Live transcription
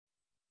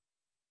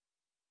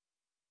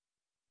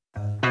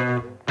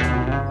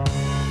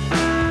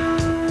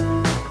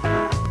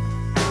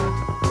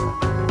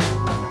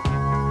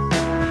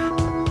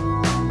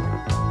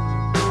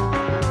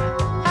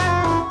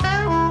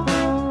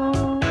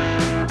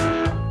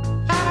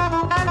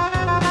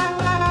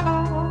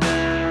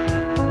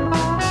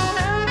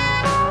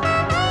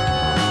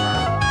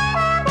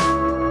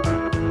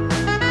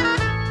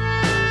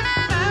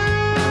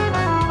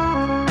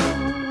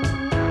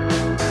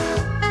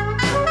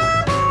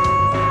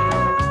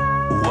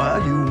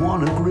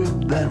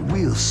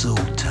feel so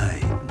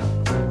tight.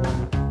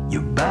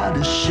 Your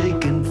body's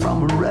shaking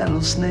from a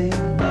rattlesnake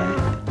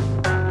bite.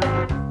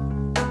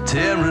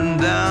 Tearing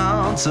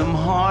down some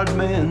hard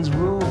man's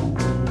road,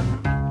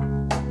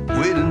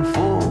 waiting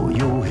for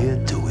your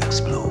head to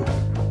explode.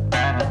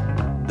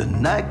 The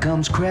night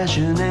comes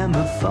crashing and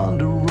the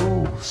thunder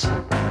rolls.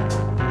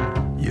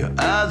 Your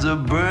eyes are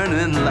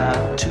burning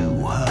like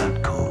two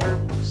hot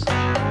coals.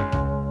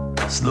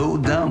 Slow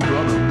down,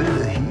 brother,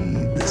 better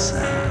heed the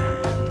sign.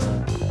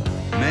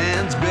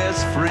 Man's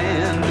best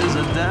friend is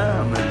a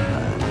diamond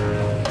mine.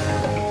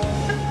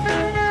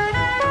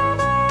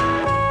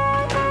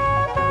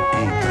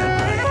 Ain't that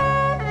right?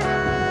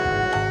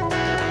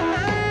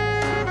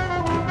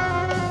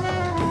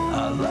 I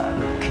light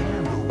a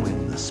candle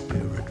when the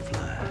spirit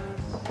flies.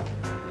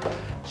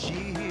 She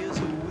hears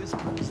her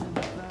whispers in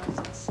the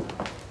clouds.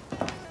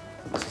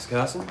 Mrs.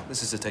 Carson,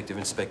 this is Detective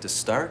Inspector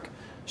Stark.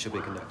 She'll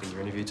be conducting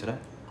your interview today.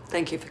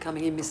 Thank you for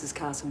coming in, Mrs.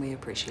 Carson. We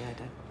appreciate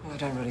it. Well, I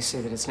don't really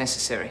see that it's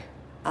necessary.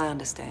 I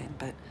understand,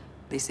 but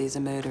this is a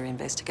murder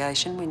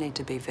investigation. We need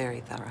to be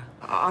very thorough.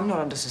 I'm not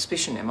under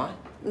suspicion, am I?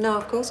 No,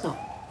 of course not.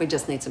 We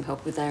just need some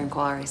help with our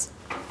inquiries.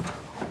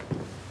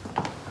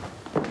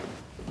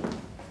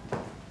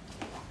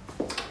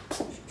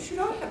 Should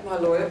I have my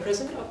lawyer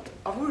present?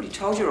 I've already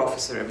told your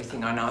officer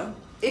everything I know.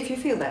 If you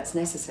feel that's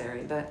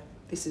necessary, but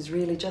this is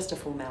really just a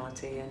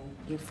formality and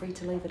you're free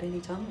to leave at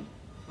any time.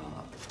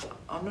 Well,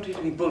 I'm not here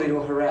to be bullied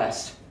or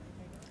harassed.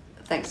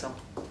 Thanks, Sol.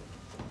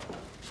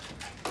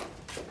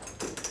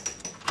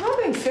 Am I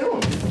being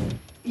filmed?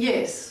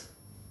 Yes,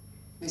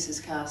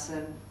 Mrs.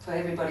 Carson. For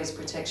everybody's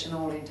protection,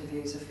 all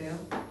interviews are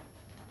filmed.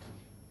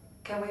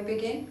 Can we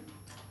begin?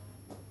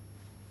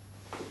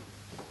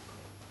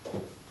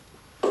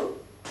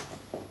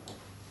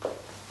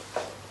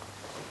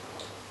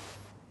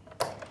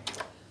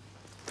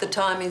 The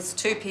time is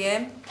 2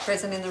 p.m.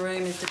 Present in the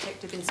room is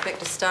Detective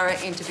Inspector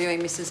Sturrock interviewing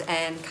Mrs.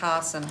 Anne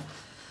Carson.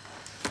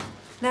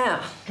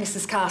 Now,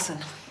 Mrs. Carson,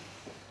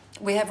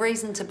 we have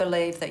reason to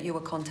believe that you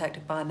were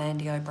contacted by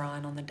Mandy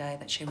O'Brien on the day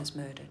that she was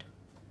murdered.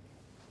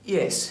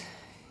 Yes.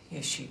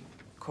 Yes, she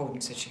called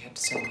and said she had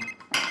to see me.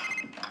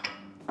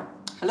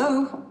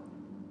 Hello?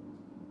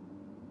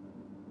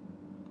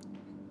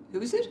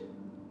 Who is it?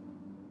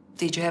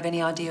 Did you have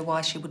any idea why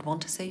she would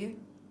want to see you?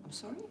 I'm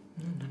sorry?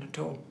 No, none at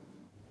all.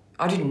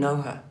 I didn't know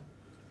her.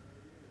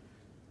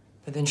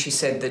 But then she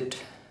said that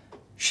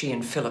she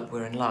and Philip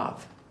were in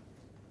love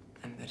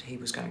and that he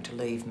was going to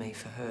leave me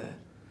for her.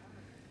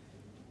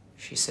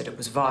 She said it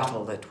was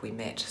vital that we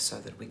met so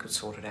that we could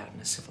sort it out in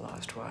a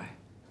civilised way.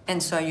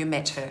 And so you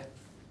met her?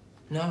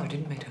 No, I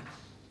didn't meet her.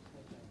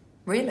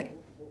 Really?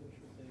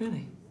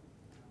 Really?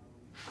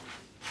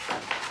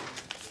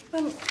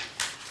 Well,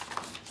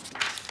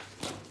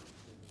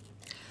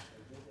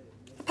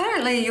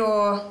 apparently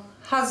your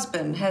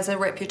husband has a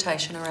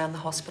reputation around the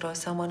hospital as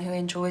someone who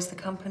enjoys the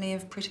company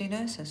of pretty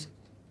nurses.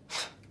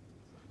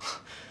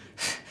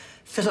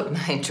 Philip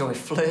may enjoy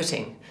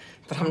flirting,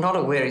 but I'm not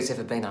aware he's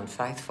ever been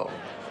unfaithful.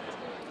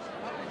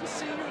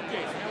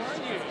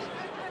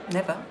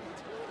 Never.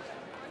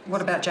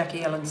 What about Jackie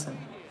Ellenson?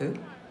 Who?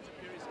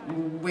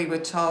 We were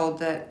told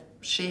that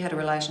she had a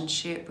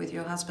relationship with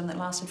your husband that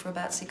lasted for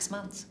about 6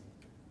 months.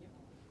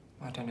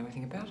 I don't know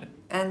anything about it.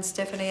 And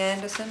Stephanie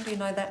Anderson, do you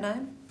know that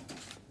name?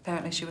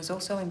 Apparently she was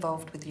also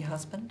involved with your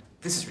husband.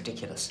 This is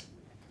ridiculous.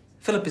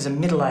 Philip is a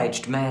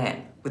middle-aged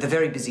man with a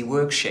very busy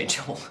work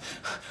schedule.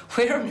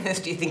 Where on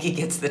earth do you think he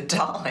gets the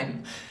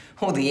time,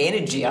 or the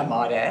energy, I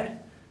might add,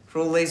 for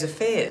all these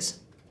affairs?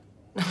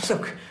 Now,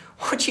 look,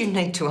 what you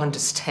need to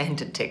understand,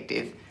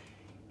 Detective,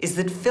 is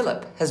that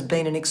Philip has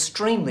been an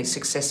extremely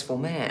successful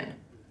man.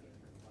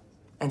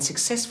 And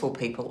successful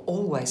people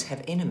always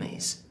have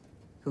enemies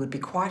who would be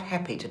quite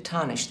happy to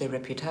tarnish their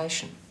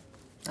reputation.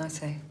 I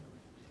see.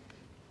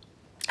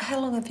 How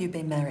long have you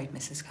been married,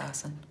 Mrs.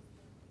 Carson?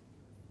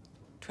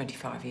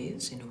 25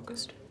 years in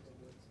August.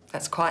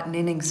 That's quite an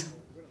innings.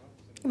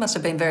 You must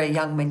have been very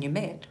young when you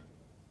met.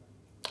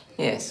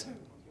 Yes,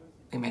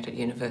 we met at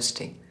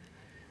university.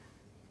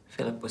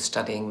 Philip was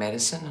studying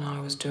medicine and I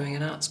was doing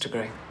an arts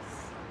degree.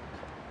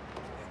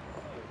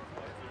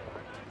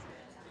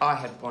 I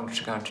had wanted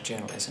to go into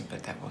journalism,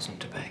 but that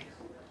wasn't to be.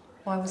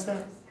 Why was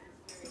that?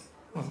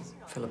 Well,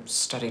 Philip's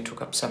study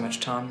took up so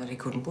much time that he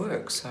couldn't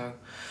work, so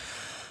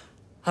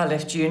I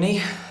left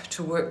uni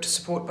to work to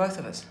support both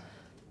of us.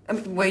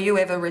 Were you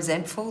ever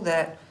resentful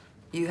that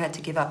you had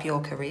to give up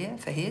your career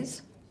for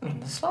his? Not in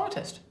the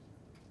slightest.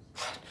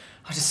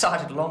 I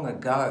decided long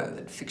ago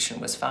that fiction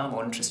was far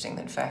more interesting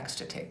than facts,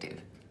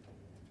 Detective.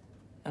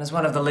 And as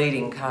one of the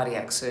leading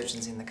cardiac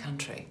surgeons in the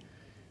country,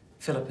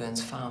 Philip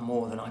earns far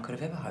more than I could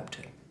have ever hoped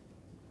to.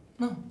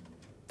 No,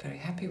 very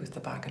happy with the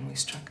bargain we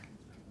struck.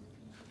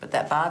 But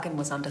that bargain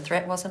was under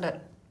threat, wasn't it?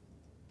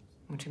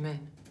 What do you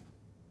mean?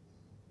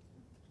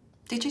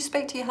 Did you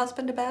speak to your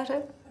husband about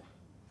it?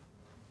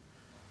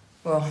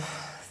 Well,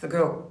 the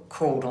girl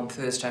called on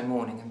Thursday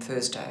morning, and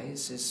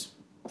Thursdays is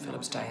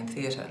Philip's day in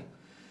theatre.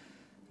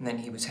 And then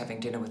he was having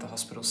dinner with the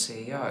hospital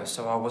CEO,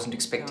 so I wasn't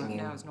expecting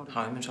him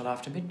home until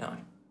after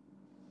midnight.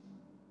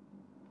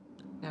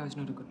 Now is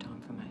not a good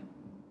time for me.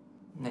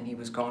 And then he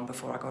was gone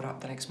before I got up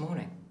the next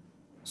morning.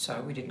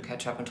 So we didn't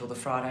catch up until the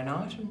Friday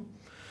night, and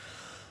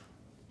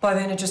by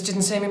then it just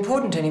didn't seem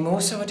important anymore,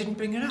 so I didn't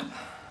bring it up.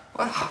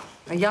 Well,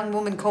 a young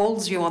woman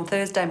calls you on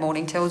Thursday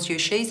morning, tells you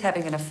she's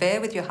having an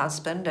affair with your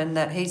husband and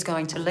that he's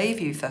going to leave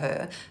you for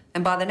her,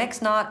 and by the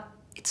next night,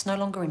 it's no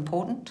longer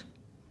important?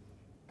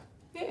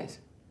 Yes.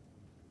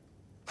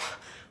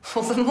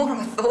 Well, the more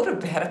I thought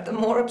about it, the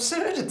more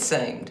absurd it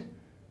seemed.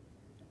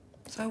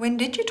 So when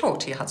did you talk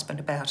to your husband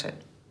about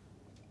it?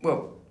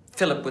 Well,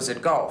 Philip was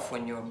at golf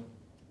when your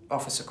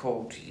officer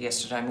called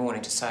yesterday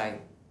morning to say,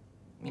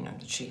 you know,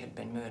 that she had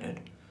been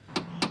murdered.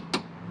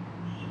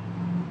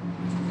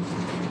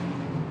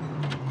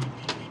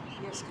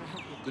 Yes, can I help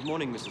you? Good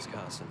morning, Mrs.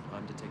 Carson.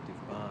 I'm Detective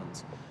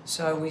Barnes.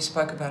 So we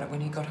spoke about it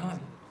when he got home.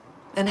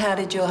 And how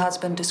did your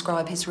husband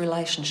describe his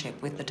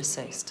relationship with the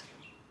deceased?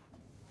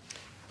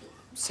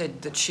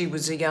 Said that she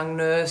was a young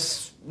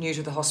nurse, new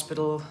to the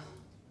hospital,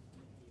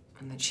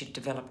 and that she'd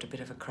developed a bit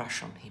of a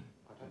crush on him.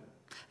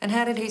 And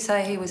how did he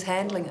say he was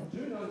handling it?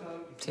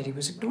 Said he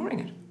was ignoring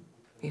it.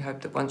 He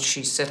hoped that once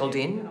she settled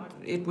in,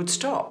 it would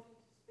stop.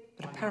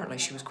 But apparently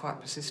she was quite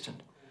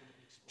persistent.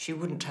 She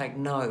wouldn't take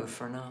no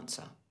for an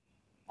answer.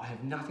 I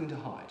have nothing to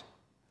hide.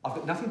 I've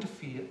got nothing to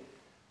fear.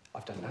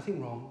 I've done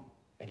nothing wrong,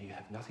 and you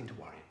have nothing to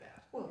worry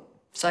about.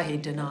 So he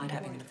denied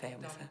having an affair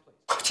with her?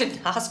 I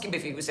didn't ask him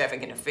if he was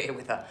having an affair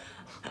with her.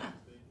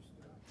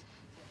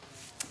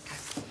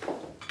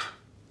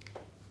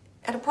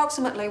 At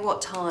approximately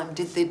what time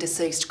did the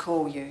deceased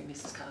call you,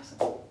 Mrs. Carson?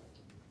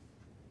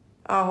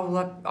 Oh,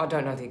 well, I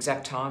don't know the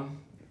exact time.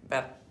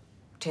 About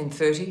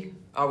 10:30.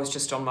 I was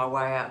just on my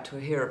way out to a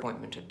hair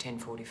appointment at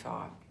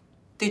 10:45.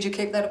 Did you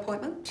keep that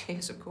appointment?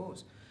 Yes, of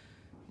course.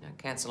 You know,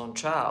 cancel on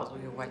Charles, or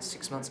you'll wait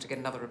 6 months to get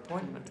another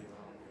appointment.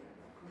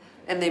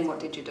 And then what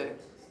did you do?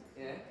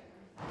 Yeah.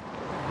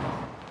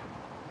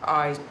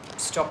 I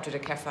stopped at a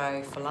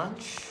cafe for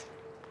lunch.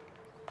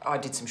 I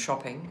did some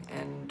shopping,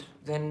 and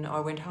then I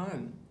went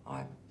home.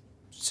 I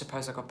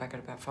suppose I got back at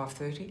about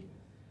 5:30.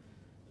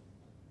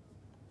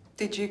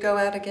 Did you go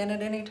out again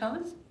at any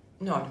time?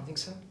 No, I don't think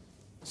so.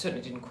 I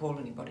certainly didn't call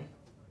anybody.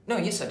 No,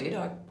 yes, I did.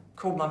 I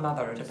called my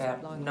mother at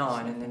about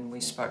 9, and then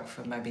we spoke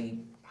for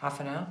maybe half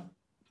an hour.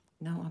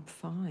 No, I'm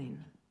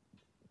fine.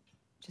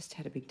 Just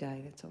had a big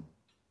day, that's all.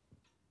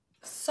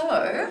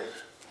 So,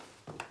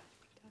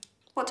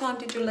 what time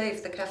did you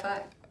leave the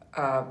cafe?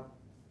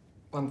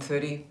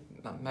 1:30,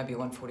 maybe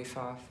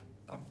 1:45.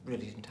 I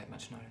really didn't take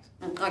much notice.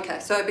 Okay,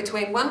 so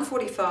between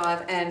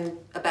 1:45 and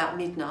about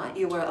midnight,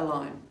 you were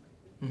alone?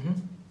 Mm-hmm.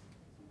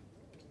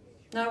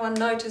 No one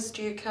noticed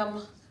you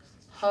come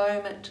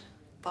home at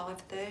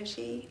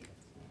 5:30?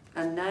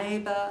 A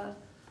neighbour?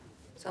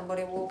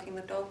 Somebody walking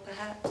the dog,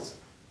 perhaps?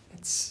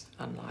 It's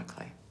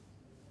unlikely.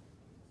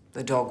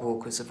 The dog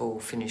walkers have all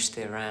finished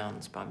their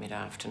rounds by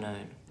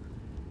mid-afternoon.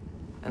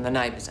 And the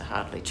neighbours are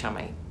hardly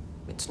chummy.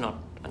 It's not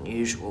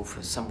unusual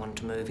for someone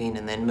to move in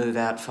and then move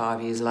out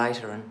 5 years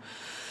later, and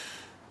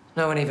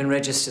no one even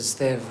registers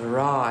they've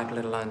arrived,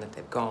 let alone that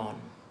they've gone.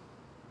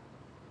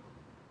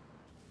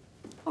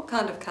 What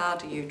kind of car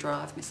do you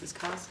drive, Mrs.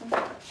 Carson?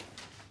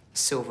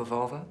 Silver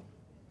Volvo.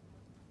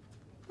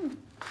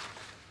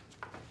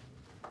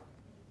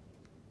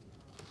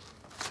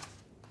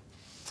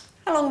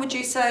 How long would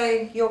you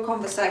say your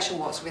conversation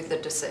was with the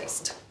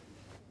deceased?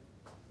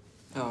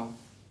 Oh,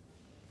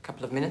 a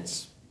couple of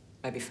minutes,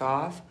 maybe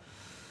 5.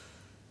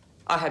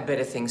 I had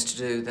better things to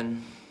do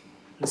than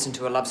listen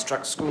to a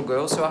love-struck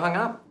schoolgirl, so I hung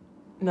up.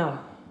 No.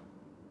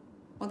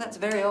 Well, that's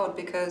very odd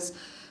because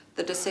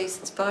the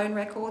deceased's phone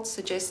records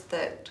suggest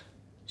that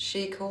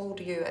she called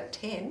you at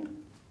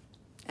 10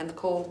 and the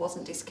call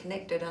wasn't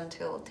disconnected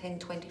until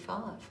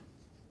 10:25.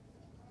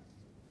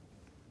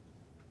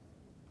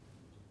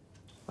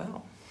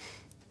 Well,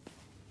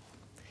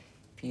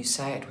 if you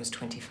say it was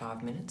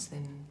 25 minutes,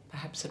 then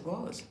perhaps it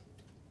was.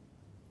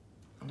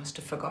 I must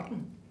have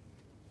forgotten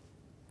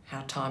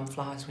how time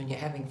flies when you're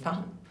having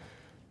fun.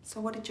 So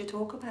what did you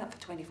talk about for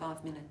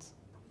 25 minutes?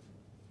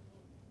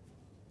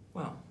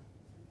 Well,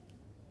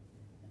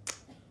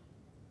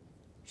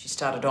 she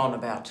started on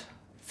about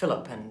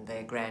Philip and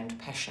their grand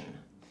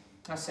passion.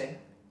 I see.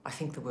 I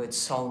think the word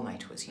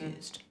soulmate was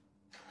used.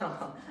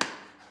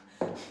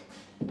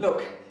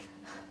 Look,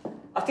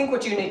 I think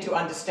what you need to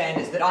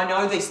understand is that I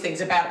know these things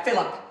about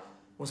Philip.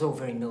 It was all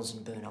very Mills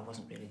and Bourne. I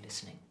wasn't really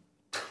listening.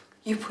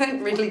 You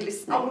weren't really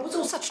listening. Oh, it was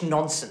all such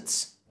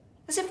nonsense.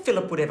 As if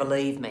Philip would ever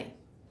leave me.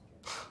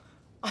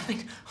 I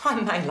mean, I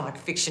may like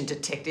fiction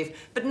detective,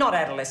 but not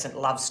adolescent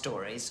love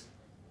stories.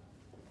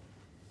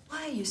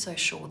 Why are you so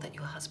sure that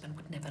your husband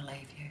would never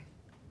leave you?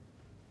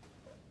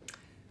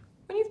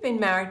 When you've been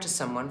married to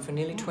someone for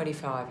nearly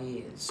 25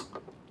 years,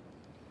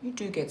 you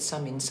do get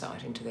some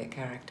insight into their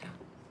character.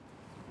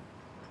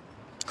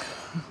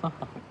 Oh,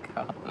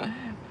 God.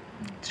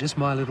 It's just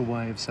my little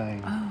way of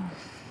saying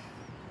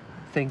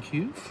thank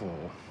you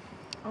for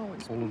all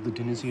of the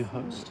dinners you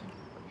host,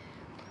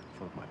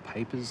 for my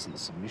papers and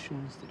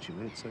submissions that you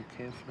edit so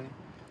carefully.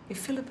 If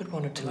Philip had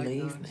wanted to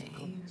leave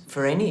me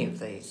for any of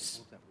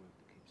these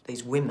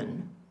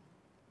women,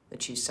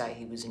 that you say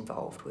he was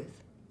involved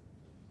with.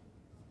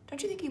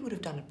 Don't you think he would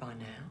have done it by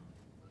now?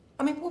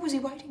 I mean, what was he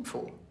waiting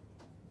for?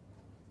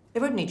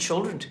 There weren't any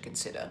children to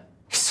consider.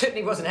 He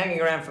certainly wasn't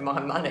hanging around for my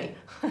money.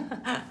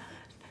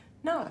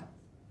 No.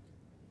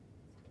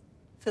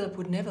 Philip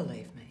would never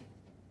leave me.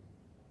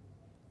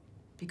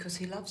 Because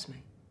he loves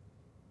me.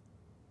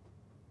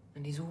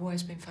 And he's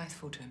always been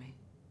faithful to me.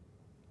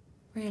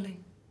 Really?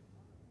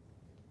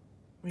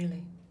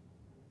 Really.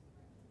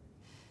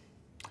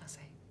 I see.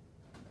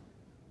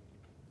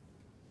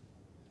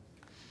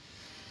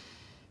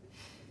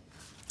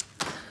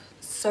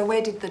 So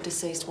where did the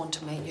deceased want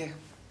to meet you?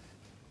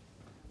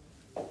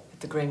 At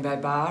the Green Bay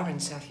Bar in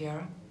South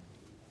Yarra.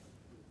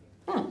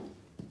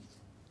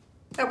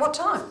 At what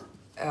time?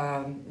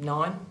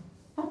 9.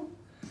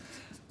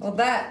 Well,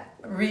 that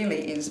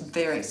really is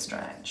very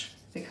strange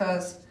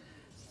because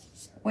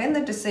when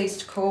the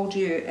deceased called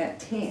you at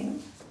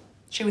 10,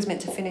 she was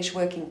meant to finish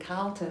work in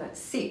Carlton at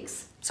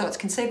 6. So it's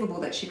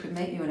conceivable that she could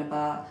meet you in a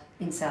bar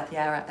in South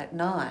Yarra at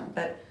 9.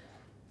 But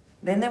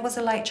then there was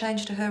a late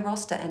change to her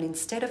roster, and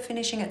instead of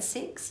finishing at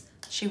 6,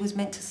 she was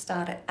meant to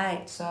start at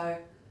 8. So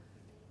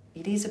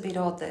it is a bit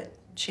odd that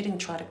she didn't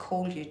try to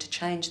call you to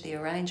change the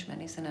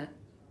arrangement, isn't it?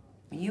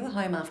 You were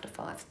home after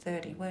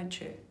 5:30,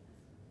 weren't you?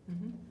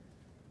 Mm-hmm.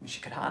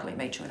 She could hardly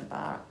meet you in a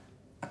bar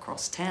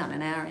across town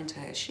an hour into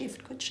her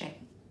shift, could she?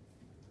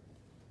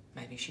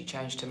 Maybe she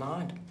changed her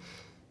mind.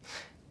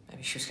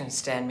 Maybe she was going to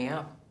stand me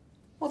up.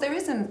 Well, there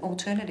is an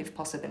alternative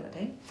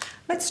possibility.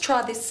 Let's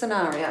try this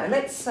scenario.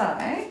 Let's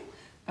say,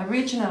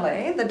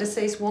 originally, the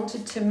deceased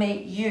wanted to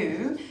meet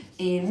you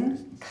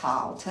in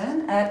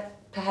Carlton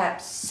at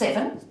perhaps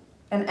 7,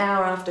 an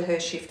hour after her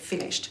shift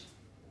finished.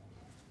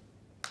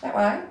 That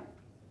way,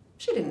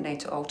 she didn't need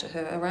to alter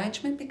her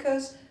arrangement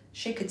because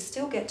she could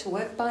still get to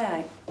work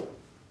by 8.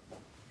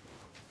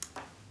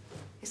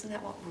 Isn't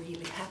that what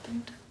really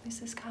happened,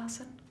 Mrs.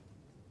 Carson?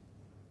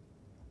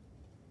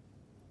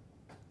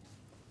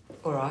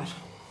 All right.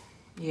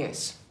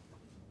 Yes.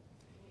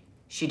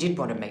 She did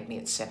want to meet me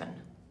at 7.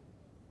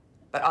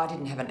 But I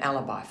didn't have an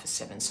alibi for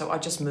 7, so I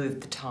just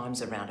moved the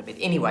times around a bit.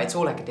 Anyway, it's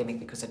all academic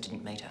because I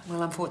didn't meet her.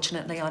 Well,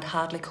 unfortunately, I'd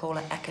hardly call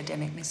it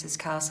academic, Mrs.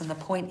 Carson. The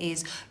point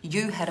is,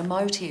 you had a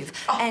motive.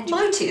 Oh, and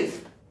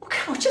motive? Well,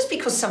 come on, just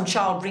because some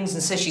child rings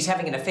and says she's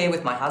having an affair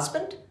with my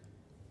husband?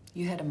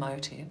 You had a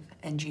motive,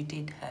 and you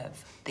did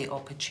have the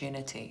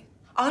opportunity.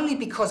 Only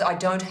because I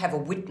don't have a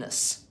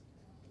witness.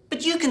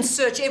 But you can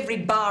search every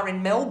bar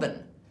in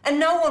Melbourne, and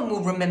no one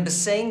will remember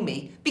seeing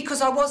me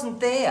because I wasn't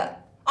there.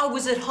 I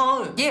was at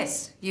home.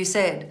 Yes, you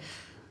said.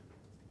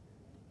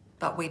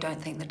 But we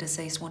don't think the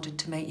deceased wanted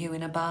to meet you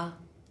in a bar.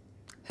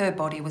 Her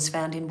body was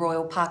found in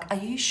Royal Park. Are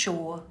you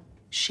sure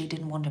she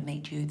didn't want to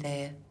meet you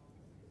there?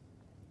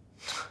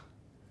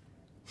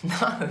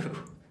 No.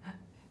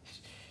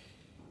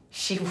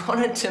 She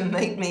wanted to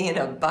meet me in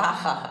a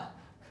bar.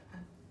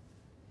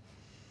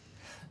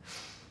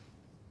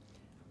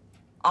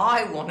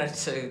 I wanted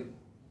to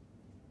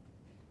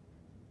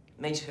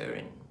meet her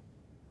in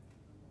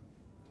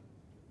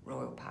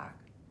Royal Park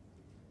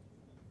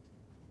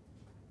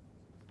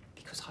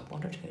because I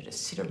wanted her to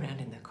sit around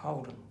in the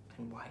cold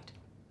and wait.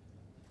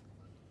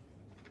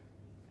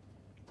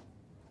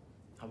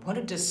 I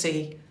wanted to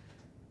see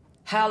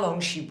how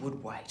long she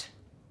would wait.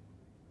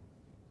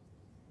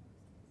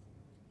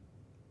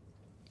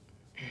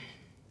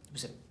 It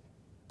was a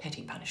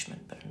petty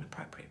punishment, but an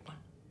appropriate one.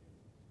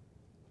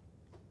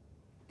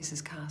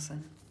 Mrs.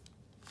 Carson,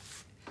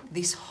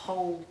 this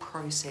whole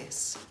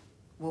process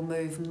will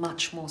move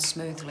much more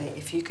smoothly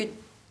if you could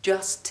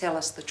just tell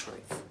us the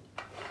truth.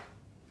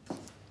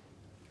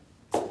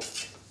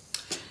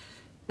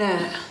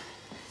 Now,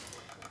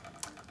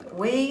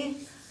 we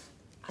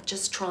are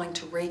just trying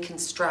to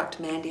reconstruct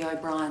Mandy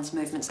O'Brien's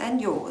movements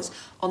and yours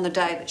on the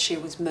day that she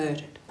was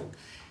murdered.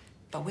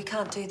 But we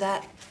can't do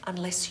that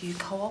unless you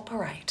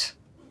cooperate.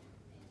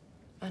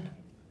 I know.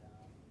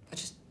 I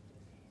just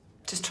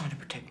trying to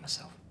protect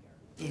myself.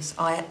 Yes,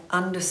 I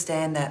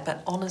understand that,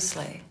 but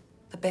honestly,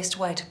 the best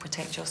way to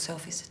protect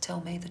yourself is to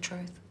tell me the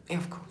truth. Yeah,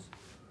 of course.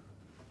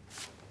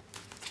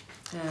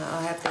 Now,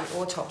 I have the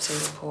autopsy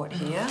report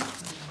here.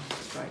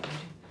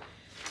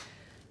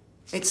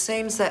 It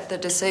seems that the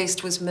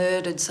deceased was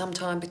murdered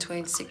sometime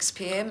between 6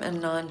 p.m.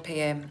 and 9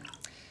 p.m.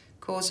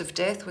 Cause of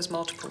death was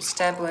multiple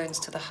stab wounds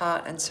to the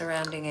heart and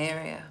surrounding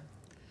area.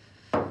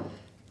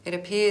 It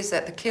appears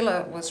that the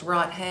killer was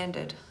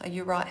right-handed. Are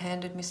you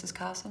right-handed, Mrs.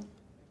 Carson?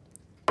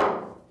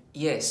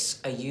 Yes,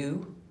 are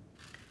you?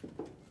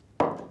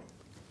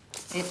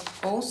 It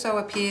also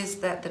appears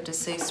that the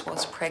deceased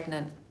was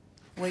pregnant.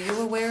 Were you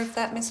aware of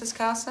that, Mrs.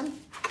 Carson?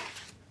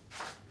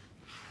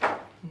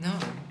 No,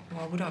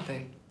 why would I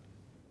be?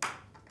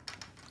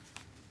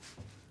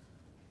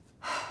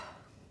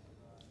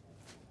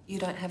 You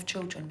don't have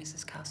children,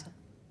 Mrs. Carson?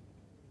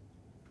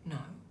 No.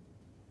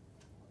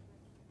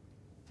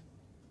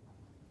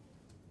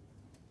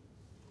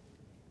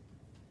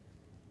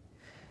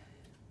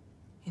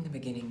 In the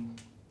beginning,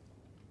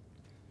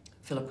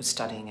 Philip was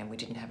studying and we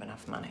didn't have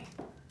enough money.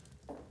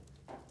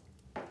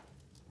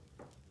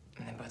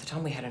 And then by the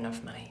time we had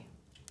enough money,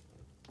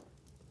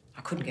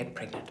 couldn't get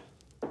pregnant.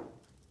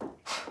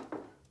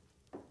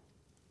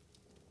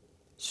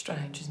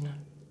 Strange, isn't it?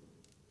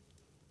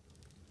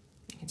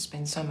 You can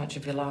spend so much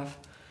of your life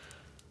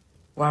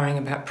worrying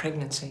about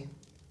pregnancy,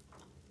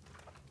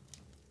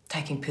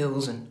 taking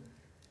pills and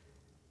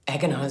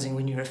agonising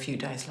when you're a few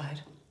days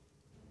late.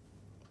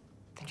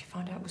 Then you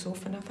find out it was all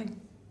for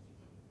nothing.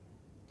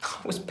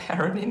 I was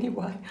barren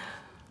anyway.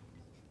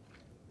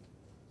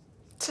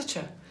 Such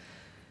a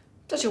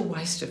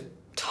waste of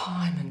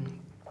time and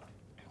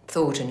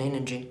thought and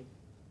energy.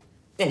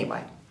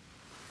 Anyway,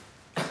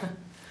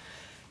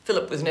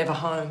 Philip was never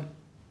home.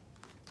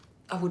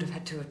 I would have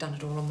had to have done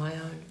it all on my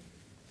own.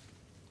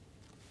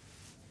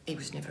 He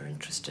was never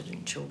interested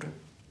in children,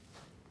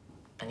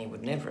 and he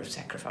would never have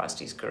sacrificed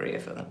his career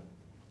for them.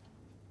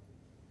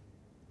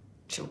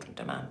 Children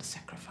demand a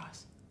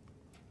sacrifice.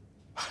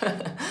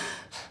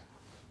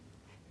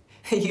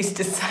 He used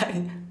to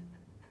say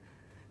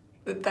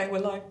that they were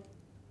like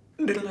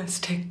little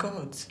Aztec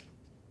gods,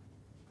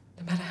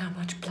 no matter how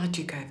much blood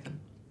you gave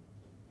them.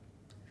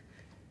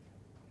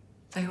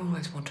 They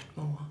always wanted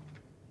more.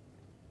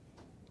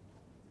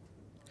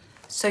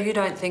 So you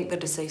don't think the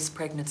deceased's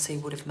pregnancy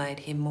would have made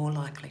him more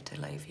likely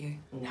to leave you?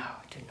 No,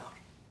 I do not.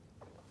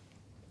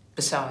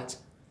 Besides,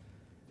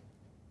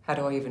 how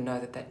do I even know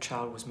that that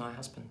child was my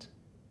husband's?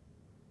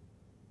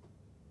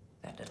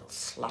 That little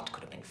slut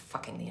could have been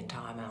fucking the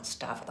entire male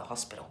staff of the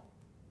hospital,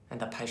 and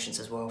the patients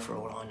as well, for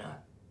all I know.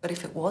 But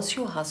if it was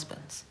your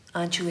husband's,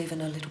 aren't you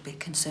even a little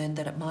bit concerned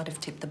that it might have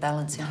tipped the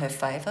balance in her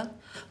favour?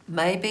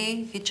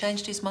 Maybe he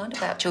changed his mind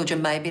about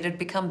children. Maybe it had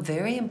become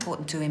very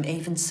important to him,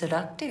 even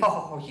seductive.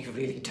 Oh, you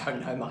really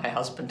don't know my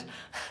husband.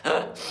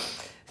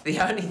 The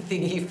only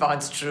thing he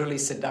finds truly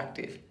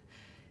seductive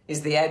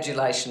is the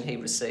adulation he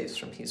receives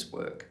from his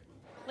work.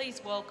 Please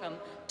welcome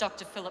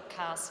Dr. Philip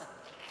Carson.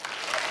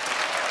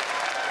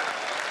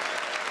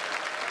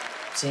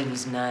 Seeing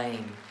his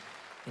name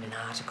in an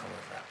article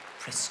of a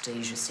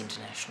prestigious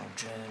international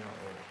journal,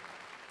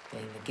 or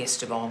being the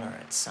guest of honour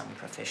at some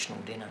professional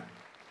dinner.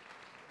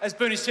 As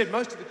Bernie said,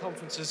 most of the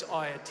conferences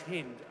I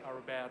attend are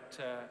about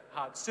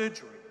heart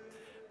surgery.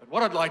 But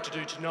what I'd like to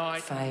do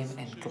tonight Fame is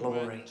and to,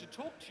 glory to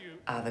talk to you.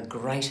 are the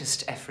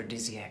greatest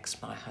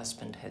aphrodisiacs my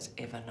husband has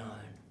ever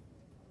known.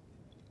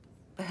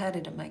 But how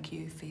did it make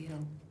you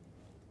feel,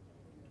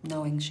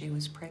 knowing she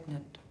was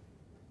pregnant?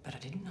 But I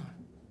didn't know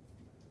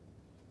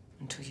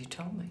until you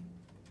told me.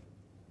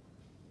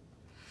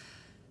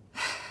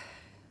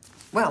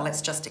 Well,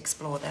 let's just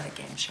explore that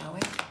again, shall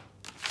we?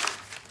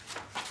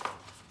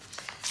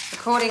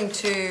 According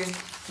to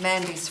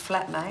Mandy's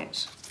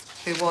flatmate,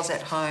 who was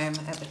at home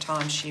at the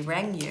time she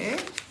rang you,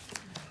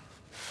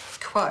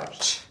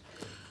 quote,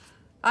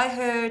 I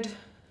heard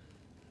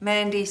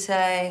Mandy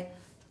say,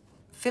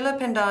 Philip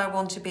and I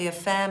want to be a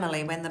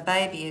family when the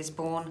baby is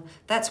born.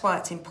 That's why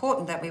it's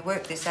important that we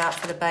work this out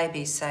for the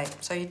baby's sake.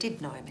 So you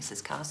did know,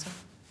 Mrs. Carson.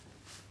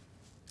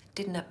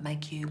 Didn't it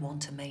make you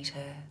want to meet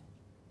her?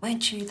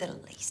 Weren't you the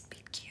least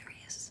bit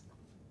curious?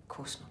 Of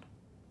course not.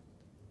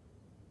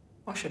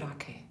 Why should I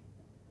care?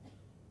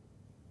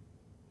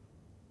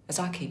 As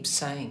I keep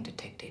saying,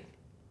 Detective,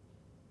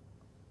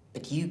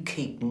 but you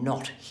keep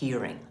not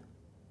hearing,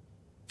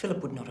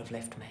 Philip would not have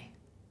left me,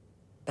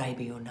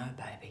 baby or no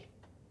baby.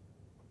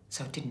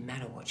 So it didn't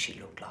matter what she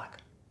looked like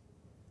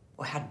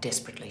or how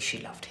desperately she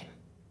loved him.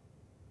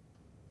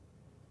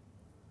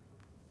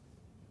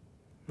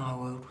 My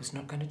world was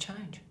not going to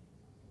change.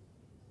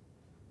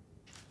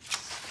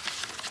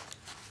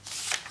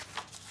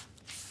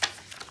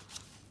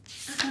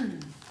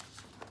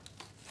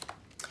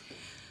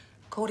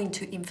 According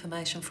to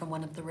information from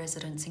one of the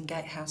residents in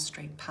Gatehouse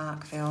Street,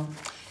 Parkville,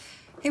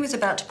 he was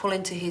about to pull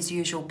into his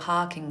usual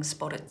parking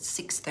spot at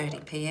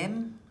 6:30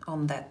 p.m.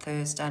 on that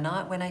Thursday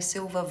night when a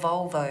silver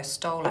Volvo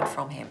stole it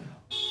from him.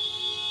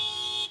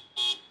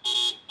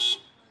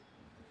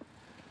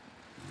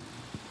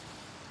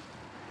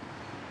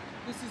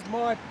 This is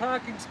my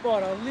parking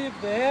spot. I live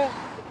there.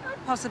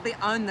 Possibly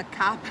own the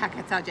car park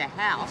outside your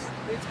house.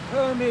 It's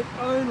permit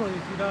only,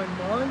 if you don't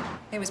mind.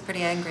 He was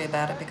pretty angry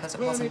about it because it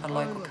wasn't a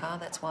local car.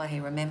 That's why he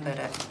remembered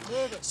it.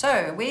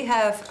 So we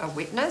have a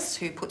witness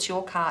who puts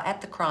your car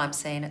at the crime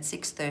scene at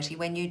 6:30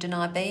 when you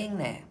deny being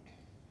there.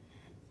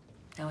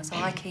 Now, as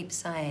I keep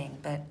saying,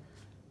 but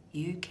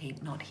you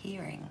keep not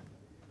hearing,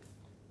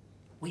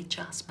 we're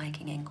just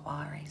making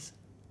inquiries.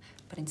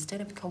 But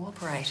instead of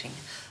cooperating,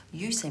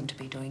 you seem to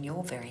be doing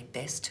your very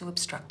best to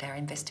obstruct our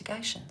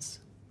investigations.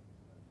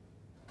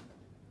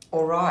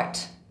 All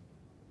right.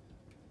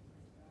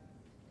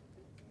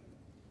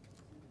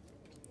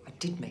 I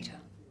did meet her.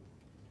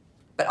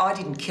 But I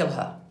didn't kill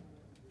her.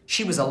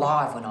 She was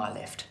alive when I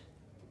left.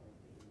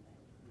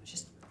 I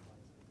just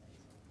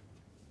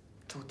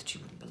thought that you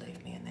wouldn't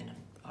believe me and then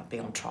I'd be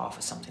on trial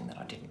for something that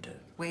I didn't do.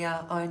 We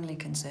are only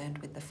concerned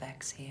with the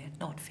facts here,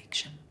 not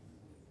fiction.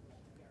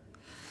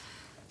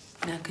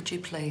 Now, could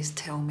you please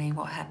tell me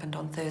what happened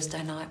on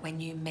Thursday night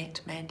when you met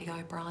Mandy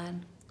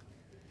O'Brien?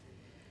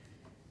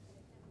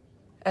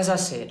 As I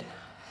said,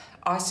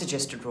 I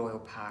suggested Royal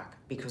Park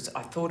because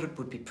I thought it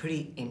would be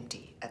pretty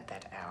empty at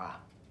that hour.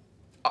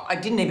 I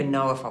didn't even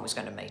know if I was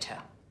going to meet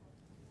her.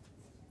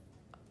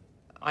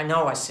 I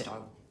know I said I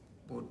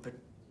would, but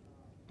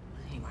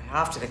anyway,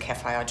 after the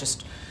cafe, I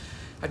just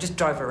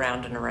drove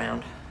around and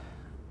around.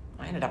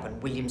 I ended up in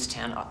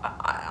Williamstown.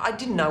 I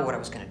didn't know what I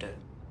was going to do.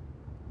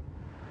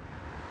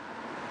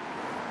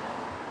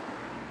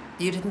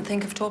 You didn't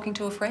think of talking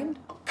to a friend?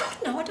 Oh, God,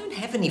 no, I don't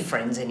have any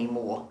friends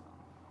anymore.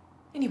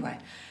 Anyway,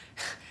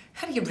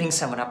 how do you ring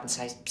someone up and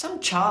say, some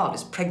child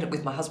is pregnant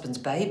with my husband's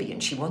baby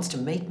and she wants to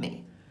meet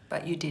me?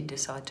 But you did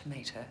decide to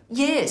meet her?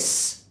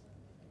 Yes.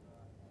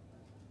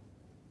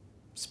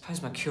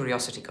 Suppose my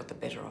curiosity got the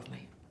better of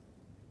me.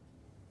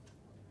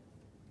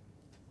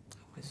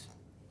 I was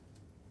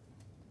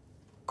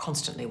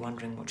constantly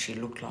wondering what she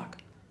looked like.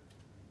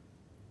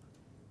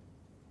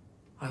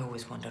 I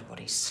always wondered what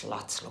his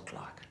sluts looked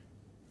like.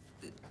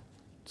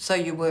 So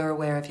you were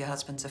aware of your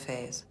husband's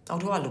affairs? Oh,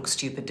 do I look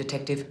stupid,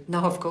 Detective? No,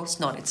 of course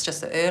not. It's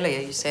just that earlier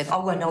you said...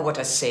 Oh, I know what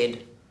I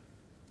said.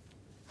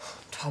 I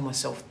told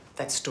myself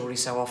that story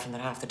so often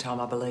that half the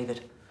time I believe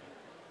it.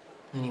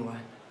 Anyway,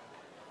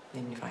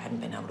 even if I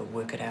hadn't been able to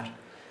work it out, in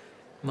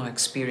my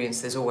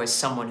experience, there's always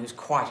someone who's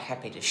quite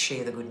happy to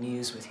share the good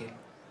news with you.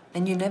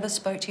 And you never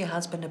spoke to your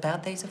husband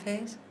about these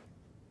affairs?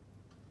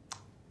 At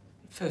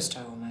first,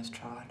 I almost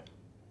tried.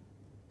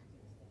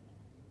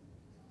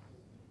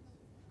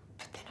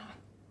 But then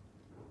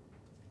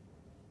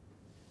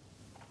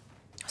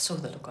I saw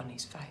the look on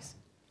his face.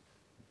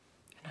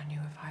 And I knew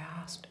if I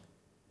asked,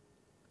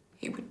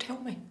 he would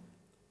tell me.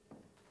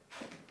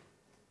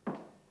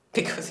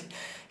 Because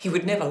he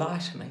would never lie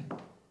to me.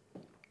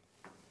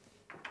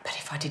 But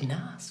if I didn't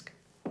ask,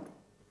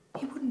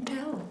 he wouldn't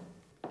tell.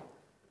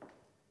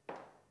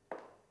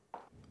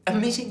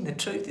 Omitting the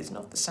truth is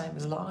not the same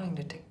as lying,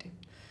 Detective.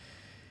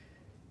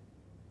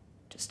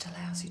 It just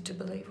allows you to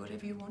believe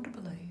whatever you want to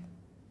believe.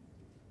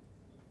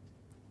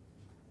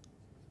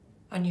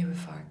 I knew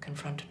if I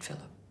confronted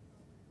Philip,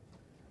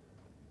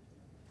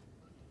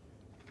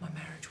 my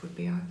marriage would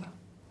be over.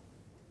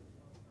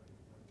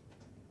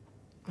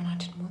 And I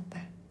didn't want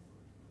that.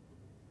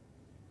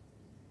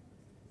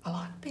 I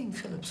liked being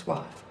Philip's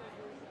wife.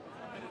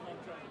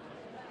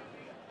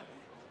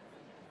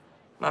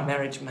 My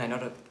marriage may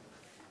not have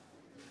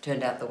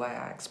turned out the way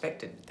I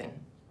expected then.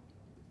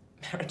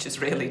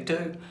 Marriages rarely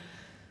do.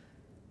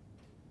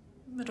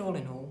 But all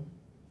in all,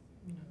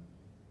 you know,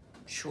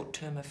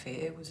 short-term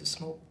affair was a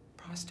small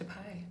price to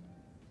pay.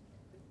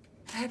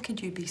 How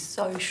could you be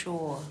so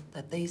sure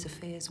that these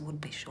affairs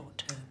would be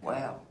short-term?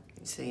 Well,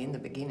 you see, in the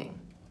beginning,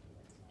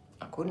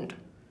 I couldn't. It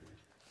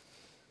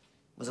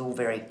was all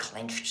very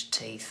clenched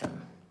teeth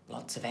and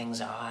lots of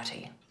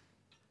anxiety.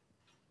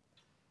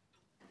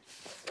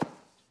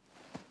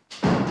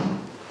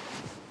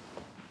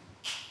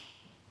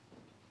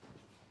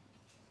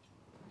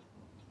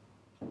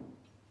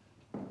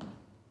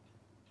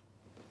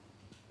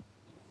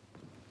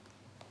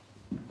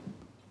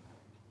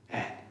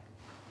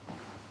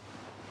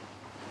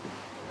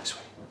 This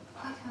way.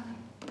 Hi, Helen.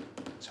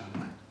 So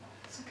am I.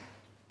 It's okay.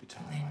 Be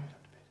tired. Then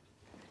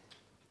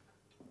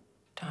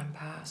time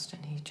passed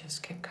and he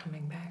just kept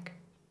coming back.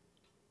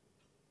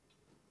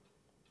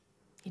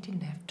 He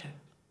didn't have to,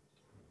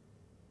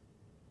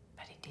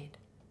 but he did.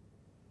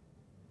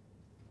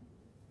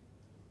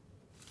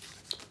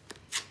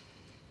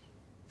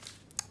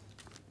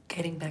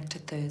 Getting back to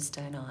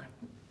Thursday night.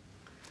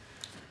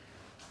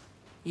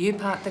 You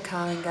parked the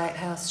car in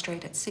Gatehouse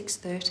Street at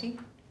 6:30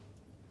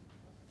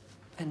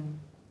 and,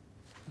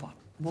 what,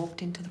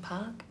 walked into the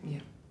park? Yeah.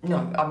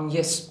 No,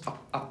 yes,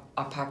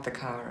 I parked the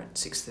car at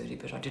 6:30,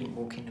 but I didn't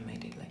walk in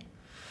immediately.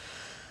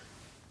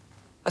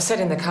 I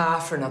sat in the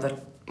car for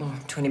another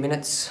 20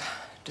 minutes,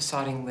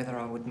 deciding whether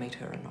I would meet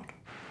her or not.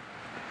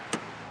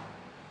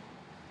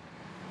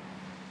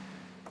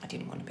 I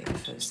didn't want to be the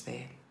first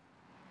there.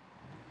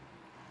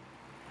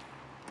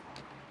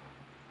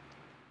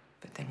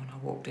 But then when I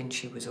walked in,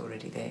 she was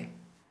already there.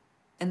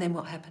 And then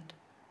what happened?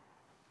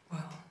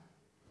 Well,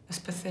 as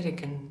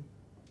pathetic and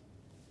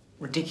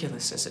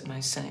ridiculous as it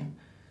may seem,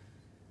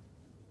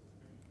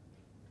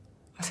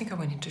 I think I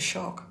went into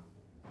shock.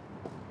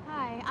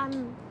 Hi,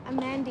 I'm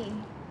Mandy.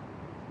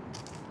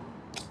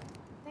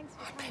 Thanks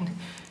for coming.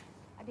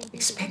 I'd been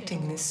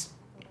expecting this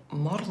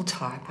model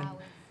type, and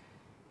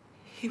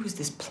he was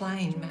this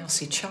plain,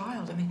 mousy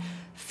child. I mean,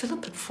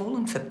 Philip had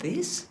fallen for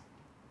this?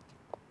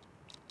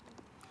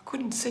 I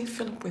couldn't see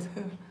Philip with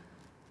her.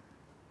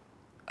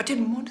 I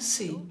didn't want to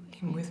see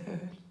him with her.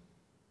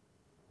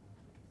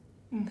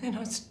 And then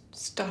I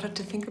started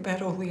to think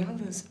about all the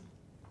others.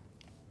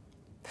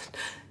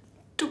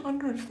 To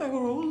wonder if they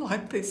were all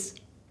like this.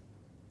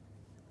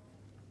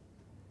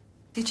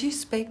 Did you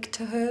speak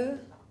to her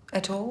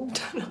at all?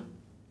 No.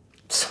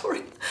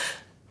 Sorry.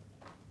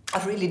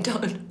 I really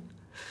don't.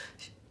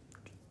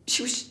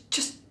 She was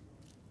just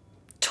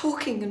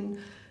talking and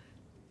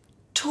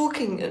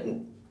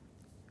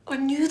I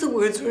knew the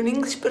words were in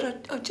English,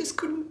 but I just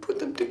couldn't put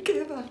them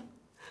together.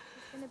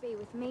 She's gonna be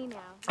with me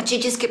now. And she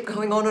just kept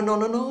going on and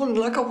on and on,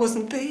 like I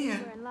wasn't there.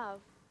 We're in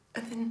love.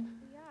 And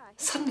then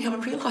Suddenly I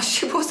realised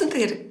she wasn't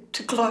there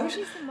to gloat.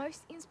 She's the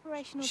most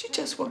inspirational. She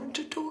just wanted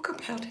to talk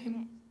about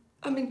him.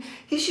 I mean,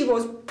 here she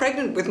was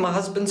pregnant with my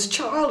husband's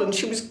child and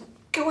she was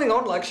going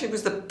on like she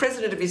was the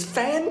president of his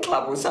fan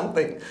club or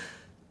something.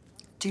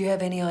 Do you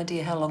have any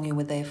idea how long you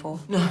were there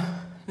for?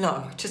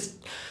 No,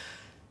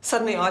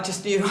 suddenly I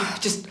just knew I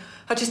just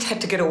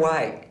had to get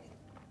away.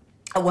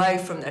 Away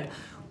from that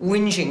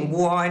whinging,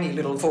 whiny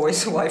little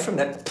voice, away from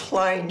that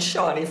plain,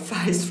 shiny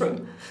face,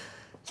 from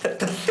that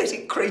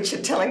pathetic creature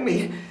telling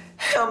me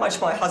how much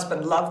my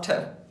husband loved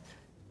her.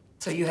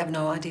 So you have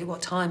no idea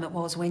what time it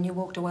was when you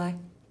walked away?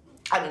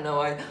 I don't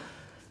know, I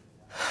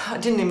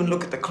didn't even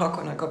look at the clock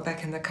when I got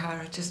back in the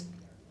car. I just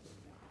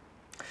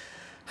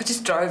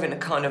drove in a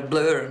kind of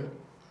blur and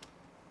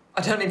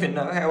I don't even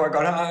know how I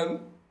got home.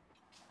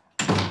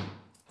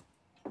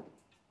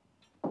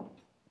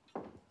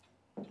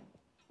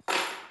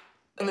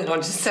 And then I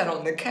just sat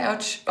on the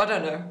couch, I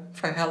don't know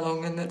for how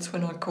long, and that's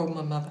when I called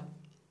my mother.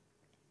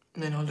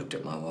 And then I looked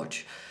at my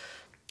watch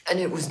and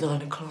it was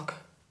 9 o'clock.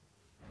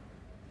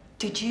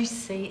 Did you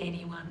see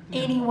anyone? No.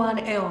 Anyone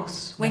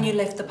else when you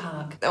left the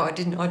park? No, I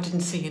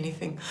didn't see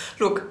anything.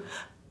 Look,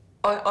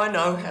 I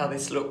know how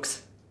this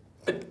looks,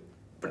 but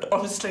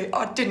honestly,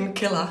 I didn't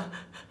kill her.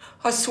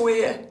 I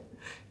swear.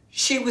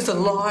 She was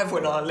alive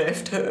when I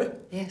left her.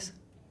 Yes.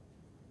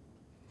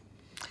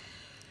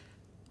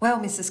 Well,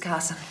 Mrs.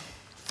 Carson,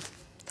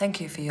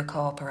 thank you for your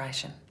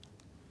cooperation.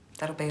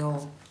 That'll be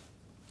all.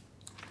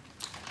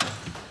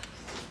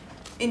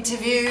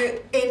 Interview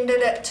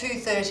ended at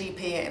 2:30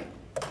 p.m.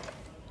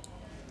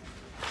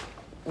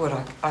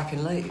 What, I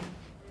can leave?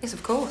 Yes,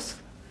 of course.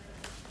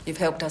 You've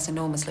helped us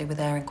enormously with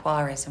our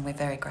inquiries and we're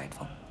very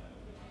grateful.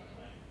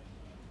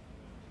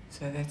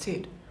 So that's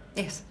it?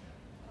 Yes.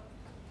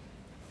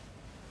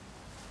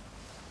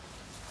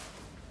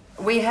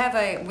 We have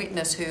a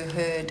witness who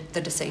heard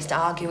the deceased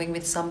arguing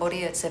with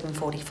somebody at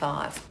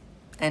 7:45.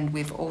 And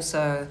we've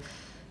also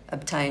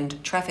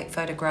obtained traffic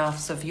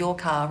photographs of your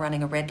car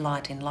running a red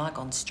light in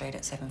Lygon Street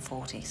at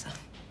 7:40. So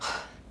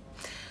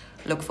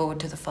look forward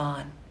to the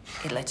fine.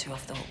 It lets you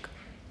off the hook.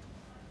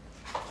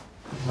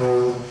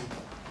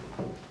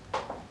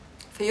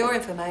 For your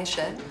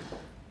information,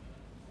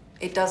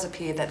 it does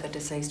appear that the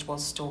deceased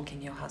was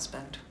stalking your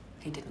husband.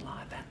 He didn't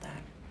lie about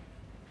that.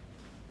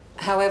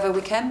 However,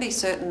 we can be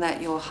certain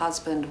that your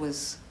husband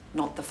was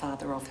not the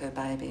father of her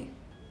baby.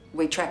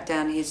 We tracked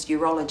down his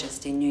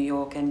urologist in New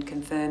York and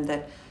confirmed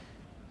that,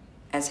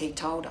 as he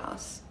told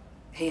us,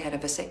 he had a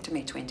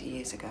vasectomy 20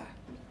 years ago.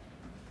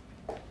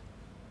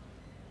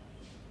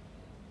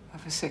 A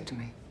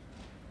vasectomy?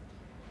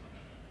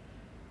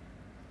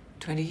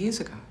 20 years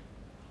ago?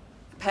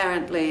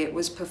 Apparently, it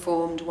was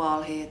performed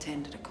while he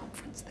attended a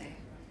conference there.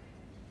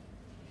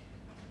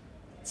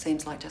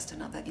 Seems like just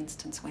another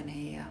instance when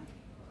he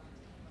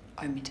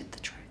omitted the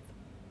truth.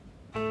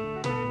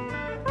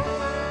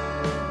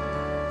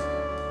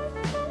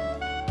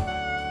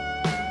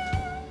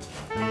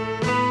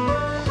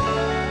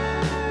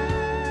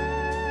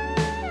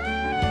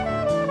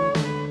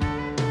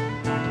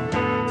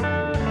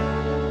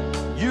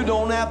 You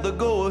don't have to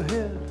go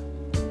ahead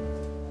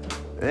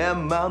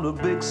and mount a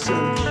big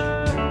search.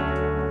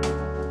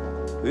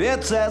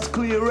 It's as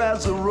clear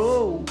as the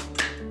road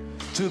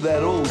to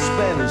that old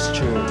Spanish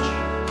church,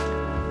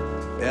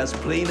 as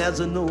plain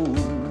as a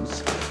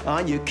nose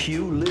on your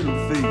cute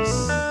little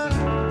face.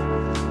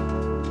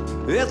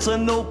 It's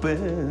an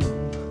open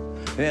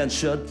and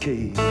shut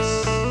case.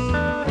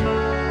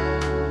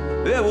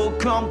 It will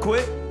come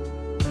quick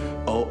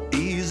or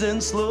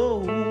easing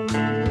slow.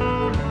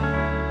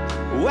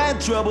 When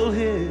trouble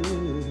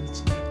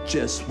hits,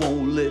 just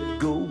won't let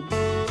go.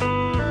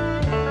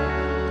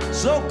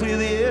 So clear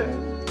the air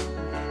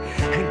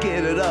and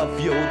get it off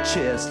your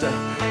chest.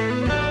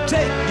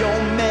 Take your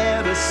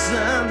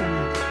medicine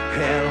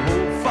and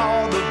hope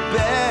for the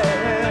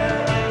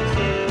best.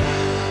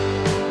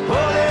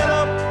 Hold it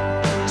up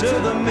to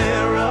the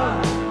mirror.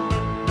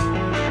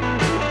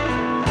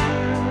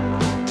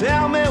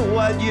 Tell me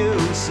what you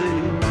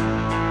see.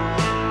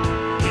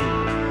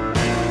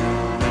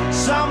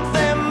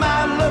 Something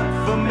might look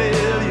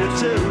familiar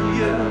to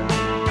you,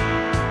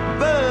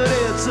 but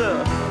it's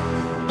a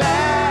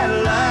bad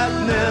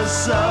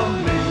likeness of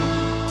me.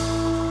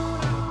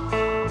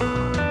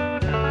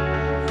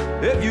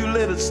 If you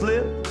let it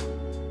slip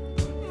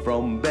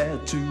from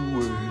bad to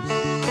worse,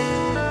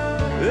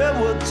 it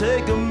would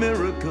take a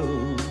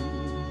miracle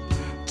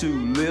to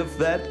lift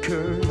that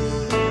curse.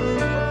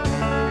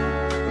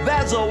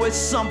 There's always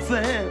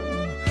something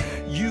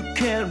you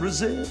can't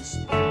resist.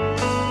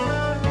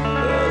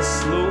 A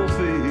slow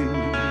fade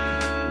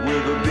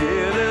with a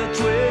bitter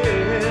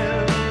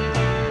twist.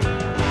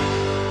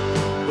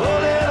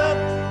 Hold it up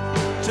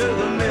to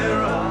the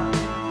mirror.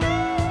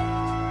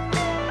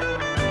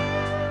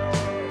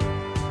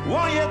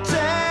 Won't you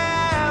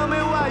tell me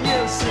what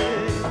you see?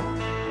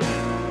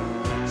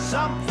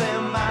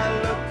 Something might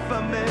look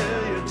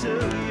familiar to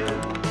you,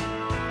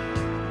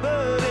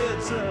 but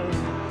it's a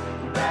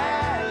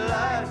bad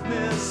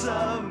likeness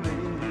of me.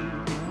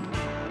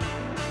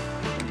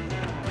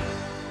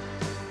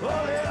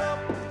 Hold it up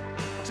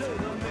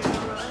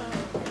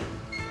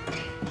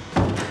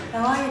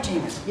How are you,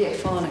 Gina? Yeah,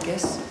 fine, I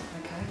guess.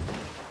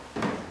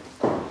 Okay.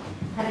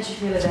 How did you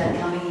feel about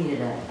coming here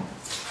today?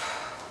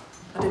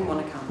 I didn't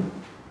want to come.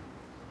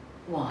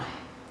 Why?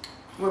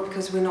 Well,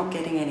 because we're not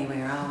getting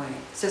anywhere, are we?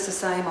 It's just the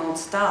same old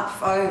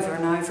stuff, over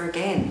and over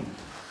again.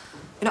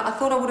 You know, I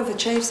thought I would have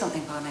achieved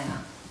something by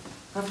now.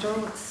 After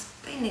all, it's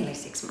been nearly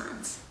 6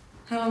 months.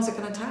 How long is it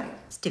going to take?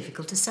 It's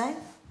difficult to say.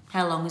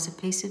 How long is a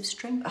piece of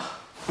string? Oh,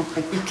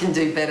 you can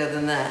do better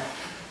than that.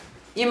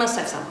 You must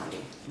have some idea.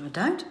 I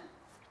don't.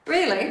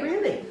 Really?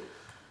 Really?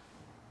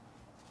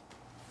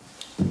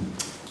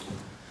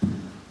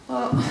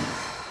 Well,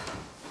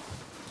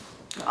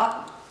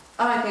 I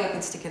don't think I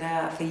can stick it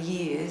out for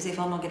years if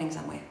I'm not getting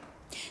somewhere.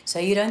 So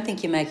you don't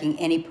think you're making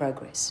any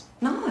progress?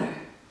 No,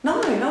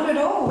 not at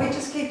all. We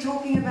just keep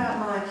talking about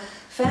my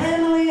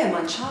family and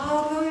my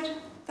childhood.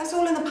 That's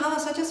all in the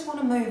past. I just want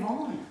to move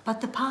on. But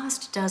the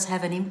past does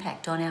have an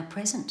impact on our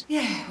present.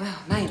 Yeah, well,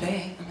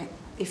 maybe. I mean,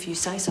 if you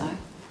say so.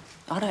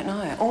 I don't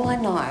know. All I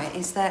know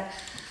is that,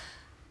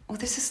 well,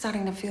 this is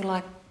starting to feel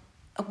like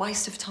a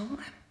waste of time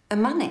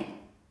and money.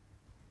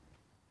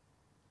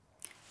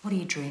 What are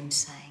your dreams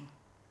saying?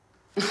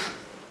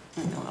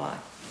 Well, I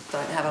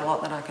don't have a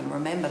lot that I can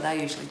remember.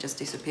 They usually just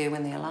disappear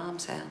when the alarm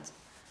sounds.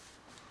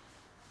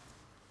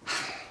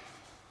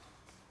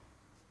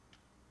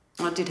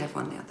 I did have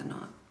one the other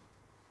night.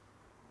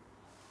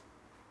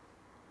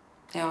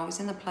 Yeah, I was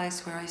in the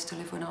place where I used to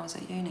live when I was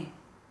at uni.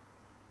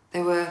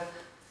 There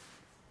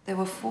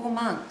were 4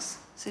 monks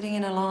sitting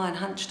in a line,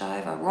 hunched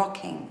over,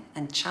 rocking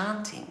and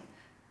chanting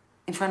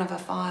in front of a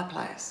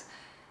fireplace.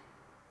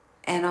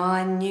 And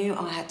I knew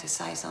I had to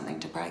say something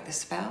to break the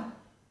spell,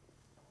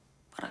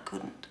 but I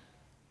couldn't.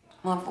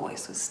 My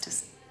voice was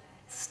just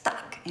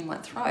stuck in my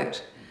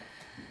throat.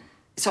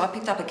 So I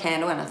picked up a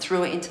candle and I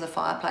threw it into the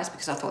fireplace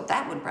because I thought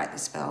that would break the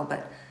spell,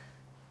 but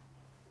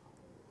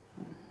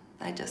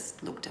they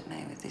just looked at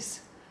me with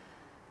this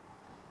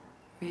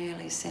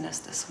really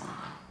sinister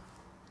smile.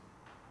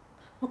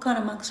 What kind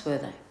of monks were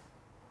they?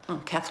 Oh,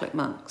 Catholic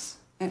monks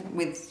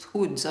with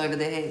hoods over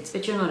their heads.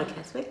 But you're not a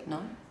Catholic? No.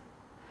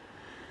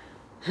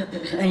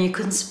 And you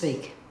couldn't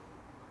speak?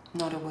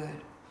 Not a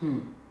word.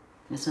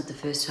 That's not the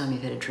first time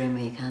you've had a dream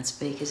where you can't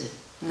speak, is it?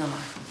 No,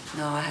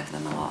 I have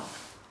them a lot.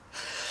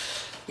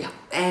 Yeah,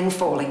 and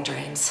falling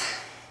dreams.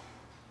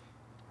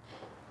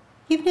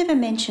 You've never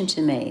mentioned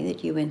to me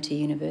that you went to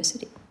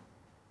university.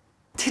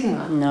 Didn't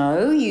I?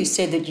 No, you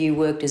said that you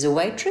worked as a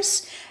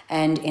waitress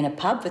and in a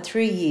pub for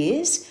 3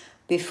 years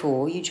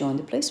before you joined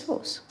the police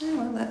force. Yeah,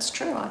 well, that's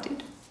true, I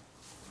did.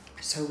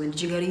 So when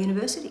did you go to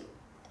university?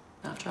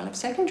 After I left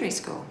secondary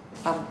school.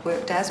 I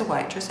worked as a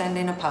waitress and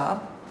in a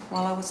pub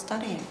while I was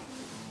studying.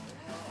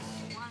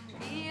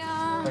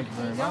 Thank you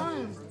very much.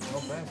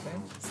 Not bad,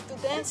 thanks. Still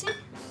dancing?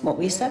 What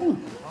were you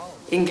studying?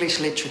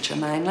 English literature,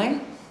 mainly.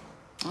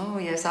 Oh,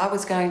 yes, I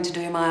was going to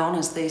do my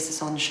honours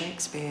thesis on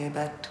Shakespeare,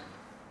 but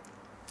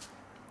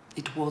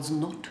it was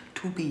not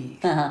to be.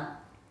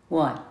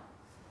 Why?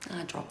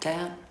 I dropped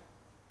out.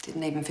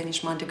 Didn't even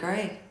finish my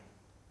degree.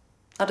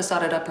 I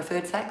decided I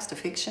preferred facts to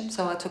fiction,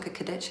 so I took a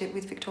cadetship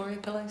with Victoria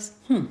Police.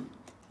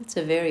 That's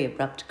a very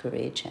abrupt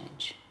career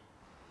change.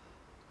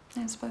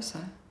 Yeah, I suppose so.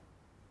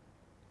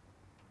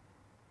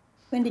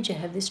 When did you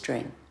have this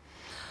dream?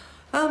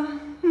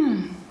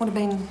 Would have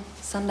been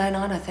Sunday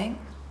night, I think.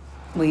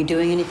 Were you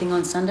doing anything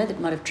on Sunday that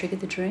might have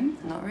triggered the dream?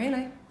 Not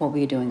really. What were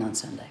you doing on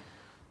Sunday?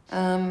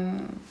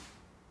 Well,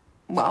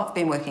 I've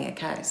been working a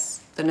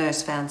case. The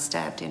nurse found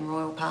stabbed in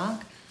Royal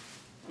Park.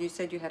 You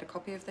said you had a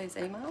copy of these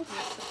emails?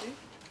 Yes, I do.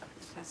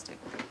 Fantastic.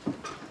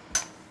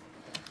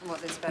 Well,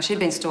 she'd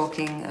been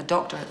stalking a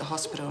doctor at the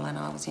hospital and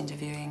I was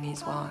interviewing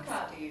his wife.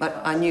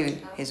 But I knew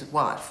his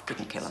wife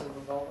didn't kill her.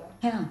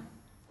 How?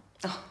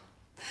 Oh,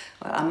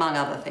 well, among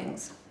other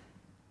things.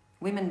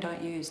 Women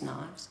don't use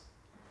knives.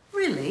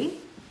 Really?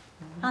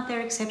 Aren't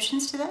there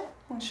exceptions to that?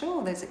 Well,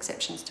 sure, there's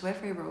exceptions to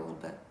every rule,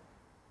 but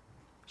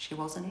she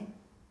wasn't in.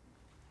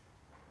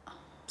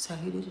 So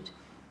who did it?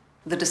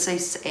 The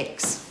deceased's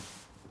ex.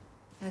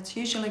 It's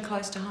usually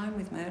close to home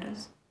with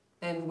murders.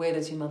 And where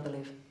does your mother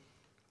live?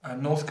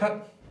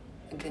 Northcote.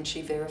 And can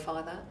she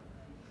verify that?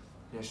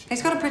 Yes, she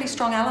He's got a pretty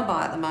strong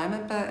alibi at the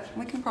moment, but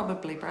we can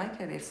probably break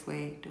it if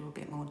we do a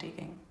bit more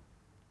digging.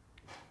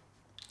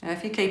 Now,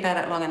 if you keep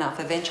at it long enough,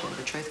 eventually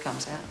the truth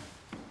comes out.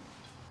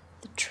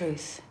 The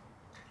truth.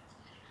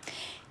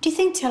 Do you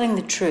think telling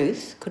the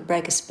truth could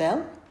break a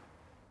spell?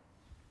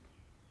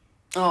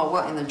 Oh,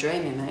 what, in the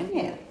dream, you mean?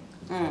 Yeah.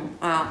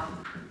 Well,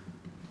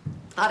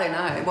 I don't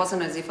know. It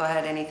wasn't as if I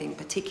had anything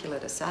particular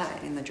to say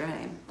in the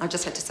dream. I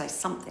just had to say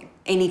something,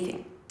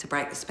 anything, to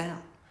break the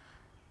spell.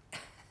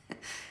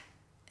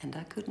 And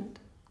I couldn't.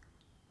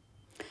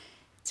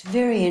 It's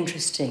very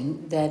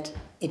interesting that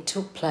it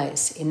took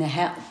place in the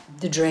house,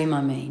 the dream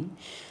I mean,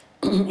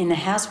 in the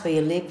house where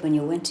you lived when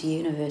you went to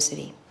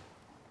university.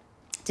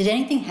 Did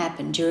anything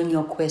happen during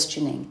your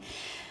questioning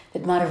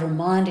that might have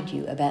reminded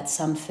you about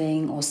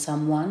something or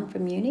someone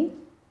from uni?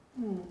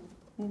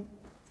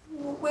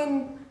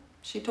 When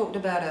she talked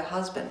about her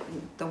husband,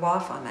 the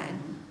wife I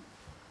mean,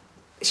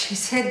 she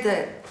said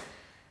that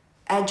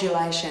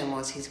Adulation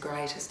was his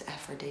greatest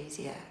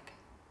aphrodisiac.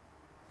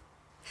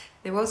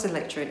 There was a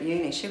lecturer at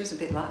uni, she was a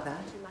bit like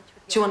that.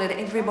 She wanted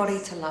everybody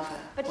to love her.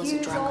 But Was a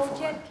use drug all for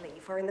her. gently,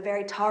 for in the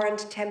very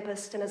torrent,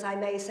 tempest, and as I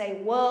may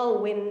say,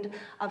 whirlwind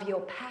of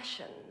your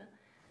passion.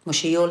 Was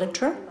she your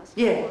lecturer?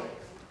 Yeah.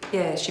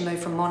 Yeah, she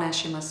moved from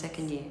Monash in my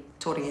second year.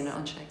 Taught a unit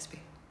on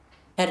Shakespeare.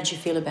 How did you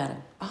feel about it?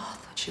 Oh, I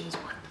thought she was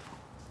wonderful.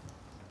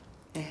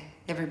 Yeah,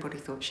 everybody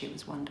thought she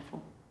was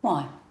wonderful.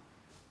 Why?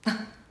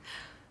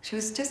 She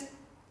was just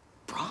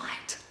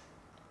bright,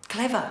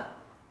 clever.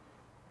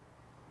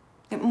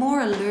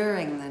 More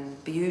alluring than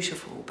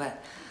beautiful,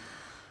 but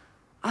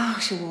oh,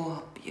 she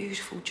wore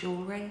beautiful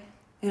jewellery.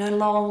 You know,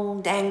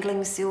 long,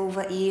 dangling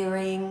silver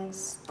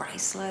earrings,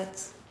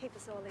 bracelets.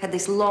 Had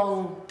this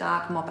long,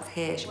 dark mop of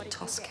hair she would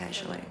toss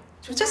casually.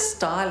 She was just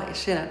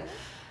stylish, you know,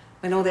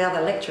 when all the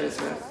other lecturers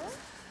were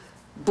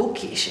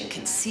bookish and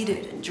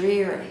considered and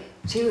dreary.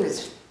 She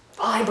was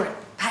vibrant,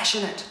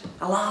 passionate,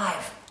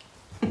 alive.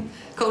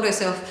 Called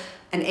herself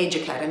an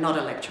educator, not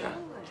a lecturer.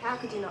 How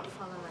could you not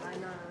follow it? I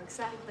know,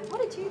 exactly.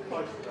 What did you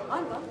think? I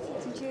loved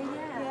it. Did you?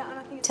 Yeah. And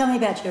I think Tell me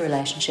about your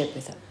relationship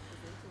with her.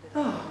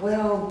 Oh,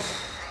 well,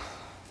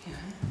 you know,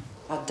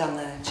 I'd done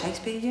the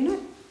Shakespeare unit.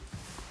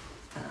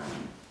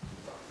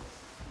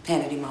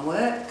 Handed in my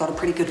work, got a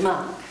pretty good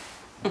mark.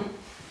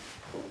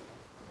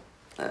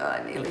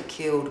 I nearly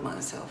killed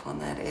myself on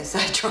that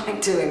essay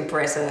trying to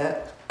impress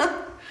her.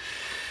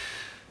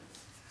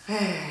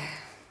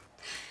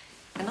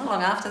 And not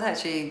long after that,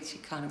 she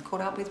kind of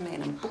caught up with me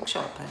in a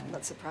bookshop and... I'm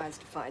not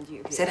surprised to find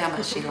you here. Said how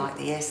much she liked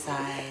the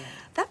essay.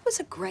 That was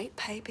a great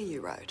paper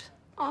you wrote.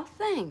 Oh,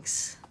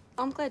 thanks.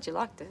 I'm glad you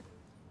liked it.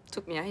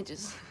 Took me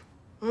ages.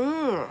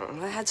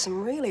 I had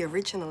some really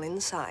original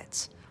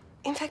insights.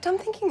 In fact, I'm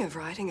thinking of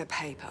writing a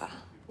paper.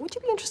 Would you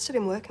be interested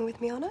in working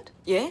with me on it?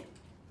 Yeah?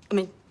 I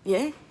mean,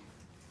 yeah.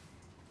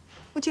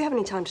 Would you have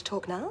any time to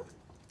talk now?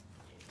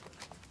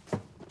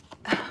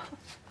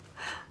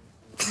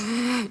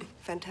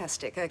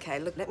 Fantastic. Okay,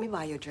 look, let me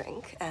buy you a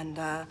drink and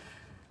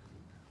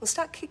we'll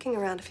start kicking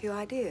around a few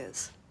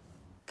ideas.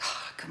 God,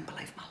 I couldn't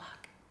believe my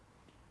luck.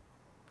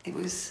 It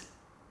was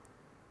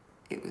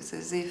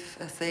as if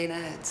Athena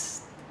had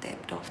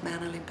stepped off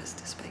Mount Olympus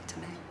to speak to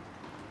me.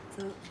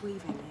 So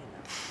weave in here.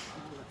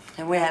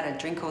 And we had a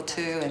drink or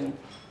two, and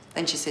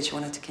then she said she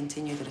wanted to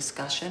continue the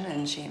discussion,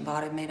 and she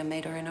invited me to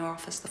meet her in her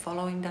office the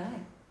following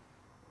day.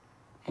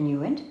 And you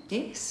went?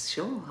 Yes,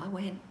 sure, I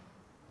went.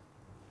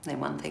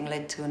 Then one thing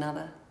led to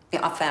another.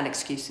 Yeah, I found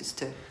excuses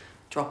to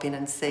drop in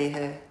and see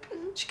her.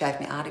 She gave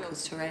me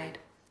articles to read.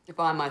 If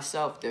I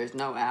myself, there is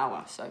no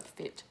hour so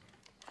fit.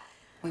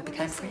 We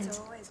became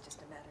friends.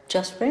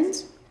 Just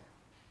friends?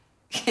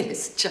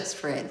 Yes, just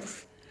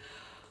friends.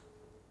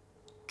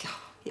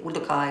 Yeah, well,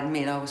 look, I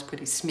admit I was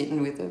pretty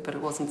smitten with her, but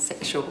it wasn't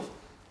sexual.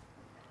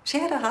 She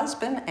had a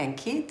husband and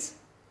kids.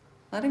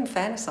 I didn't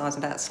fantasise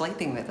about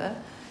sleeping with her.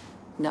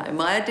 No,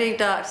 my deep,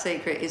 dark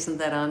secret isn't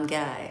that I'm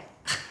gay.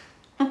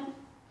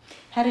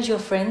 How did your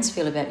friends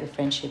feel about your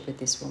friendship with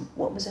this woman?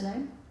 What was her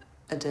name?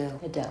 Adele.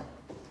 Adele.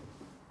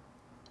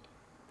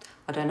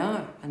 I don't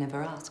know. I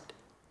never asked.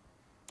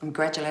 And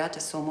gradually I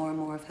just saw more and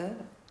more of her.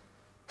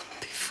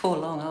 Before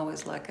long, I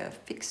was like a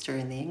fixture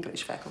in the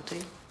English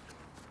faculty.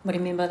 What do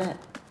you mean by that?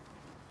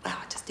 Oh,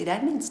 I just did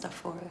admin stuff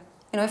for her.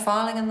 You know,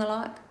 filing and the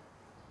like.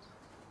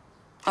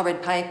 I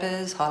read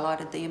papers,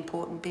 highlighted the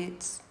important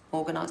bits,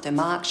 organised her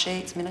mark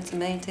sheets, minutes of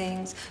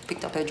meetings,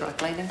 picked up her dry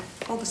cleaning,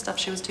 all the stuff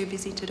she was too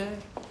busy to do.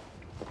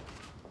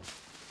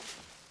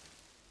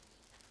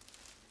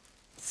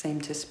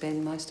 Seemed to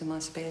spend most of my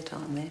spare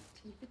time there.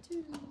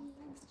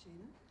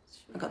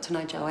 I got to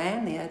know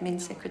Joanne, the admin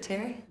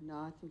secretary. No,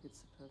 I think it's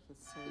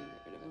superfluous, so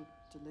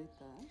delete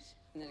that.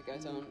 And then it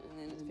goes on, and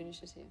then it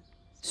finishes here.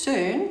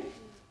 Soon,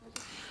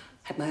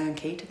 had my own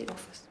key to the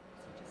office.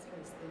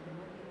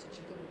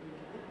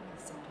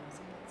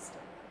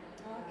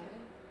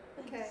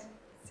 Okay.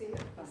 See you.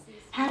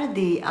 How did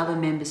the other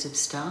members of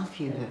staff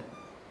view her?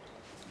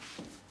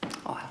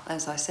 Oh, well,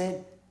 as I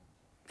said,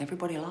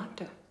 everybody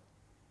liked her.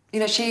 You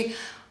know, she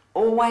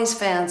always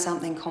found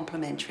something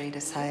complimentary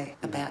to say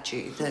about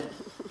you that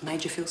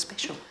made you feel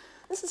special.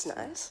 This is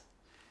nice.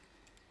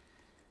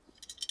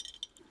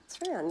 It's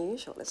very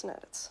unusual, isn't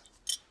it?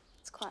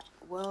 It's quite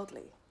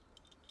worldly.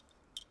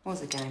 It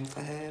was a game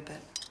for her,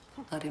 but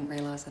I didn't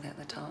realise it at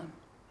the time.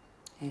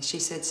 Yeah, she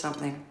said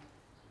something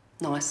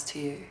nice to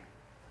you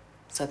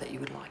so that you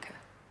would like her.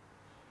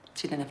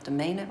 She didn't have to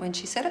mean it when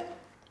she said it.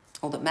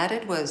 All that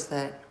mattered was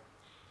that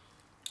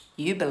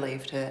you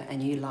believed her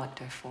and you liked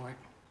her for it.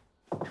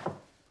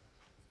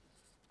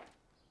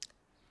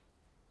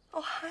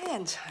 Oh, hi,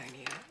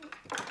 Antonio.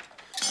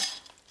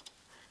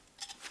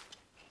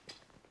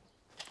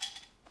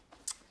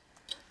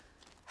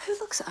 Who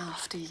looks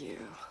after you?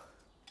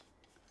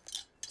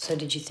 So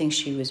did you think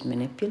she was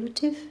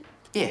manipulative?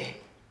 Yeah.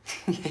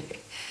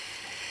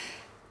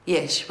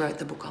 Yeah, she wrote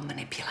the book on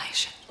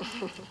manipulation.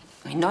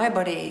 I mean,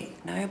 nobody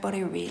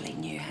really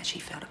knew how she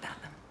felt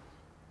about them.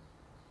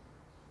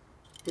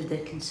 Did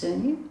that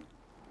concern you?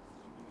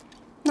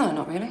 No,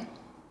 not really.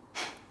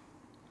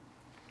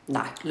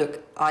 No,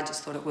 look, I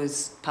just thought it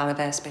was part of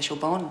our special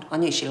bond. I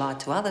knew she lied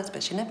to others,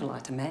 but she never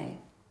lied to me.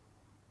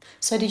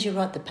 So did you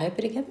write the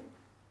paper together?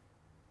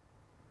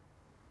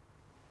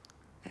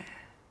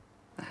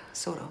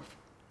 Sort of.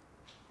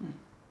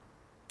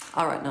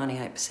 I wrote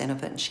 98%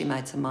 of it and she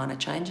made some minor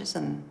changes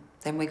and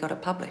then we got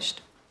it published.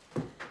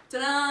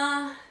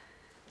 Ta-da!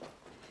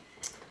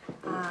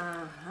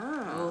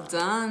 All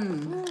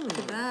done. Look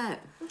at that.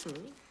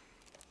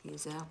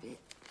 Here's our bit.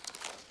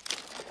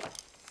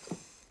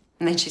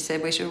 And then she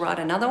said we should write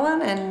another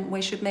one and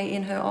we should meet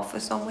in her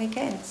office on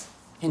weekends.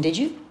 And did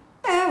you?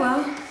 Yeah,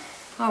 well,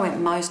 I went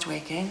most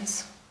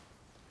weekends.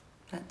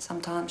 But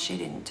sometimes she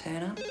didn't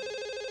turn up. It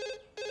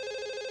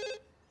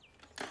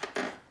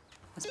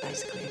was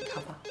basically a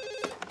cover.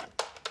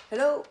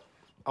 Hello?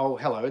 Oh,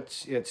 hello,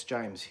 it's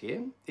James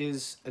here.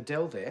 Is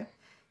Adele there?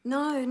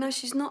 No,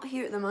 she's not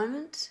here at the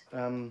moment.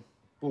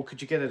 Well,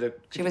 could you get her to...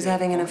 She was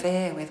having an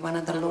affair with one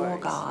of the law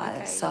guys,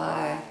 Okay,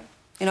 so...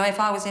 You know, if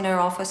I was in her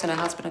office and her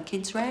husband and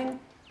kids rang,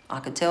 I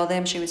could tell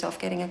them she was off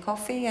getting a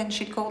coffee and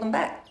she'd call them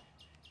back.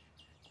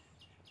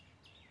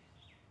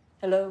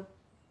 Hello?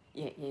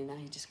 Yeah, no,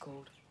 he just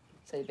called.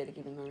 So you better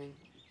give him a ring.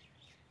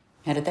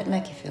 How did that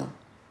make you feel?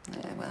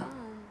 Yeah, well,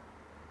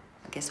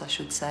 I guess I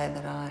should say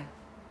that I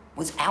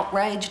was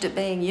outraged at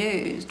being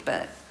used,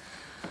 but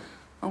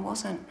I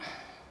wasn't.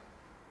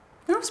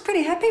 I was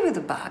pretty happy with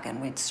the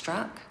bargain we'd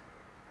struck.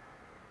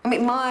 I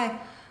mean, my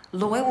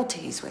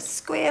loyalties were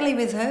squarely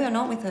with her,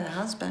 not with her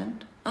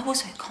husband. I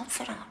was her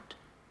confidant.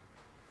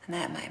 And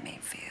that made me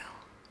feel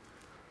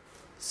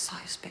so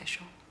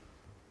special.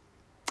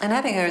 And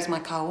having her as my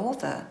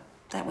co-author,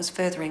 that was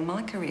furthering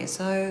my career,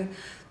 so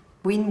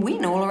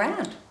win-win all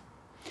around.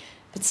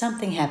 But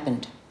something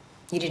happened.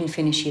 You didn't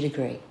finish your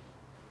degree.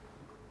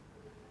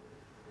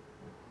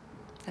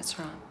 That's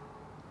right.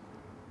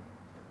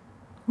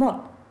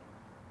 What?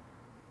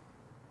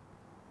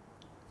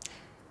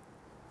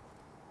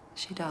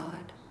 She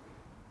died.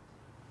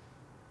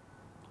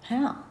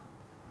 How?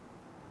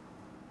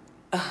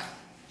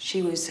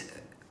 She was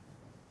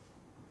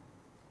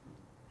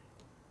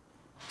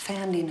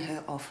found in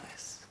her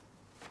office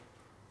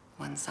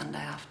one Sunday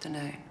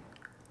afternoon.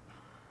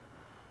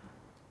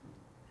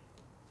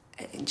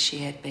 And she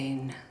had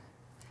been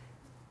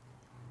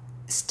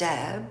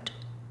stabbed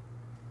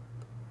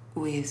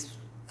with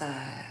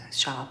a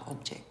sharp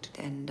object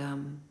and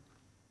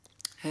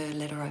her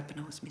letter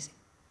opener was missing.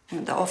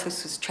 And the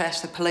office was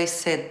trashed. The police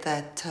said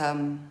that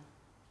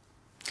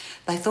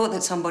they thought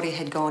that somebody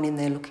had gone in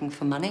there looking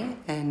for money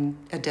and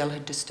Adele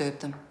had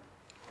disturbed them.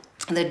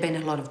 And there'd been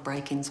a lot of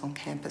break-ins on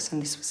campus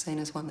and this was seen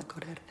as one that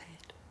got out of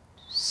hand.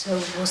 So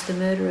was the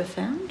murderer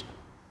found?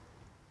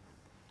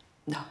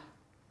 No.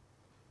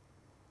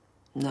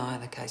 No,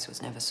 the case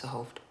was never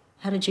solved.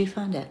 How did you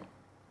find out?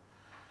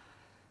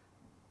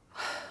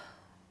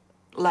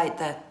 Late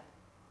that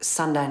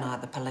Sunday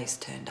night, the police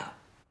turned up.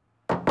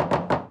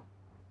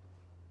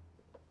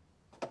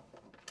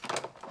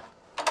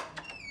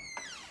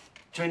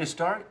 Gina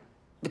Stark?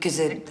 Because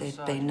there'd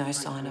been no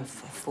sign of a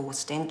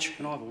forced entry.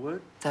 Can I have a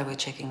word? They were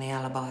checking the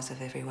alibis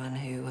of everyone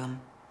who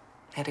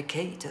had a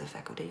key to the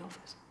faculty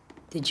office.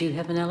 Did you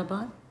have an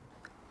alibi?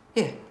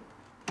 Yeah.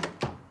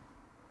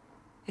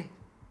 Yeah.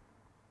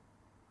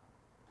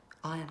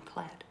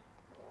 Ironclad.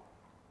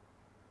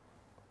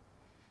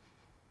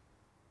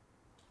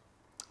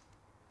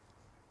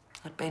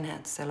 I'd been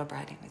out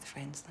celebrating with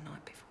friends the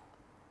night before.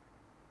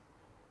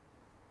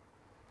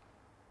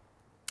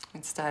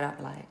 I'd stayed up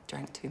late,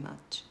 drank too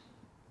much.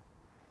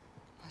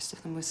 Most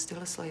of them were still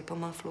asleep on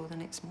my floor the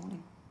next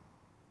morning.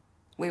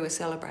 We were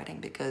celebrating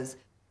because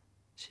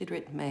she'd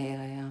written me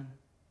a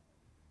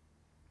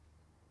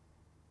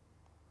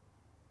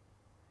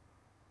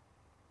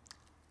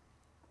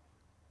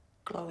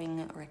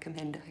glowing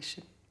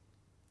recommendation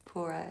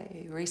for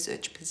a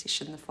research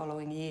position the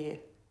following year.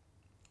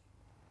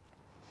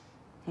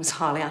 It was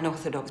highly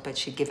unorthodox, but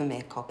she'd given me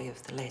a copy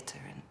of the letter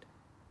and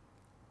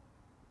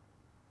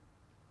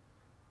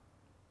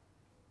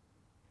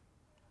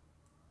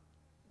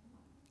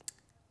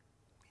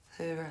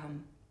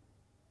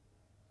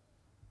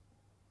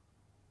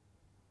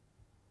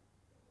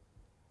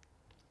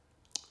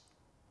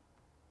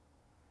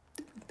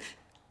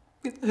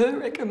with her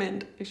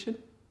recommendation,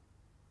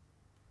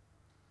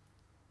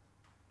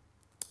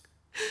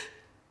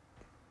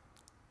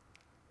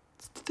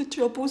 the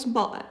job was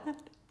mine.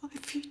 My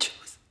future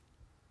was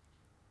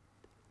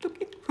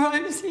looking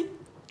rosy.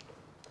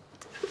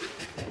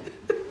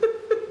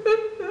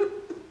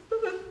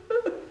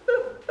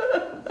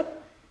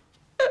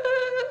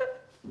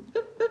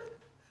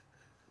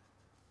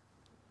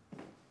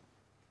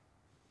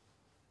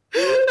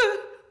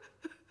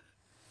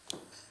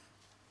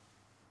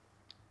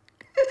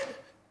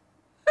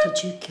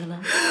 Did you kill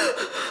her?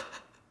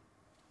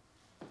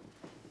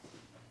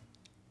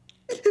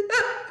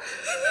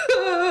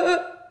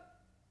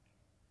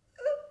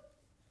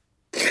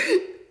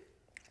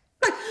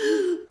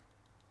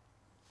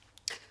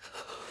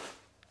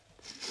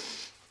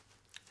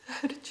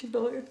 How did you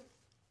know?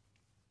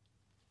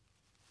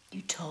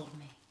 You told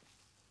me.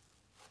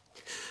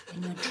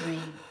 In your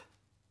dream.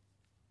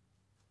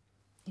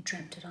 You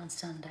dreamt it on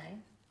Sunday.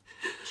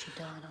 She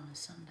died on a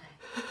Sunday.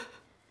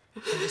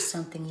 There was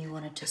something you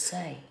wanted to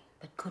say,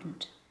 but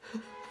couldn't.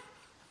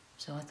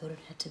 So I thought it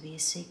had to be a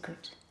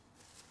secret.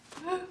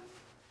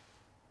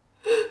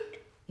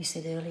 You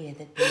said earlier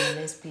that being a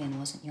lesbian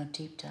wasn't your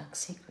deep, dark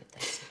secret.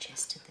 They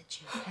suggested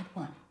that you had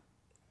one.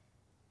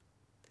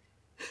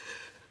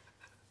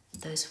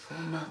 Those 4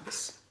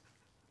 months,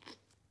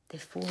 they're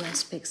 4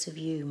 aspects of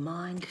you,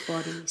 mind,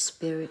 body,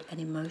 spirit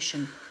and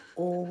emotion,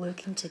 all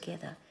working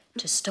together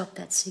to stop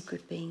that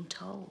secret being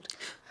told.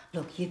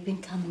 Look, you've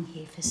been coming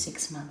here for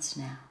 6 months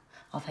now.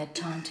 I've had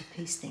time to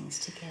piece things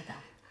together.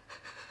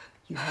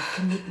 You have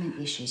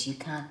commitment issues. You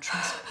can't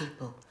trust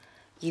people.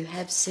 You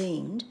have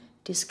seemed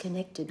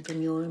disconnected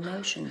from your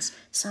emotions.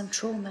 Some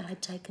trauma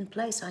had taken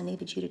place. I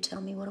needed you to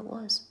tell me what it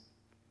was.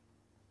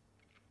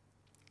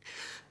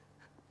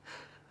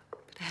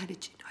 But how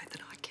did you know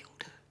that I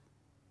killed her?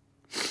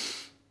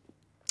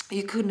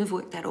 You couldn't have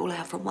worked that all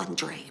out from one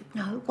dream.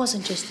 No, it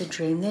wasn't just the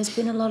dream. There's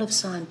been a lot of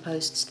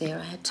signposts there.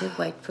 I had to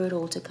wait for it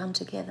all to come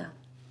together.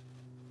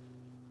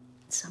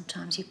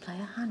 Sometimes you play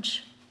a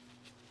hunch.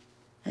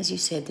 As you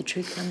said, the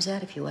truth comes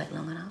out if you wait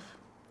long enough.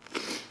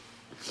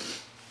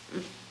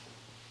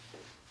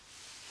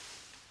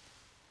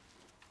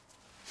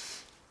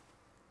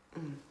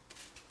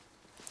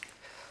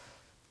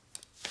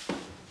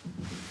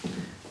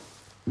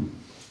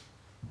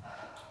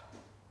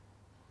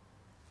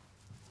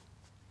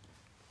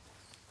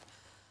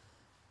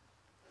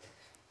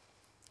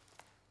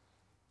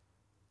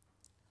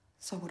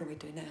 So what do we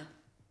do now?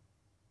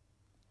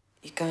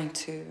 You're going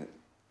to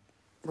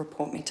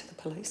report me to the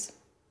police?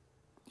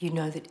 You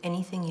know that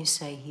anything you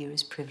say here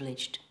is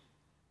privileged.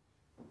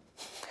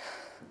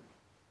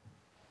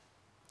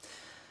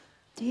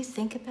 Do you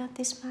think about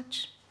this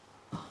much?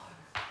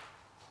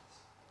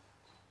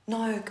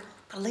 No, God,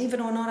 believe it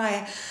or not,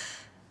 I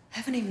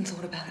haven't even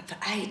thought about it for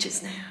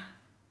ages now.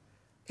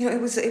 You know,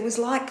 it was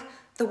like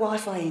the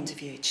wife I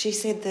interviewed. She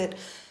said that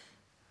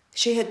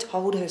she had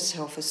told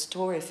herself a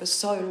story for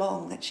so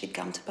long that she'd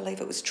come to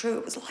believe it was true.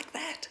 It was like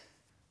that.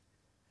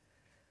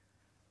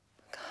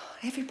 God,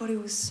 everybody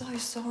was so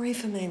sorry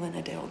for me when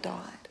Adele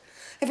died.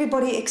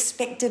 Everybody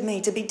expected me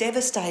to be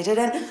devastated,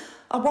 and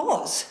I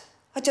was.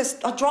 I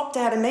dropped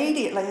out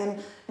immediately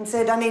and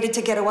said I needed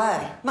to get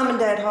away. Mum and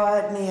Dad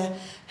hired me a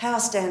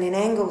house down in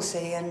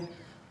Anglesey and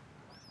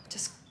I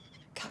just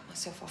cut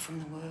myself off from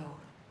the world.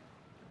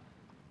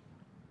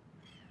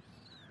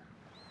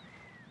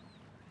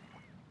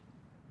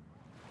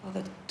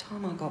 By the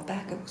time I got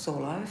back, it was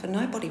all over.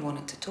 Nobody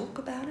wanted to talk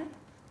about it.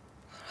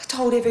 I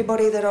told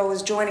everybody that I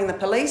was joining the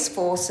police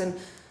force and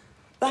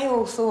they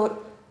all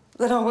thought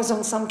that I was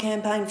on some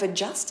campaign for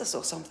justice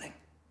or something.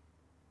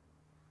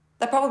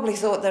 They probably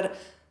thought that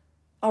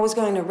I was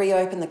going to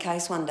reopen the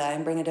case one day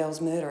and bring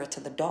Adele's murderer to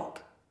the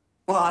dock.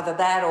 Well, either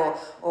that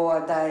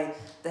or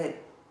they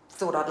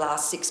thought I'd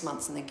last 6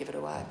 months and then give it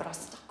away. But I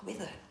stuck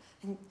with it.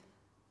 And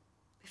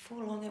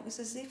before long, it was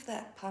as if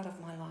that part of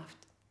my life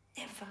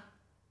never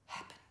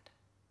happened.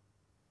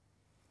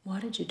 Why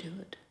did you do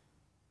it?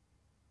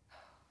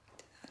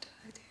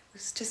 It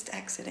was just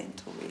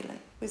accidental, really.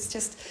 It was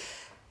just,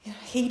 you know,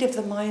 heat of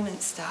the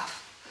moment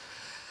stuff.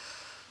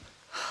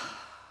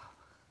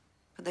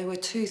 But there were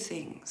 2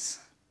 things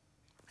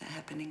that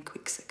happened in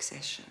quick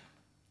succession.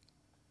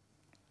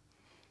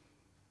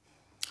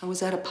 I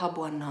was at a pub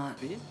one night.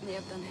 Yeah,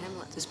 I've done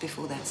Hamlet. Just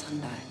before that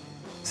Sunday.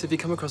 So have you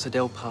come across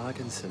Adele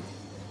Parkinson?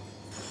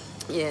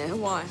 Yeah,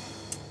 why?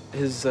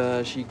 Has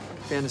she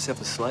found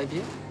herself a slave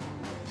yet?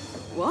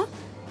 What?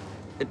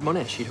 At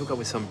Monash, she'd hook up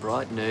with some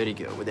bright, nerdy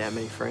girl without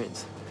many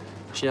friends.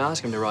 She'd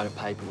ask him to write a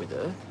paper with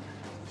her.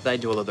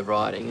 They'd do all of the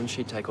writing and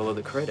she'd take all of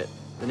the credit.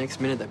 The next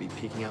minute, they'd be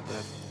picking up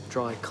her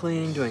dry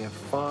cleaning, doing her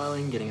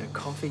filing, getting her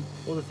coffee,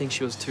 all the things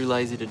she was too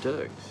lazy to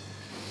do.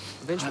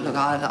 Eventually... Look,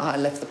 I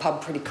left the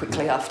pub pretty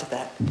quickly after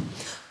that.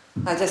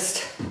 I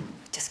just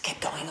kept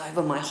going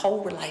over my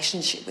whole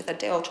relationship with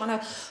Adele, trying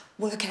to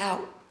work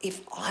out if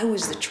I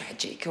was the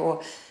tragic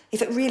or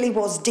if it really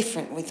was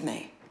different with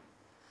me.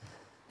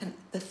 And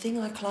the thing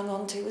I clung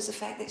on to was the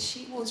fact that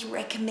she was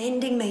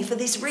recommending me for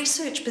this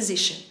research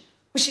position,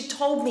 which she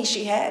told me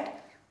she had.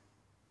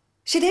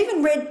 She'd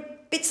even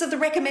read bits of the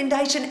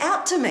recommendation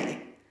out to me.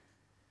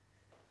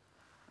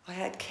 I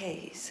had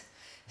keys,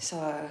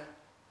 so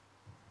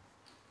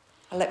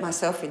I let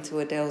myself into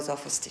Adele's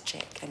office to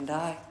check and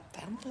I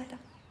found the letter.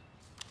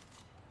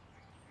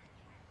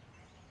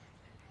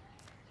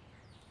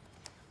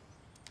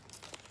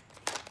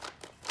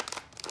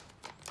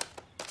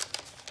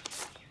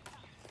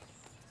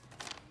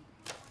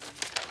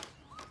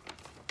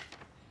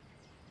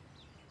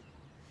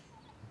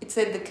 It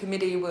said the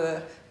committee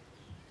were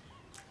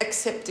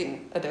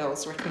accepting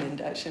Adele's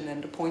recommendation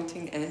and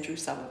appointing Andrew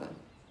Sullivan.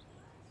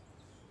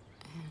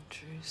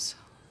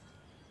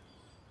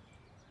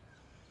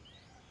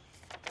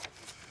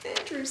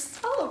 Andrew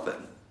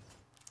Sullivan?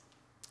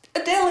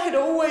 Adele had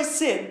always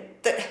said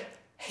that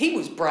he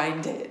was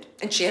brain dead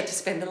and she had to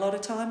spend a lot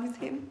of time with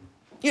him.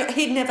 You know,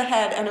 he'd never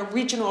had an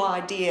original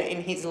idea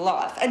in his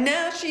life and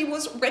now she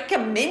was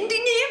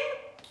recommending him?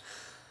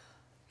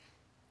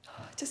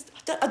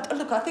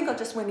 Look, I think I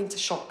just went into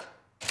shock.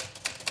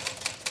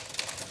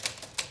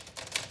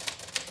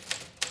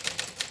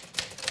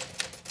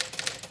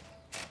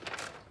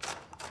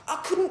 I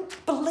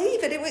couldn't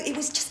believe it. It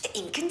was just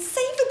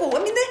inconceivable.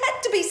 I mean, there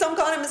had to be some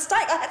kind of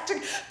mistake. I had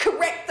to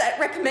correct that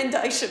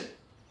recommendation.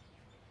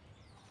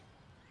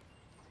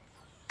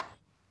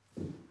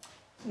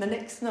 The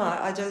next night,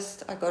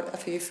 I got a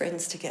few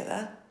friends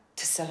together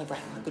to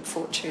celebrate my good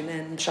fortune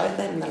and showed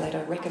them the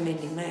letter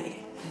recommending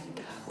me.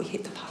 And we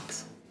hit the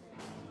pubs.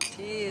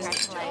 Cheers.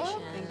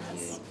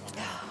 Congratulations.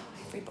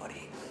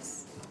 Everybody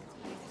was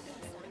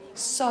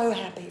so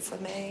happy for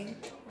me.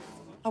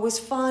 I was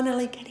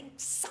finally getting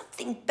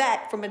something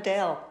back from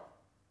Adele.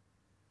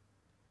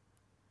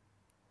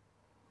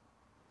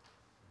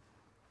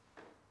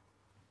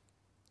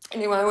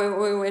 Anyway,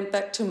 we went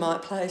back to my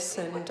place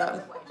and,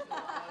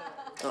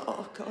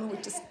 oh God, we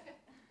just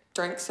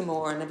drank some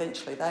more and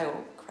eventually they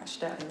all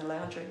crashed out in the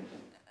lounge room.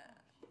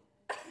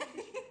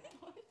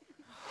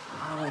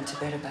 I went to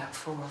bed about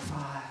 4 or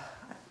 5.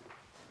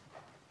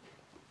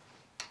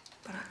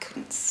 But I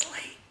couldn't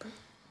sleep.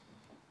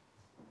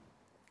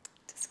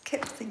 Just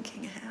kept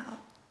thinking how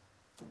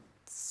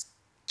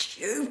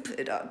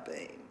stupid I'd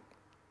been.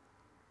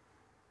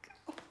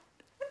 God,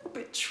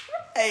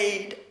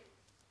 betrayed.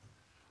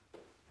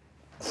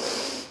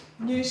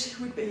 Knew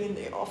she would be in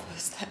the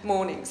office that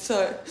morning,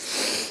 so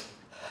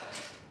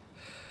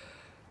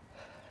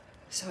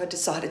I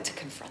decided to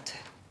confront her.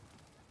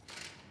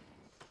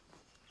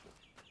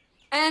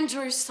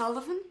 Andrew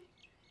Sullivan?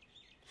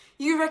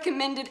 You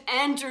recommended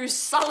Andrew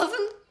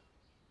Sullivan?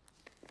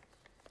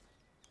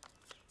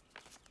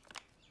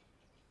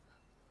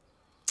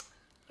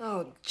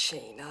 Oh,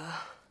 Gina.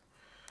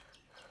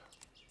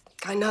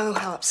 I know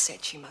how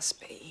upset you must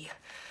be.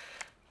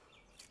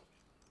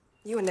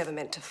 You were never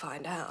meant to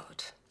find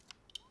out.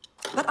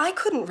 But I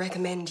couldn't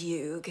recommend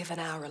you, given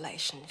our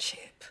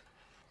relationship.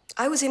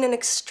 I was in an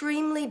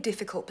extremely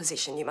difficult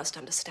position, you must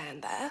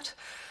understand that.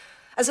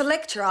 As a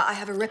lecturer, I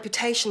have a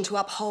reputation to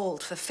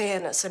uphold for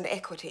fairness and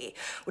equity.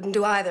 Wouldn't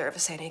do either of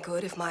us any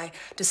good if my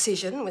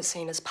decision was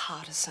seen as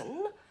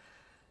partisan.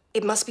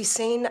 It must be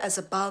seen as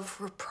above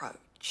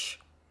reproach.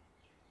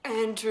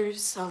 Andrew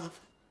Sullivan.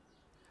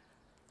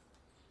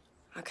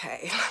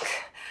 Okay,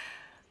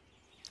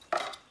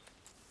 look.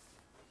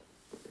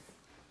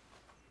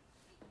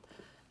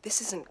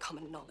 This isn't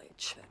common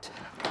knowledge, but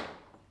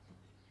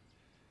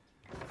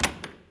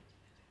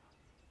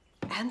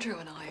Andrew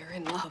and I are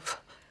in love.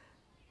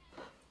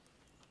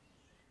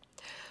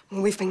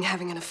 We've been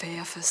having an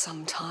affair for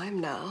some time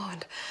now,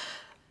 and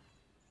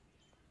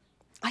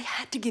I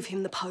had to give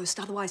him the post,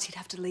 otherwise he'd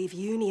have to leave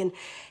uni, and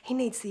he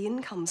needs the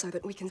income so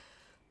that we can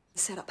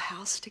set up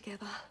house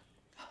together.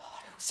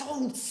 It was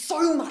all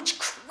so much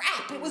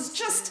crap. It was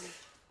just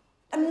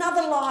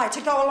another lie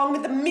to go along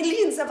with the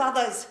millions of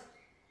others.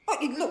 Oh,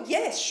 look,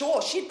 yes,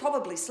 sure, she'd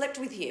probably slept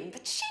with him,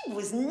 but she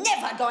was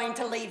never going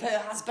to leave her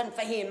husband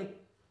for him.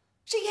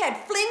 She had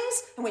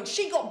flings, and when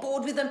she got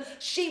bored with them,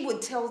 she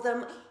would tell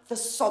them the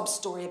sob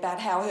story about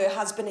how her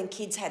husband and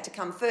kids had to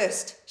come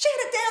first. She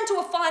had it down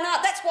to a fine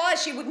art. That's why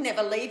she would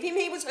never leave him.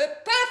 He was her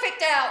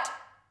perfect out.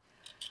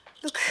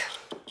 Look,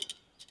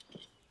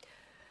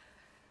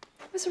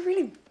 it was a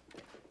really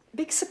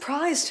big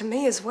surprise to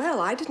me as well.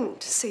 I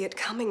didn't see it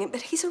coming,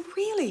 but he's a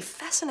really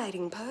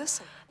fascinating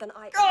person.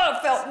 I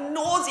felt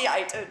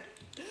nauseated.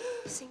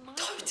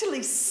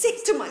 Totally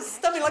sick to my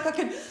stomach, like I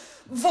could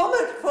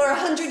vomit for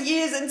 100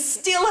 years and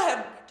still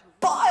have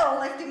bile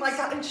left in my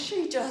gut, and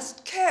she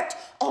just kept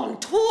on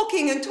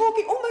talking and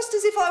talking, almost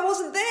as if I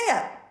wasn't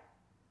there.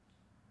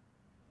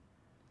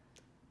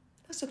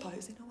 I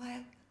suppose, in a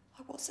way,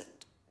 I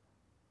wasn't.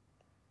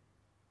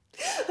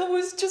 I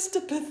was just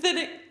a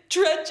pathetic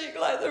tragic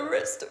like the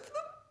rest of them.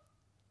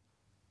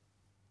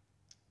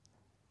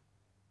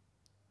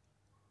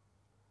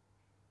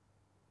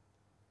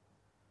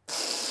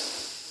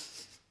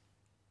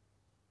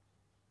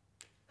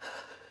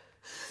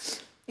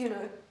 You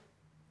know,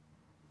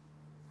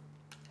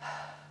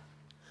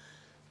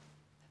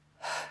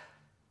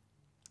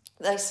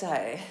 they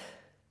say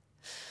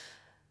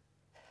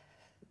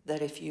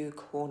that if you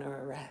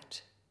corner a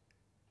rat,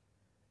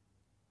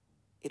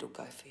 it'll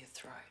go for your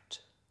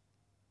throat.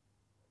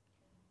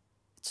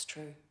 It's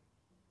true.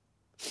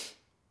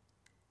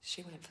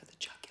 She went for the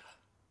jugular.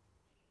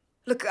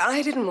 Look,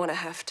 I didn't want to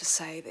have to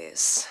say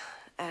this,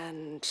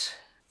 and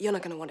you're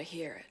not going to want to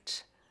hear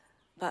it,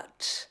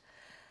 but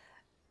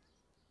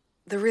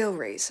the real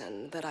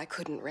reason that I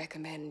couldn't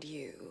recommend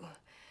you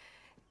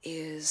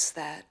is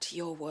that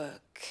your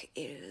work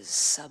is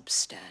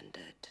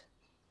substandard.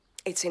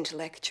 It's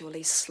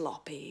intellectually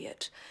sloppy.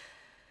 It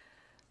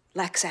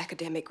lacks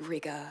academic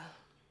rigour.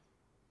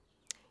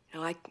 You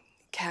know, I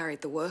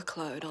carried the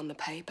workload on the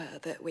paper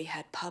that we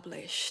had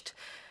published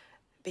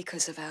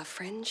because of our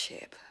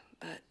friendship,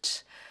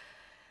 but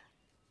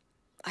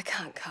I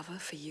can't cover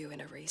for you in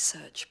a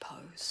research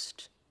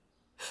post.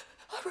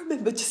 I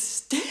remember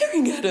just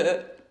staring at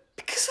her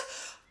because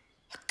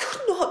I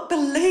could not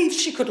believe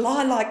she could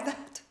lie like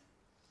that,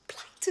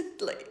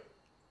 blatantly,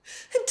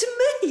 and to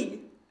me.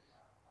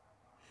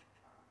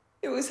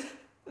 It was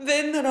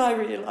then that I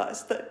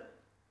realised that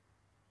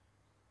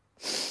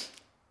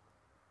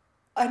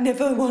I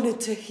never wanted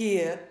to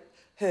hear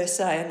her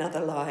say another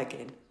lie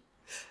again.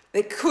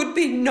 There could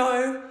be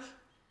no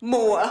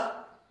more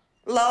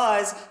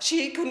lies.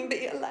 She couldn't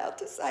be allowed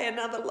to say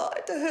another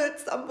lie to hurt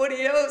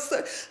somebody else.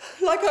 So,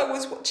 like I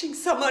was watching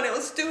someone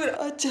else do it,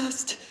 I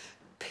just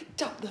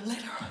picked up the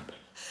letter open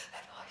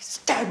and I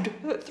stabbed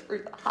her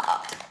through the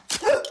heart.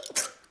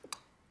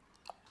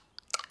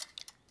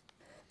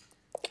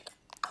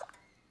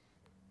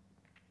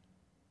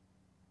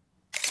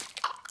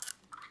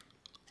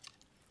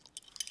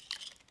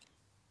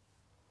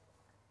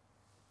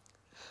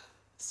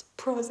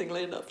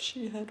 Surprisingly enough,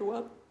 she had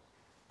one.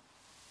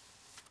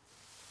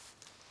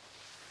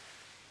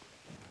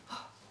 At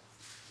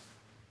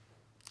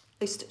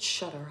least it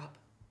shut her up.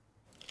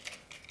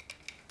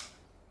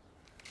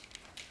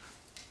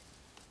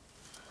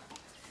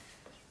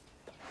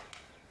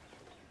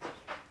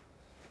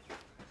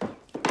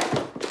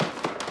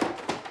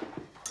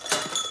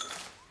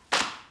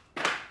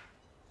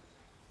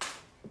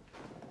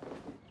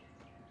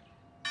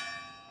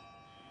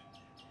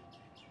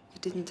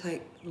 It didn't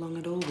take long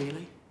at all,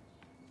 really.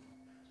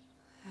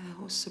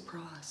 I was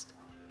surprised.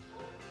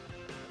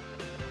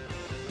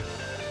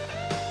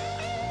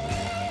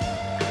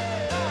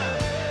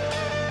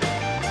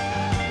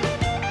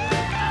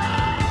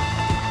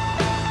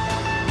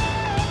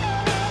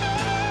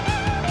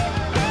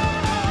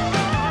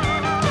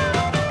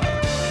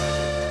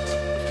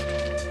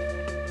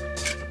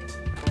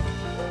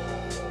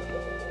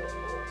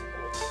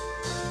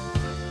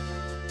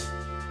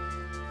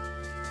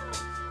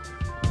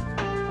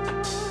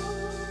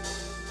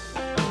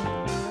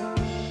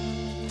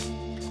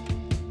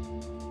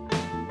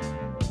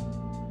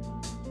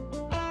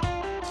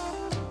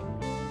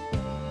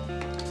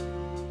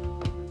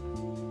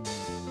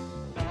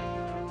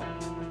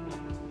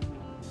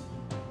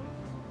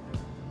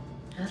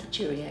 How did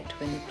you react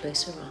when the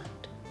police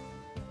arrived?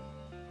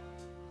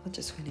 I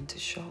just went into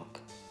shock.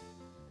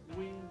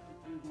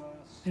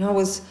 And I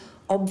was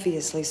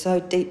obviously so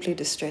deeply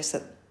distressed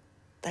that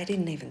they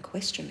didn't even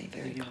question me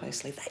very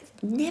closely. They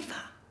never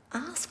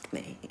asked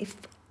me if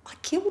I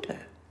killed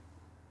her.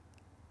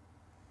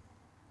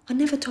 I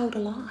never told a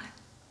lie.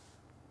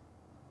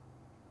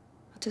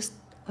 I just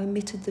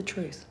omitted the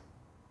truth.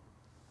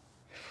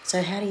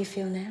 So how do you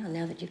feel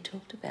now that you've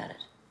talked about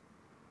it?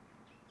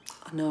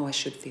 I know I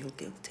should feel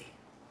guilty,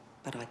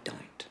 but I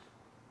don't.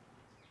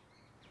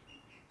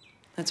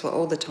 That's what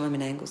all the time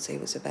in Anglesey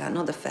was about.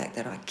 Not the fact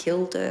that I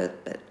killed her,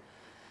 but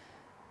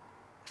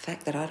the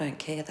fact that I don't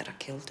care that I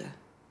killed her.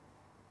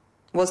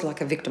 It was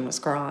like a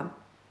victimless crime.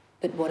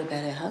 But what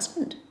about her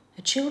husband,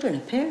 her children,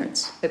 her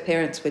parents? Her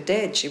parents were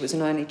dead. She was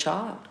an only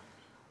child.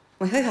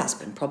 Well, her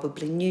husband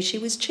probably knew she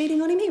was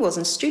cheating on him. He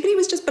wasn't stupid. He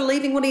was just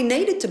believing what he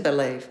needed to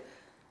believe.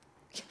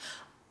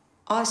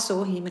 I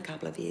saw him a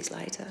couple of years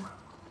later.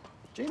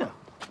 Gina.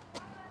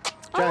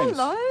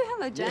 Oh,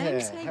 hello,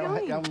 James. Yeah, How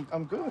you going?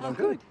 I'm good. Oh, I'm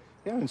good. good.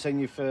 Yeah, I haven't seen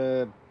you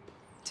for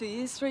 2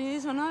 years, 3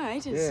 years, I know,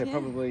 ages. yeah,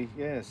 probably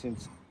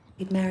since.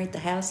 He'd married the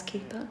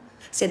housekeeper.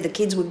 Said the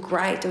kids were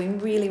great, doing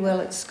really well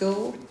at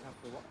school.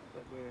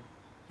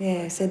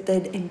 Yeah, said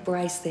they'd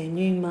embrace their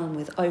new mum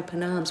with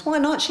open arms. Why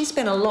not? She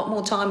spent a lot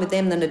more time with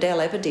them than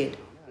Adele ever did.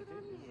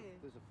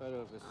 There's a photo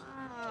of us.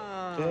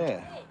 Oh.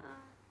 Yeah.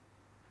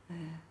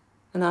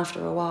 And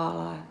after a while,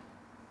 I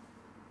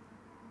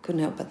couldn't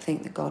help but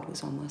think that God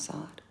was on my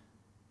side.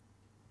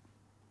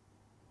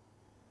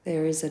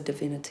 There is a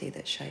divinity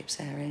that shapes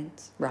our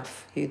ends,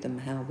 rough hew them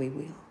how we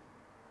will.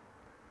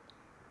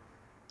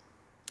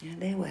 Yeah,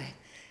 there were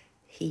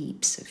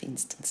heaps of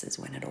instances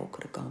when it all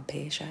could have gone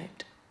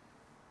pear-shaped.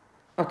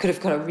 Or I could have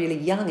got a really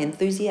young,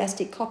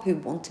 enthusiastic cop who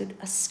wanted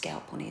a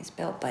scalp on his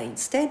belt, but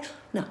instead,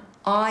 no,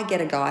 I get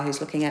a guy who's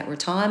looking at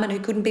retirement who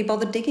couldn't be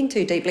bothered digging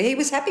too deeply. He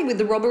was happy with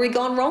the robbery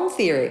gone wrong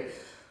theory.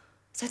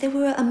 So there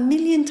were a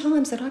million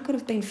times that I could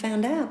have been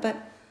found out, but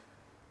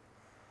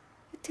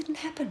it didn't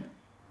happen.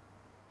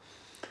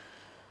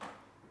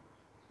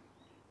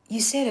 You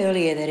said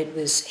earlier that it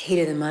was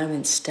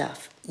heat-of-the-moment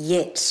stuff,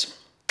 yet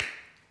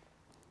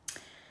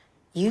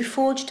you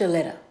forged a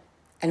letter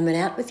and went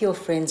out with your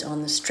friends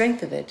on the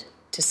strength of it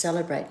to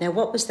celebrate. Now,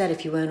 what was that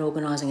if you weren't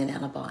organising an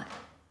alibi?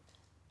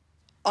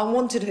 I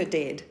wanted her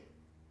dead.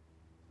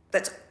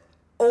 That's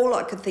all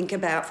I could think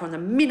about from the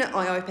minute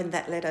I opened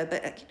that letter,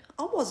 but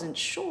I wasn't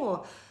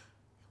sure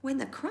when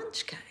the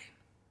crunch came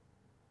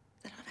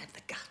that I'd have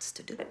the guts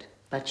to do it.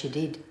 But you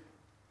did.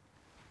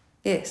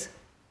 Yes,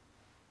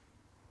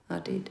 I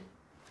did.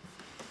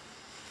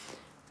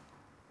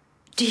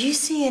 Do you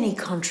see any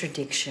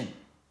contradiction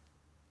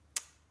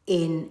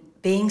in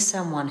being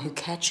someone who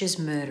catches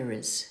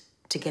murderers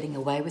to getting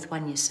away with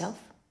one yourself?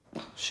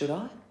 Should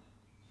I?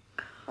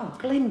 Oh,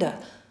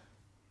 Glenda,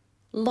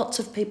 lots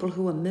of people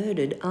who are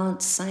murdered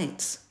aren't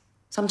saints.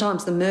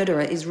 Sometimes the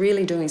murderer is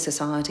really doing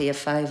society a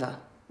favour.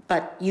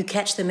 But you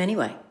catch them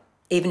anyway,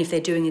 even if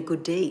they're doing a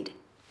good deed.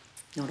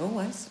 Not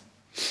always.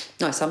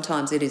 No,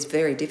 sometimes it is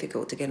very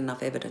difficult to get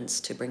enough evidence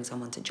to bring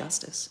someone to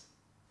justice.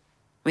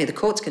 I mean, the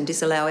courts can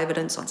disallow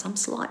evidence on some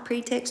slight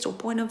pretext or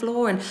point of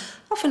law, and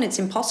often it's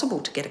impossible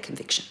to get a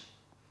conviction.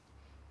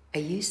 Are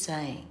you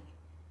saying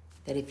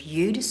that if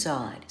you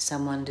decide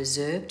someone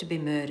deserved to be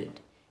murdered,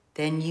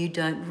 then you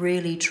don't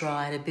really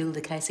try to build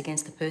a case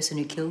against the person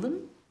who killed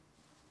them?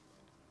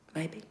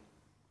 Maybe.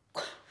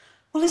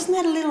 Well, isn't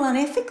that a little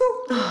unethical?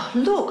 Oh,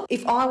 look,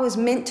 if I was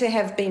meant to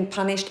have been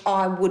punished,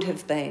 I would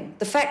have been.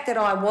 The fact that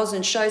I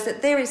wasn't shows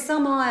that there is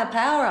some higher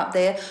power up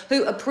there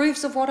who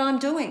approves of what I'm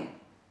doing.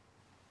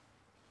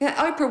 Yeah,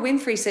 Oprah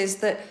Winfrey says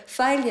that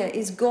failure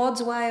is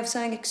God's way of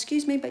saying,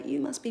 excuse me, but you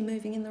must be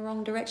moving in the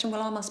wrong direction.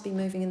 Well, I must be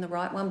moving in the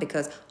right one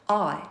because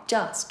I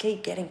just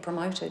keep getting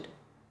promoted.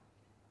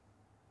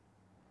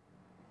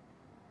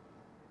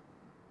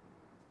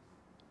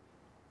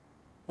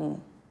 Oh,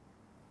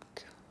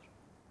 God.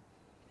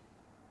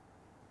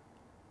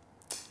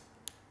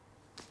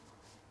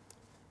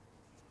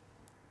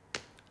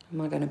 Am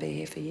I going to be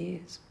here for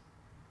years?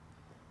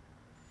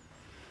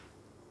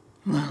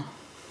 Well,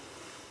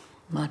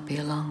 might be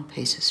a long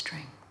piece of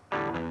string.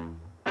 Oh,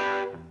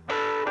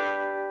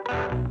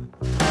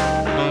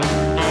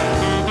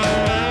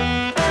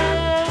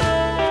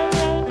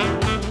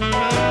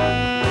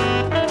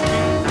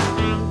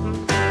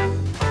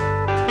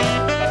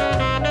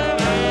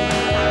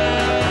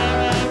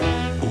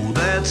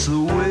 that's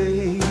the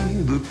way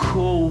the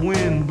cold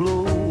wind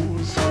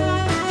blows,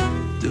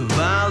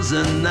 devours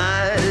the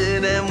night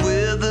and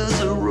withers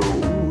a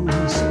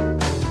rose.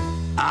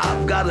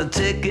 I've got a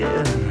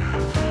ticket,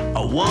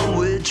 a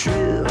one-way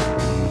trip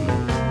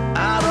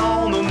out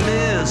on the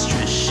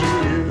mistress ship,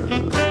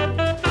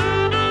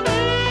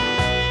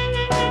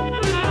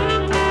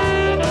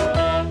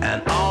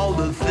 and all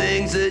the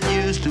things that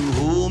used to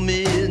hold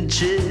me in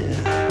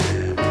check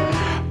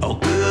are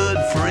good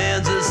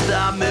friends that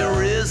stop me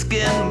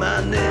risking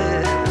my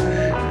neck.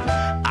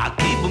 I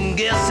keep them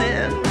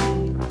guessing,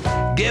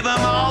 give them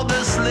all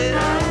the slip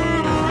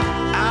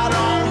out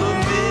on the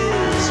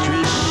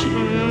mistress ship.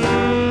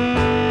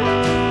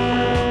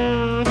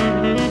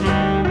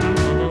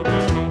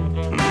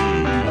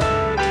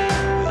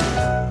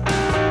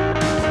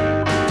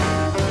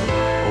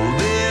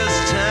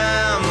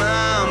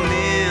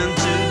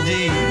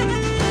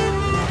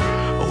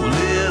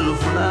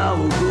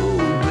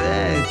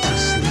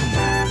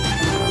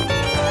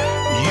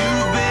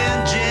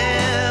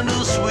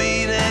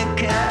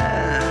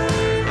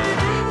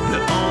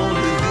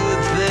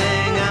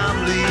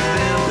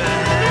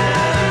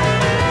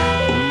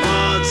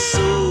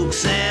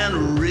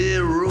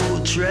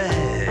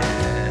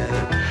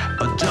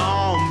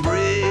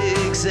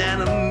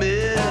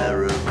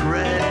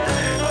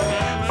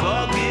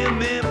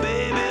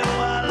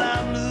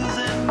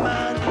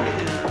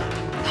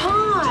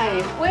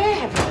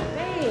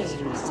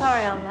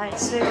 Sorry I'm late,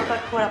 Sue. I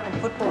got caught up in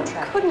football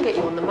traffic. Couldn't get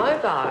you on the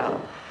mobile.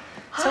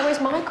 So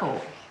where's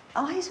Michael?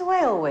 Oh, he's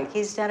away all week.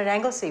 He's down at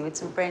Anglesey with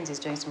some friends. He's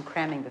doing some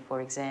cramming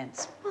before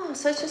exams. Oh,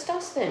 so it's just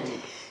us then?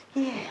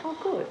 Yeah. Oh,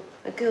 good.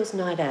 A girl's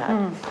night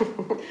out.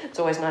 It's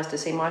always nice to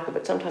see Michael,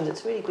 but sometimes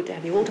it's really good to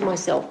have you all to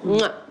myself.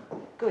 Mwah.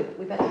 Good.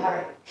 We better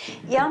hurry.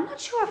 Yeah, I'm not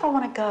sure if I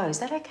want to go. Is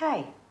that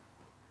okay?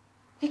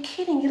 You're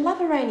kidding. You love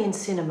Iranian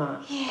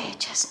cinema. Yeah,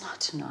 just not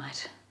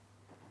tonight.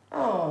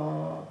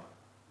 Oh.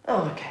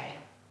 Oh, okay.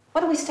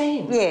 What are we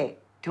staying? Yeah.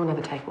 Do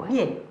another takeaway?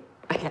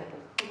 Yeah. Okay.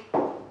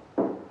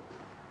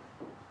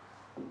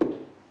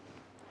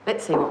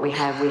 Let's see what we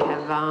have. We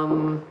have,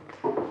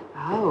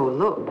 oh,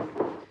 look.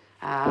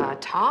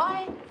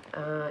 Thai,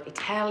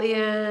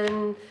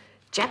 Italian,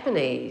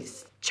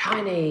 Japanese,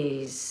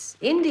 Chinese,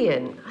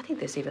 Indian. I think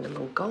there's even a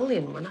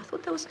Mongolian one. I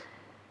thought there was...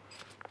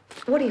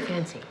 What do you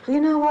fancy? You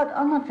know what?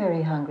 I'm not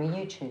very hungry.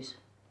 You choose.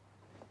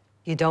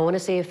 You don't want to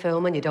see a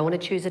film and you don't want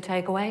to choose a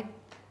takeaway?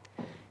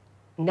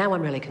 Now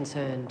I'm really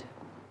concerned.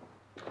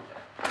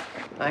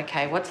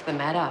 Okay, what's the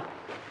matter?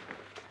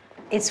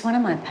 It's one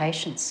of my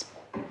patients.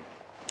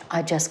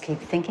 I just keep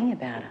thinking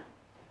about her.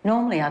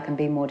 Normally I can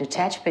be more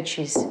detached, but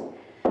she's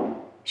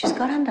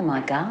got under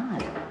my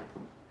guard.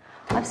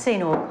 I've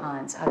seen all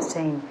kinds. I've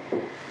seen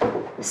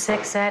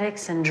sex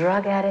addicts and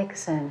drug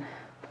addicts and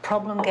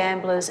problem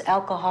gamblers,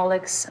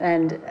 alcoholics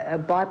and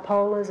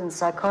bipolars and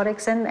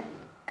psychotics, and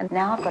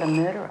now I've got a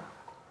murderer.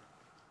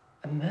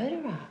 A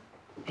murderer?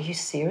 Are you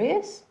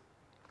serious?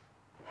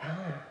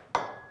 Ah.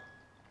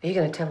 Are you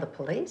going to tell the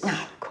police? No,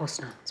 of course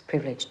not. It's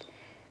privileged.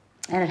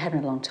 And it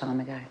happened a long time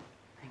ago.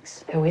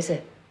 Thanks. Who is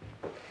it?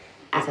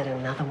 Is it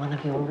another one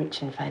of your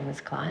rich and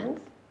famous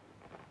clients?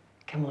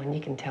 Come on,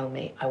 you can tell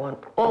me. I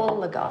want all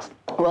the gossip.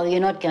 Well,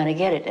 you're not going to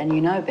get it, and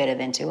you know better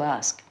than to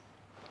ask.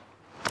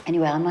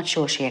 Anyway, I'm not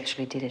sure she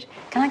actually did it.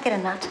 Can I get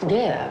a nut?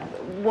 Yeah.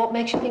 What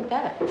makes you think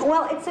that?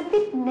 Well, it's a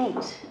bit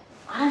neat.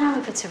 I don't know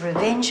if it's a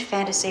revenge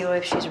fantasy or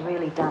if she's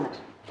really done it.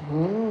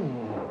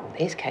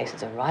 These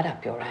cases are right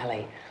up your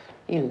alley.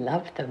 You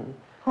love them.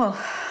 Well,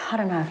 I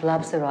don't know if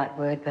love's the right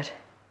word, but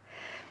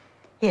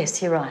yes,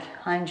 you're right.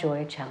 I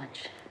enjoy a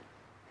challenge.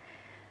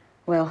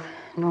 Well,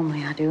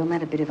 normally I do. I'm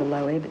at a bit of a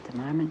low ebb at the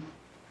moment.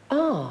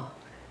 Oh,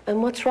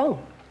 and what's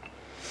wrong?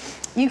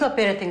 You got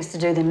better things to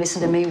do than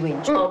listen to me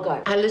whinge. I'll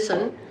go. Hey,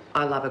 listen,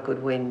 I love a good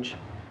whinge.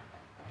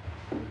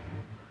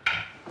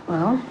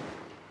 Well,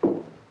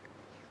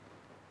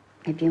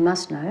 if you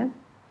must know,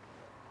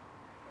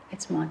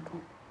 it's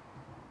Michael.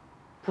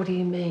 What do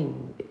you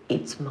mean,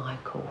 it's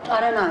Michael?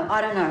 I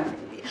don't know.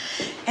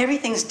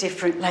 Everything's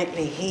different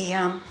lately.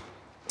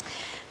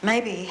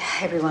 Maybe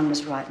everyone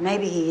was right.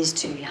 Maybe he is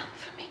too young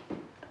for me.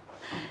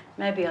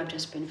 Maybe I've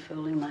just been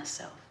fooling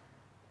myself.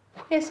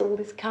 Where's all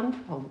this come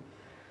from?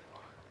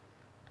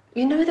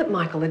 You know that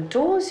Michael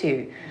adores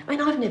you. I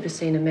mean, I've never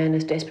seen a man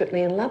as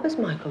desperately in love as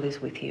Michael is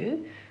with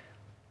you.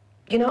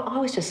 You know, I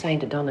was just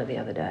saying to Donna the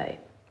other day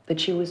that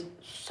she was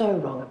so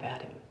wrong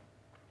about him.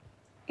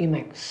 You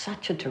make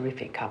such a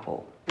terrific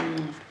couple.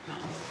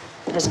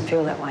 It doesn't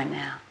feel that way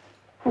now.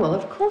 Well,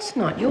 of course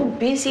not. You're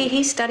busy.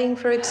 He's studying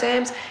for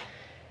exams.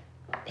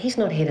 He's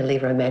not here to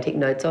leave romantic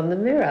notes on the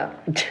mirror.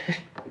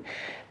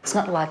 It's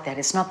not like that.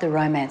 It's not the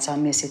romance I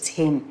miss, it's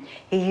him.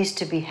 He used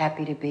to be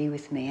happy to be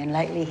with me, and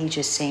lately he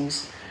just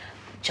seems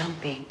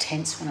jumpy and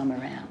tense when I'm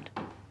around.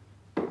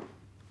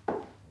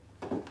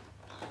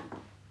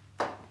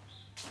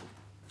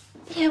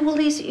 Yeah, well,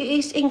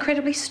 he's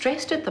incredibly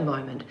stressed at the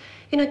moment.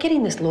 You know,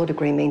 getting this law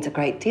degree means a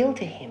great deal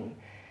to him.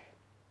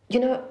 You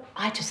know,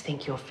 I just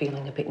think you're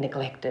feeling a bit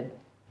neglected.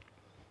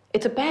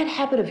 It's a bad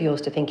habit of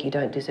yours to think you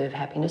don't deserve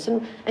happiness,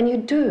 and you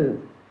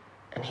do.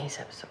 And he's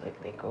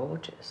absolutely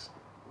gorgeous.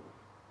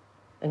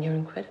 And you're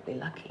incredibly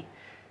lucky.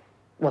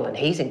 Well, and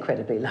he's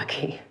incredibly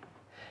lucky.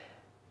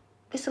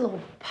 This'll all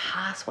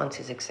pass once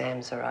his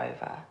exams are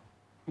over.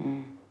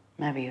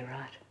 Maybe you're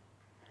right.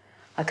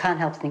 I can't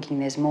help thinking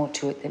there's more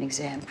to it than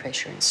exam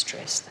pressure and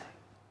stress,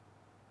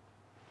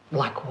 though.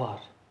 Like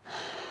what?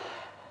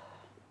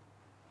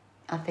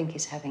 I think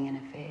he's having an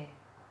affair.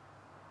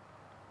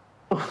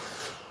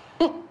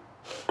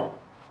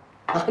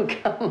 Oh,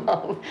 come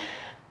on.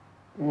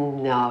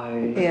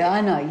 No. Yeah, I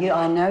know.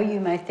 I know you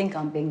may think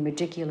I'm being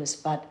ridiculous,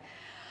 but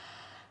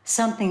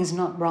something's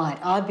not right.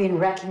 I've been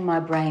racking my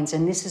brains,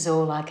 and this is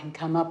all I can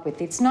come up with.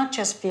 It's not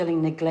just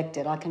feeling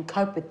neglected. I can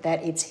cope with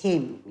that. It's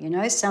him, you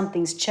know?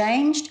 Something's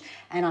changed,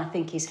 and I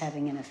think he's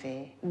having an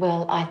affair.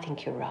 Well, I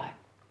think you're right.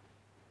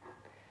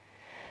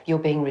 You're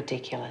being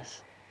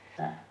ridiculous.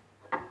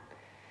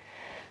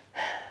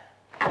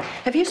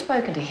 Have you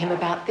spoken to him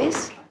about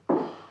this?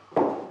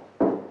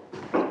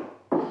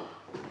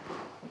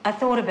 I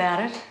thought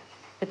about it,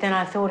 but then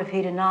I thought if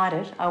he denied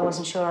it, I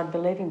wasn't sure I'd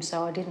believe him,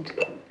 so I didn't.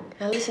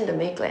 Now, listen to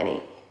me,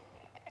 Glennie.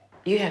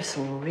 You have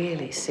some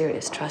really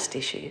serious trust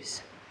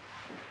issues.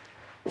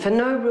 For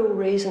no real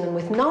reason and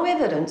with no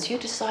evidence, you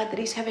decide that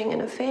he's having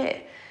an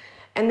affair.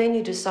 And then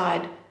you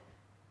decide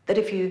that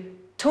if you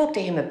talk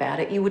to him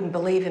about it, you wouldn't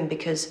believe him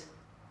because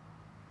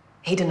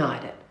he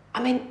denied it.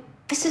 I mean,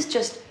 this is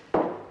just...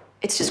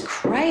 it's just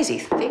crazy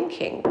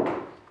thinking.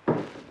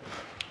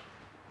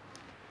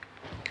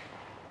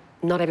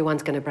 Not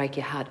everyone's going to break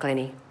your heart,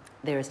 Glennie.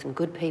 There are some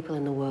good people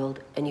in the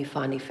world, and you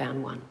finally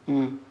found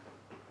one.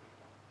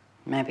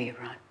 Maybe you're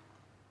right.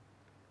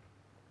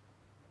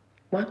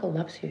 Michael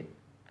loves you.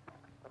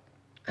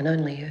 And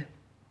only you.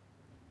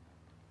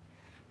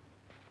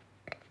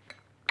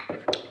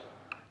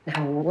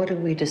 Now, what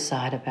did we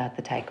decide about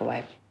the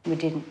takeaway? We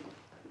didn't.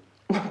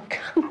 Oh,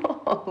 come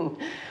on.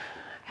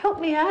 Help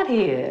me out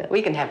here.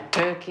 We can have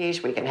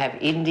Turkish, we can have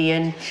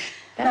Indian.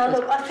 No,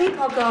 look, I think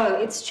I'll go.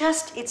 It's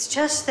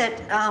just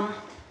that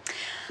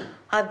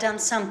I've done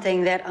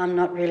something that I'm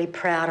not really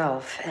proud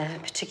of,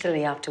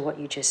 particularly after what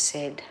you just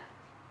said.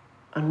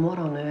 And what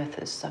on earth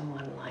has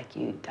someone like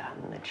you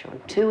done that you're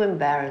too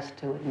embarrassed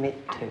to admit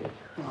to?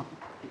 Well,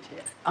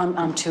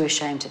 I'm too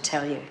ashamed to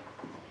tell you.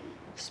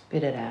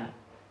 Spit it out.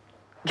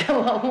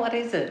 Come on, what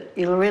is it?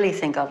 You'll really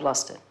think I've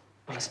lost it.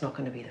 Well, it's not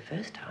going to be the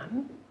first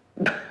time.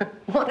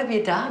 What have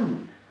you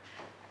done?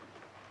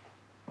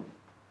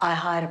 I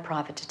hired a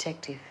private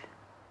detective.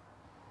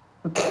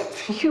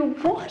 You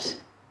what?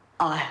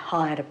 I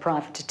hired a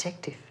private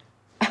detective.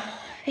 Are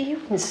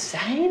you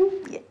insane?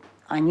 Yeah,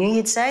 I knew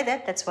you'd say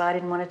that. That's why I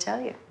didn't want to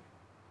tell you.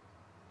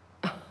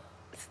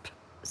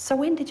 So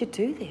when did you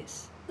do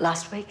this?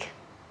 Last week.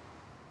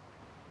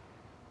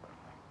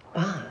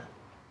 Ah.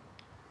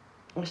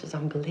 This is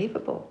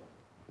unbelievable.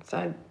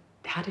 So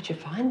how did you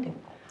find him?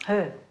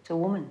 Her. It's a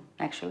woman,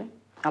 actually.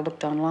 I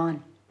looked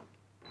online.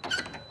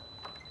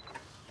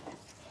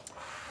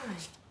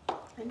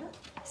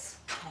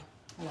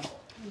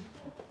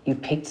 You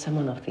picked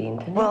someone off the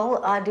internet?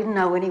 Well, I didn't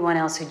know anyone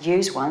else had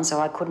used one, so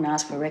I couldn't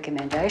ask for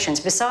recommendations.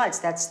 Besides,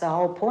 that's the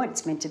whole point.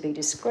 It's meant to be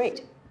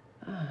discreet.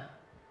 Ah,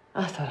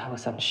 I thought I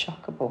was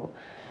unshockable.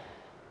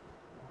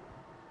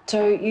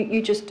 So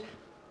you just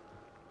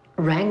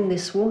rang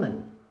this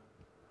woman?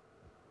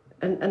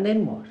 And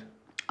then what?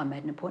 I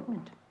made an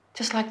appointment.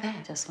 Just like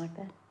that? Just like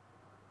that.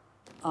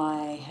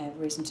 I have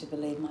reason to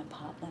believe my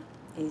partner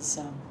is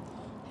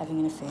having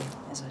an affair.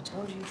 As I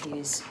told you,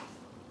 here's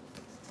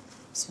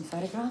some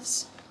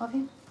photographs of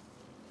him.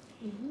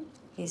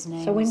 His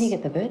name So when do you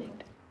get the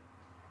verdict?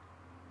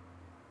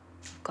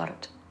 Got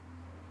it.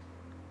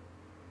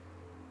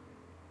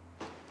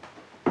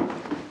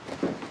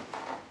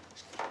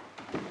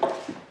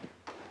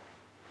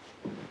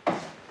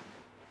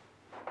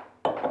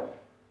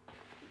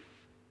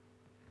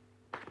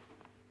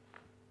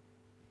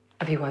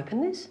 Have you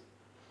opened this?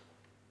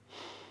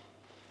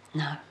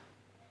 No.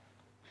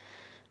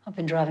 I've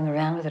been driving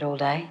around with it all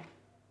day.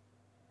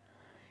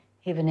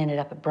 Even ended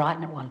up at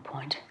Brighton at one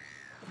point.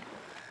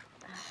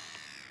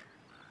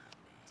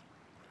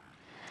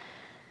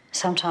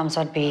 Sometimes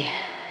I'd be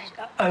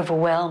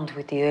overwhelmed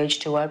with the urge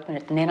to open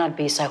it, and then I'd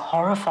be so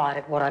horrified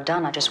at what I'd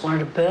done, I just wanted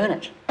to burn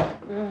it.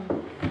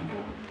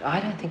 I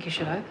don't think you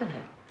should open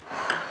it.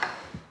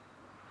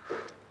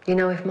 You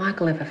know, if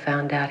Michael ever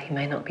found out, he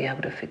may not be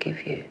able to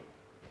forgive you.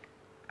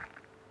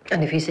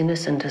 And if he's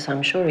innocent, as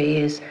I'm sure he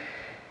is,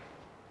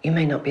 you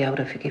may not be able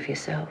to forgive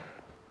yourself.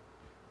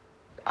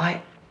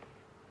 I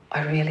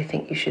really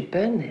think you should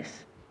burn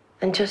this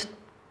and just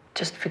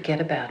forget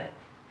about it.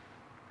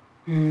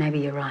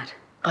 Maybe you're right.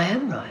 I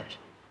am right.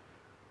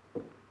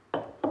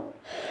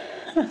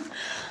 I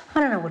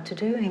don't know what to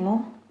do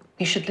anymore.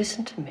 You should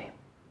listen to me.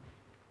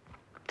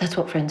 That's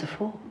what friends are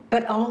for.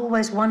 But I'll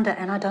always wonder,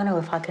 and I don't know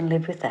if I can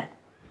live with that.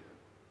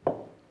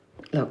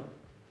 Look,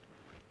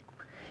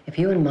 if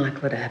you and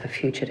Michael are to have a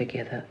future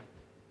together,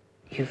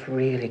 you've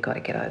really got to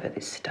get over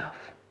this stuff.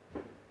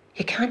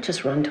 You can't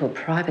just run to a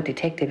private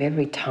detective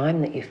every time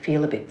that you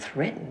feel a bit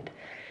threatened.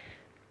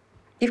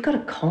 You've got to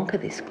conquer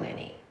this,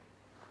 Glennie.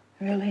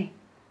 Really?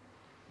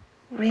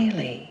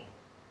 Really.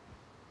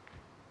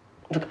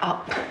 Look,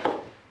 I'll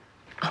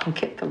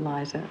get the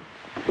lighter.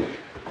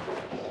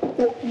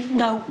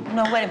 No,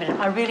 wait a minute.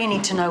 I really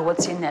need to know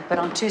what's in that, but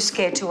I'm too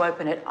scared to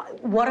open it.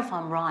 What if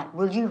I'm right?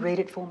 Will you read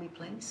it for me,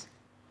 please?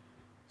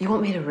 You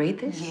want me to read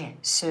this? Yeah,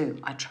 Sue,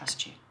 I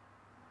trust you.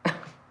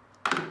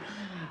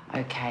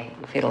 Okay,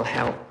 if it'll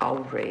help,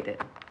 I'll read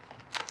it.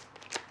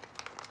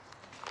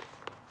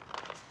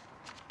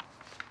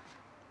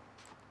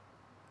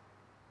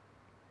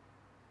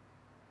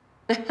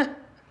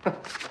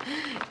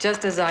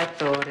 Just as I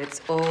thought,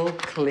 it's all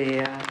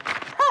clear.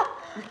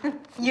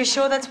 You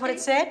sure that's what it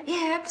said?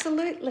 Yeah,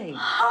 absolutely.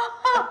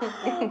 Oh,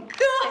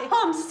 God,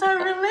 I'm so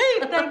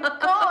relieved. Thank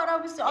God.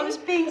 I was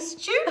being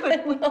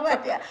stupid.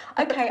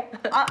 Okay,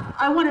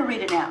 I want to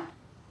read it now.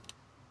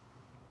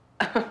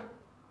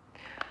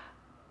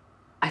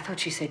 I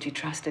thought you said you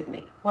trusted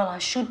me. Well, I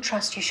should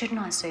trust you, shouldn't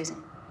I,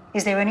 Susan?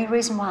 Is there any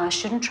reason why I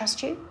shouldn't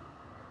trust you?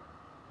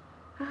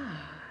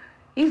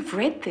 You've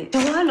read this. Do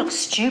I look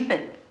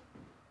stupid?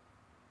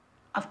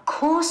 Of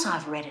course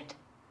I've read it.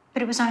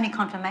 But it was only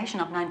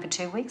confirmation I've known for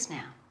 2 weeks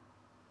now.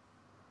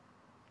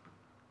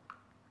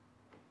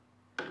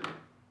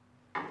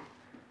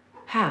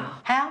 How?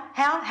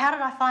 How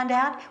did I find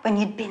out? When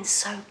you'd been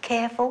so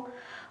careful?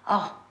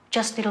 Oh,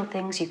 just little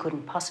things you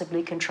couldn't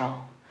possibly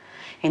control.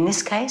 In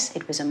this case,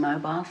 it was a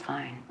mobile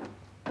phone.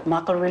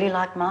 Michael really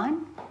liked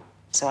mine,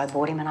 so I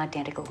bought him an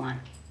identical one.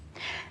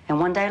 And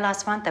one day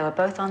last month, they were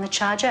both on the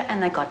charger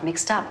and they got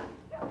mixed up.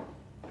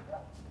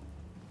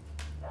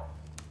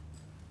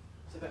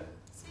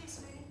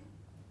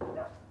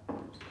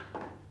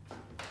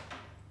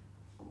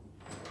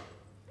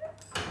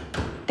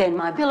 Then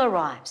my bill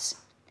arrives.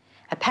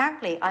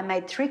 Apparently, I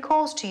made 3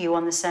 calls to you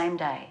on the same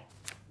day.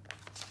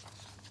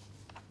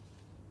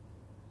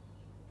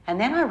 And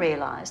then I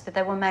realised that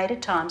they were made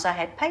at times I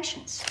had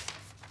patience,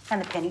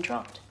 and the penny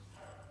dropped.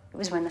 It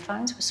was when the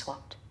phones were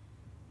swapped.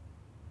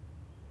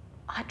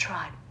 I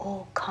tried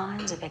all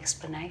kinds of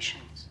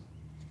explanations.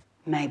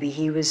 Maybe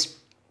he was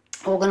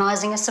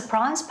organising a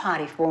surprise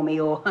party for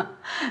me, or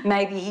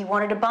maybe he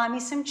wanted to buy me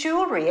some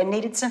jewellery and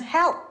needed some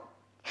help.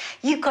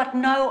 You've got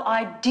no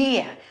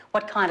idea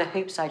what kind of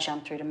hoops I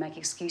jumped through to make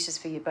excuses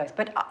for you both,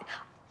 but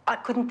I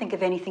couldn't think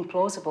of anything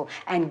plausible,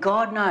 and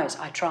God knows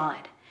I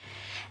tried.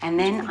 And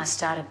then I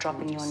started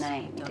dropping your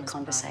name into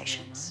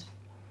conversations,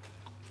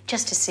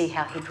 just to see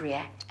how he'd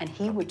react, and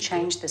he would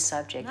change the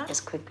subject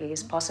as quickly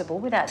as possible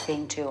without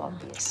being too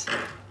obvious.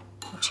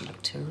 But you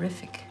look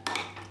terrific.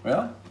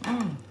 Well?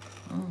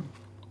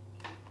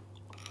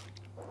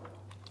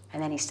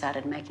 And then he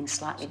started making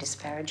slightly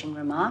disparaging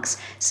remarks,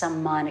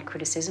 some minor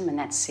criticism, and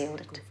that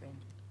sealed it.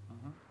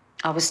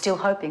 I was still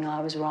hoping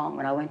I was wrong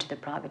when I went to the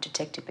private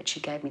detective, but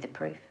she gave me the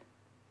proof.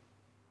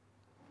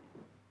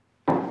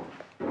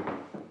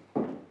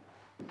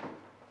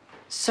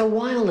 So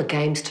why all the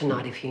games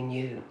tonight if you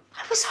knew?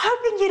 I was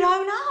hoping you'd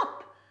own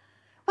up.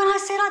 When I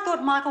said I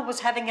thought Michael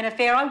was having an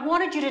affair, I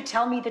wanted you to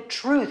tell me the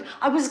truth.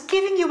 I was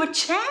giving you a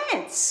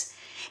chance.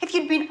 If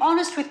you'd been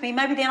honest with me,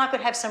 maybe then I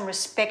could have some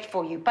respect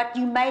for you. But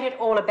you made it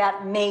all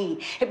about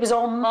me. It was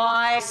all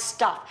my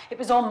stuff. It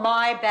was all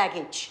my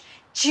baggage.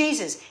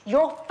 Jesus,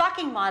 you're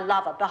fucking my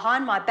lover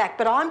behind my back,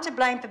 but I'm to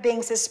blame for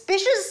being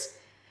suspicious?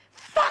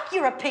 Fuck,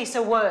 you're a piece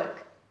of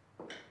work.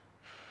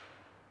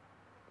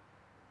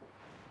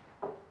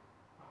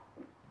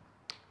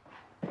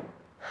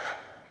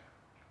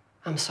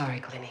 I'm sorry,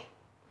 Glennie.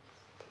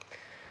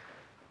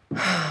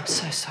 I'm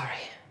so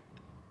sorry.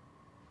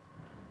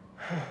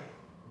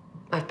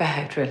 I've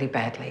behaved really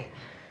badly.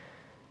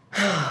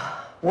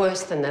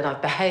 Worse than that,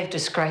 I've behaved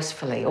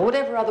disgracefully, or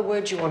whatever other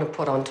words you want to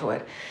put onto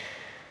it.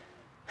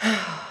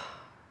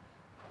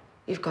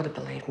 You've got to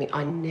believe me,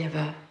 I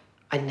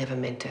never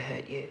meant to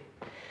hurt you.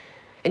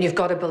 And you've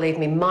got to believe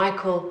me,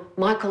 Michael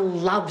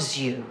loves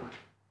you.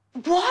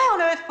 Why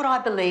on earth would I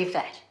believe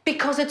that?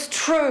 Because it's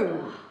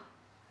true.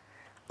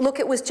 Look,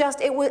 it was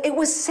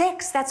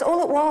sex, that's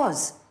all it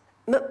was.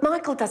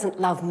 Michael doesn't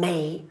love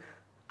me.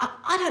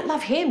 I don't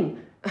love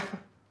him.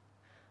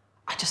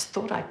 I just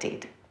thought I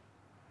did.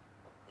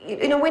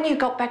 You know, when you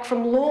got back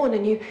from Lawn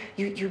and you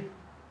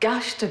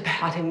gushed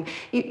about him,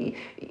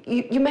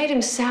 you made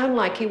him sound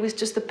like he was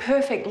just the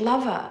perfect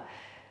lover.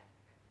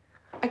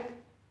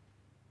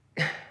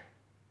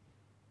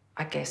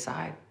 I guess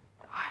I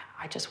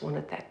just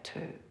wanted that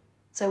too.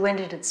 So when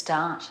did it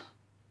start?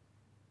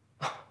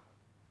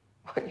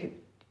 What,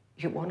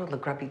 you want all the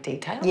grubby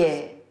details?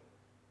 Yeah.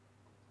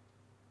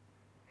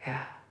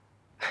 Yeah.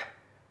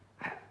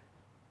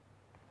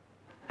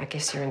 I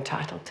guess you're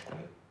entitled to them.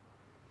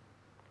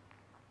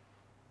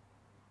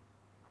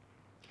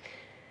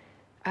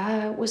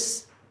 It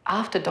was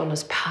after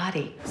Donna's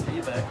party. See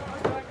you back.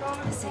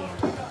 See you.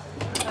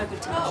 Oh,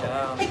 good to meet you.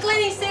 Ciao. Hey,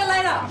 Glennie, see you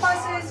later.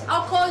 Bye, sis.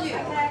 I'll call you.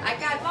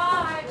 Okay,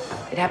 bye.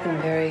 It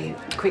happened very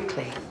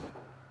quickly.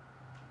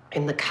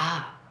 In the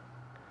car.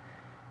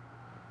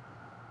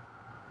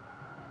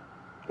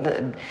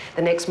 The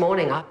next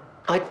morning, I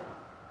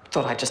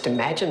thought I just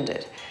imagined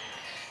it.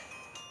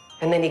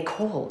 And then he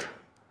called.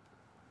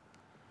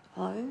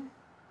 Hello?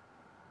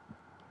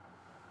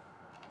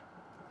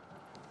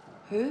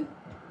 Who?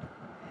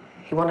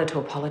 He wanted to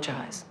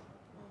apologise.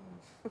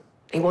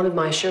 He wanted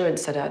my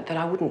assurance that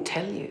I wouldn't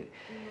tell you.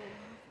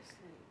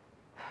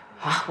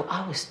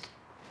 I was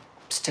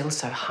still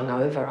so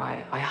hungover,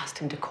 I asked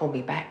him to call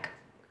me back.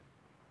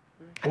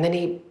 And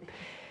then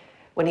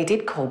when he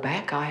did call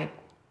back, I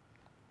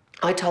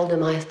told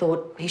him I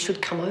thought he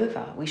should come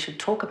over. We should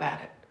talk about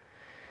it.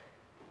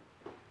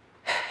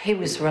 He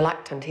was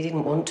reluctant. He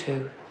didn't want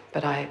to,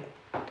 but I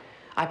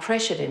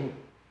pressured him.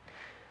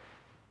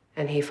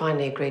 And he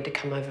finally agreed to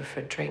come over for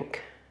a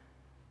drink.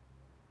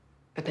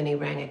 But then he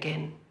rang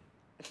again.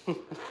 Why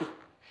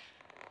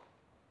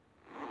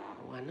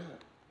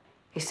not?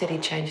 He said he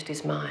changed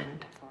his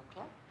mind.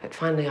 But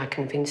finally I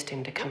convinced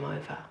him to come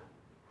over.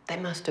 They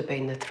must have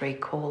been the 3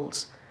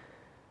 calls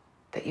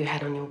that you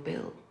had on your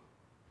bill.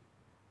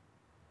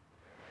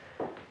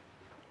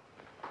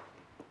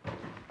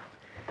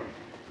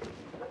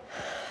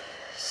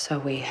 So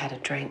we had a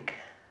drink.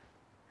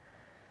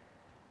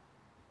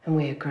 And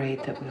we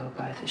agreed that we were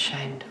both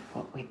ashamed of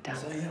what we'd done.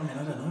 So, yeah, I mean,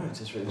 I don't know. It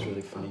was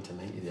really funny to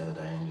meet you the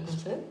other day and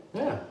just... Was it?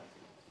 Yeah.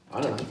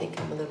 I Don't you think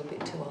I'm a little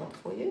bit too old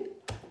for you?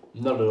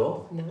 Not at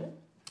all. No?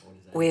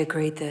 We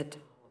agreed that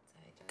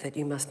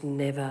you must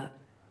never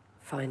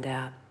find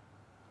out.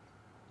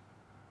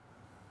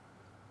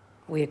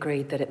 We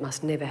agreed that it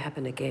must never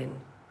happen again.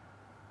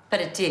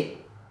 But it did.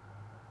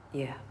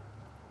 Yeah.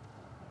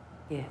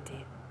 Yeah, it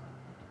did.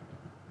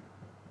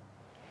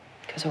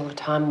 Because all the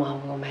time while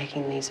we were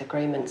making these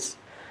agreements,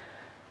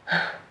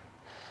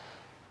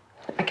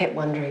 I kept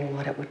wondering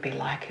what it would be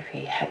like if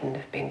he hadn't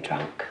have been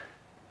drunk.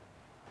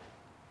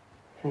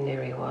 And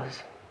there he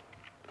was,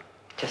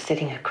 just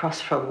sitting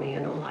across from me,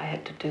 and all I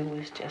had to do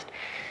was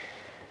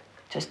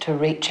just to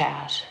reach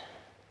out.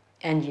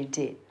 And you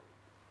did?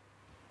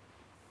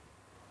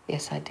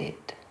 Yes, I did.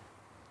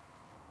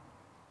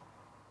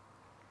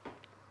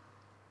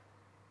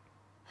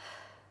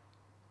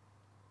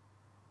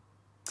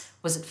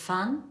 Was it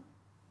fun,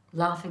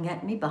 laughing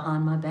at me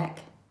behind my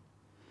back?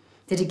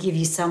 Did it give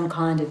you some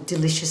kind of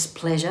delicious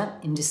pleasure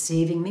in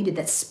deceiving me? Did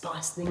that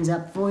spice things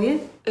up for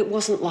you? It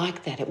wasn't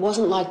like that. It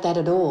wasn't like that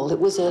at all. It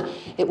was a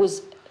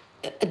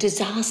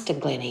disaster,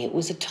 Glennie. It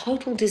was a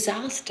total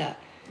disaster.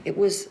 It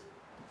was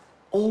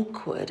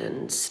awkward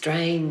and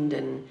strained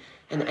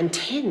and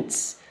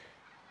tense.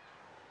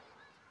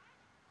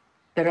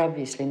 But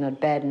obviously not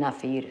bad enough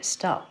for you to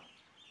stop.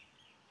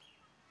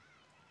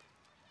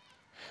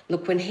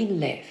 Look, when he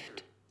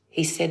left,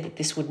 he said that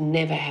this would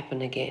never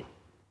happen again.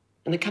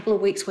 And a couple of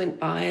weeks went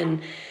by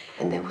and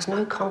there was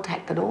no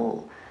contact at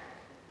all.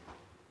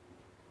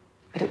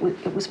 But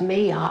it was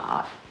me.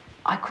 I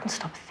couldn't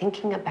stop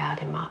thinking about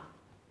him.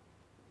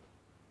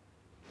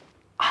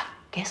 I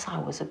guess I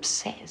was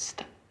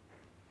obsessed.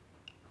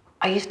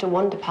 I used to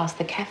wander past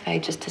the cafe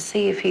just to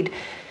see if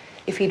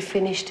he'd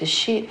finished his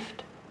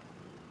shift.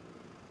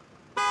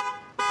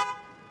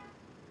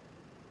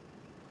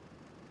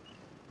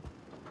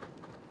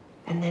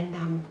 And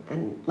then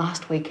and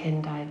last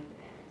weekend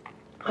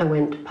I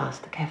went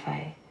past the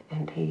cafe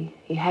and he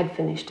had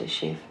finished his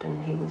shift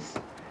and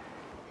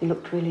he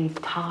looked really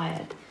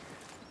tired,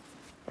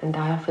 and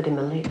I offered him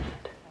a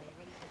lift.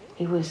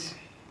 He was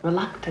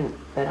reluctant,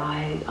 but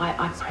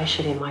I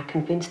pressured him. I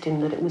convinced him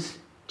that it was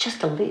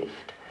just a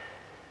lift.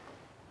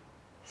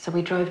 So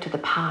we drove to the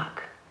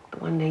park, the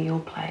one near your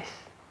place,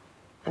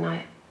 and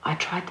I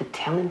tried to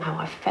tell him how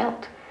I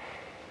felt,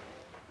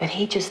 but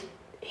he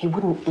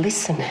wouldn't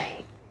listen.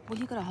 Well,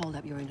 you got to hold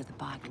up your end of the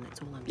bargain,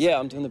 that's all I'm saying. Yeah,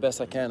 I'm doing the best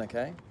I can,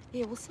 okay?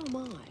 Yeah, well, so am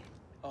I.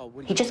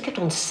 He just kept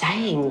on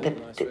saying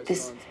that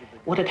this,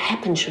 what had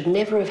happened should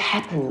never have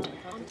happened.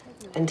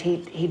 And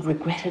he'd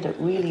regretted it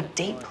really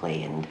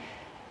deeply, and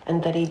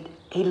that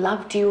he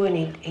loved you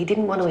and he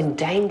didn't want to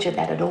endanger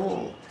that at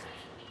all.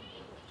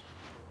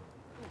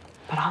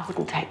 But I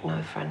wouldn't take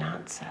no for an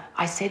answer.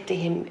 I said to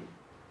him,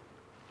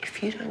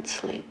 if you don't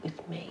sleep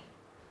with me,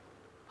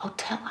 I'll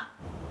tell her.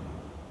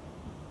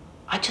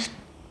 I just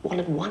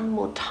wanted one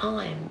more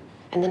time,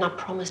 and then I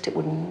promised it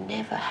would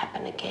never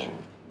happen again.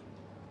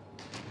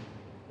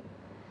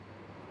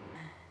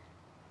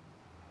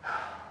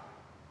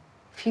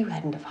 If you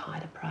hadn't have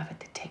hired a private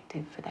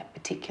detective for that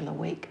particular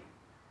week,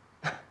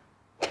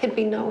 there'd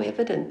be no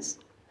evidence.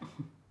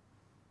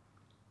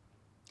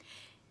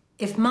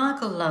 If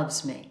Michael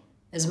loves me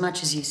as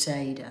much as you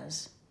say he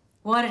does,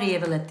 why did he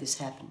ever let this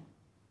happen?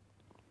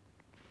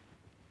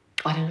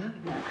 I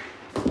don't know.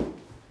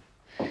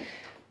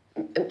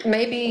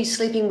 Maybe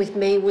sleeping with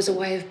me was a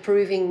way of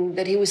proving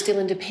that he was still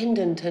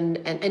independent and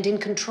in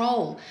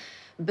control.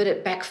 But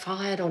it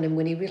backfired on him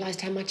when he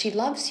realised how much he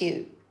loves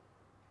you.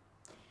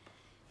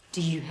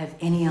 Do you have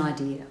any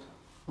idea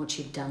what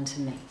you've done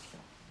to me?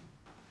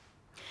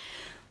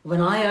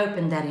 When I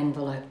opened that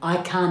envelope, I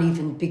can't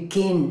even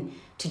begin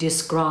to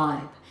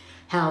describe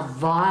how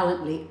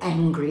violently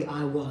angry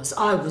I was.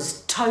 I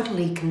was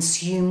totally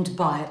consumed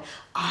by it.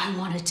 I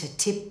wanted to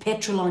tip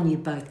petrol on you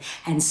both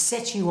and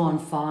set you on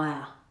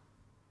fire.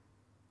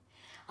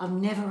 I've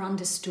never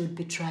understood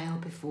betrayal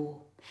before.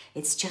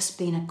 It's just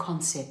been a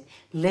concept,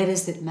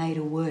 letters that made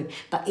a word,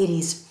 but it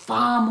is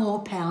far more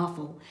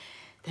powerful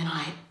than I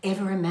had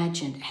ever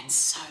imagined, and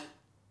so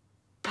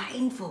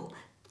painful.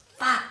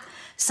 Fuck.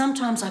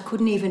 Sometimes I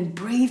couldn't even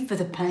breathe for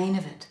the pain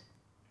of it.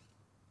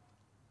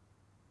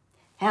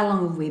 How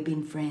long have we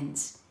been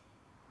friends?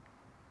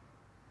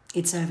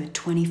 It's over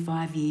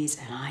 25 years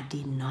and I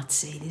did not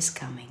see this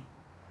coming.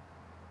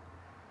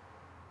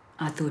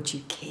 I thought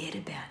you cared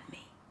about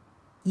me.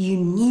 You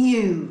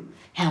knew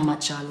how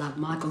much I loved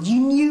Michael. You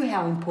knew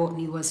how important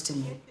he was to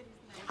me.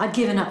 I'd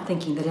given up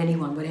thinking that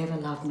anyone would ever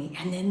love me,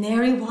 and then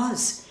there he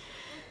was,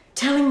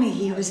 telling me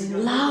he was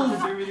in love,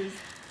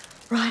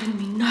 writing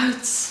me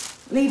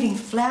notes, leaving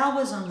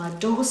flowers on my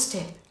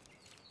doorstep.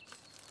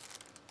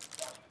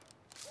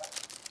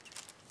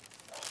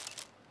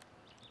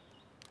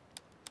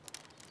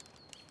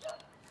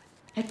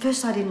 At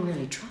first I didn't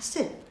really trust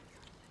it.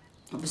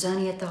 It was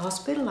only at the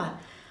hospital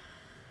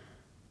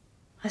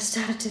I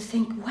started to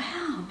think,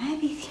 wow,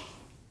 maybe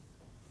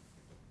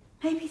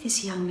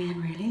this young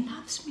man really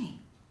loves me.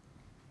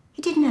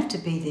 He didn't have to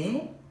be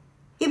there.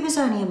 It was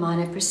only a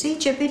minor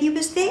procedure, but he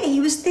was there. He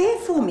was there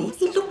for me.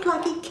 He looked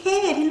like he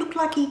cared. He looked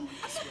like he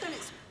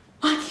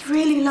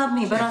really loved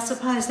me, but I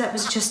suppose that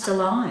was just a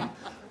lie.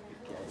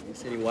 You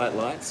see any white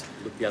lights?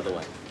 Look the other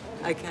way.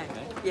 Okay.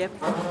 Yep.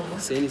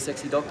 See any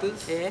sexy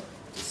doctors? Yeah.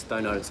 Just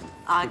don't notice them.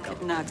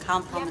 No,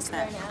 can't promise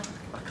that.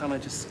 Why can't I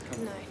just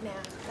come? No, now.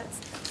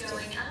 That's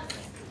going up.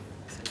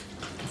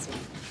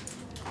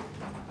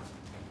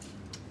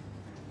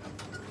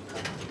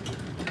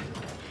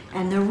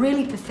 And the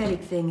really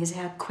pathetic thing is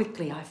how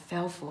quickly I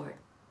fell for it.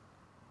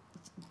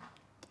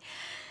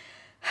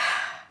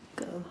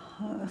 Go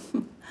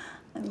home.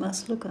 I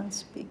must look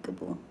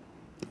unspeakable.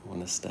 I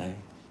want to stay.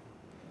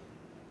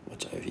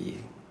 Watch over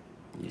you.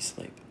 You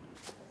sleep.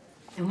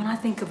 And when I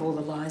think of all the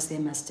lies there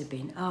must have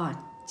been,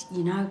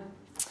 you know,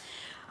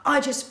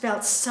 I just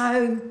felt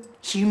so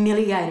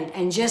humiliated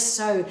and just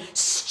so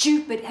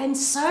stupid and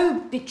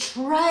so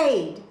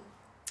betrayed.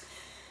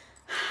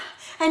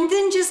 And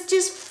then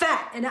just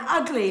fat and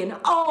ugly and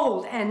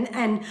old,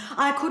 and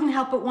I couldn't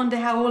help but wonder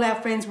how all our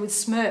friends would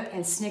smirk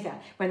and snigger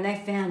when they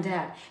found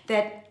out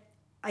that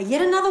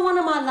yet another one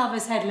of my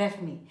lovers had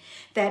left me,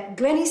 that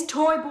Glennie's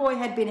toy boy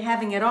had been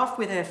having it off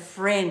with her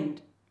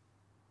friend.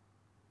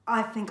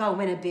 I think I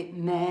went a bit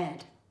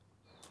mad.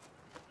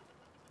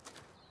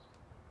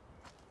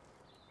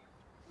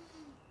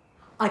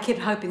 I kept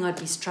hoping I'd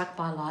be struck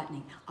by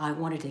lightning. I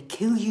wanted to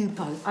kill you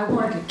both. I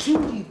wanted to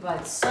kill you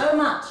both so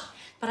much.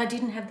 But I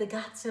didn't have the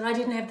guts, and I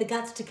didn't have the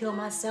guts to kill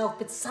myself.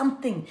 But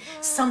something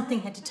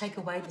had to take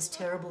away this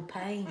terrible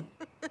pain.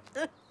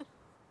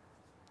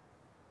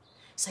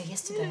 So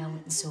yesterday I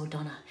went and saw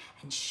Donna,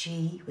 and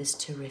she was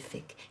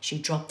terrific. She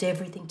dropped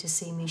everything to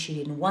see me. She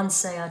didn't once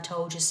say, "I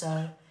told you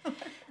so."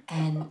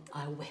 And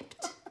I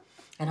wept.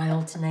 And I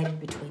alternated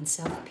between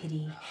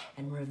self-pity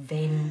and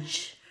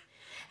revenge.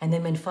 And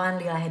then when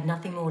finally I had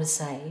nothing more to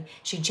say,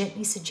 she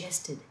gently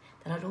suggested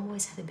that I'd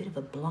always had a bit of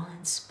a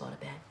blind spot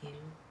about you,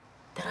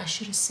 that I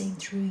should have seen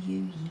through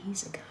you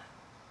years ago.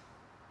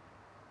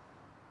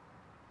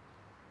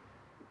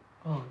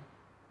 Oh,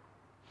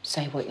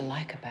 say what you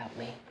like about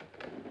me.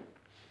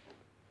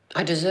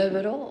 I deserve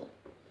it all.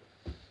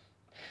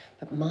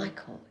 But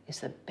Michael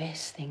is the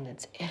best thing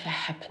that's ever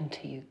happened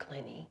to you,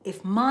 Glennie.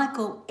 If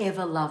Michael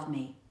ever loved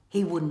me,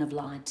 he wouldn't have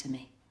lied to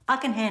me. I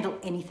can handle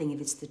anything if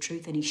it's the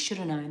truth, and he should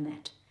have known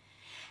that.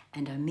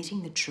 And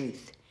omitting the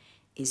truth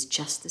is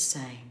just the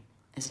same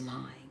as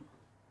lying.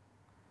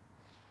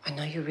 I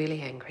know you're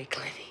really angry,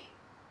 Glennie.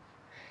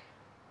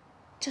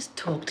 Just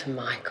talk to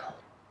Michael.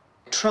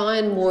 Try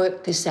and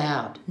work this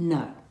out.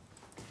 No,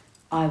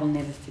 I will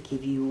never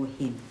forgive you or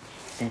him.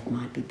 That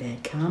might be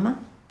bad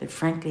karma, but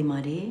frankly,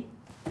 my dear,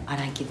 I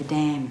don't give a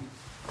damn.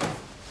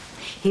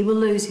 He will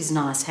lose his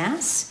nice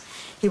house.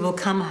 He will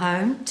come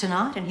home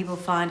tonight and he will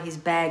find his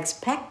bags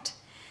packed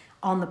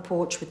on the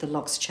porch with the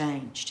locks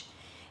changed.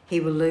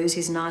 He will lose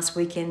his nice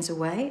weekends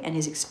away and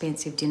his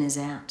expensive dinners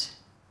out.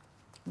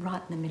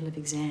 Right in the middle of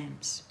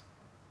exams.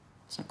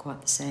 It's not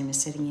quite the same as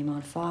setting him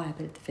on fire,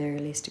 but at the very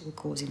least it will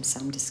cause him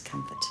some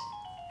discomfort.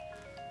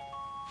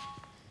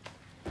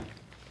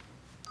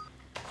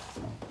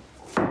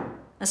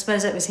 I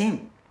suppose that was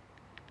him.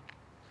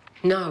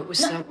 No, it was...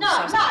 No,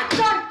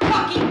 don't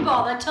fucking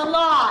bother to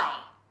lie!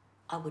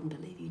 I wouldn't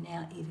believe you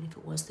now, even if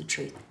it was the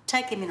truth.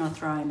 Take him in or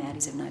throw him out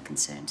is of no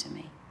concern to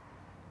me.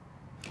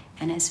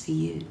 And as for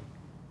you,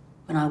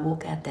 when I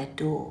walk out that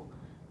door,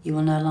 you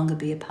will no longer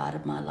be a part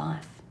of my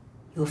life.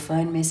 Your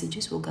phone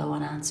messages will go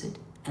unanswered,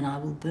 and I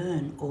will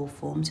burn all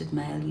forms of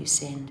mail you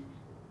send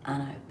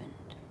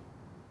unopened.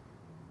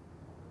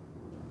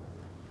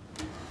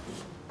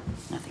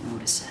 Nothing more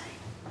to say.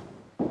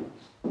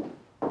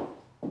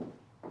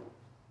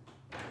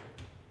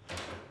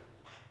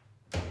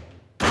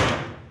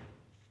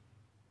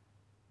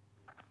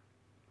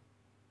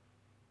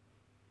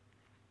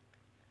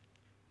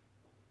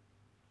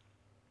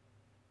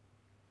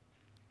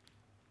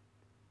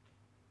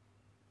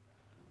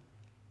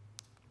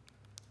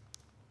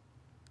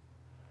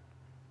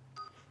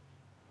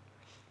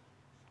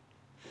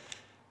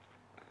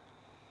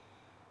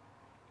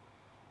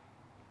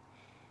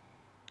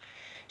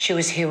 She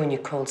was here when you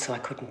called, so I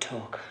couldn't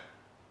talk.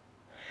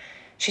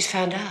 She's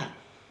found out.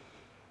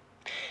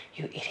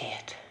 You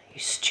idiot.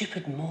 You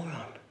stupid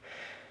moron.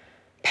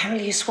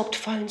 Apparently you swapped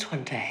phones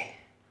one day.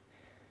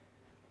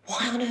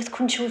 Why on earth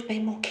couldn't you have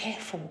been more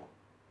careful?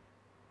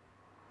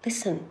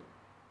 Listen,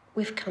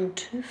 we've come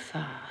too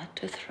far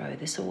to throw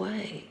this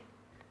away.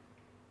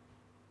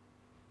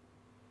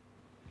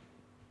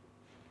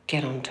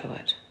 Get on to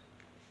it.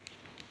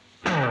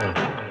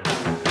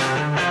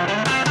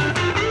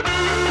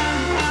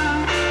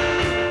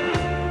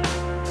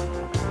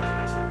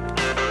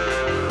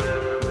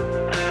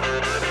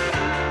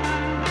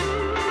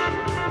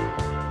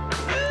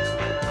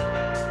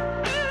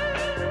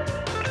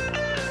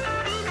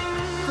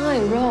 Hi,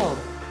 Rob.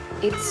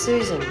 It's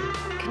Susan.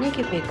 Can you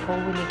give me a call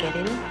when you get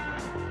in?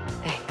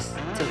 Thanks.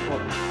 It's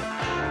important.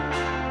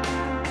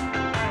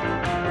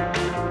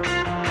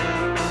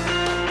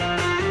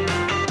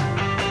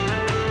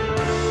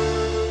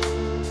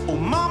 Oh,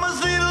 mama's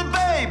little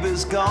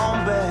baby's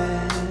gone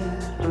bad.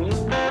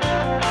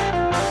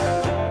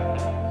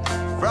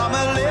 From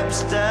her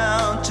lips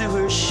down to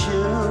her shoes.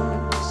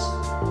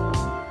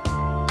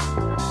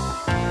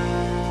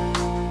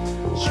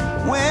 She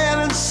went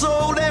and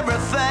sold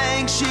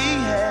everything she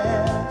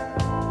had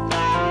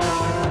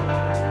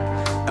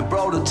and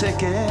brought a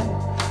ticket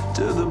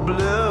to the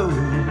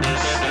blues.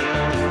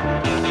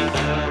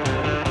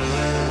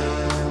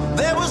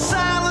 There was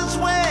silence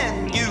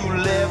when you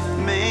left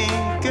me,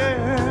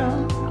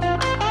 girl.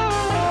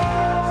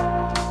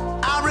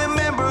 I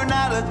remember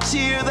not a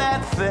tear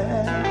that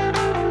fell.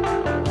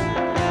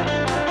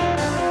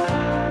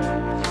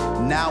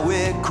 Now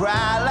we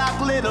cry like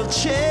little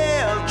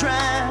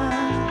children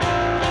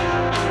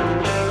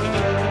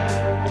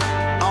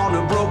on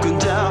a broken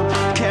down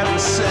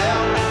carousel.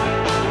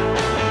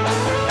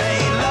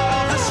 Ain't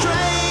love the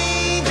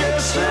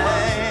strangest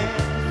thing,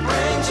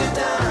 brings you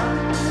down.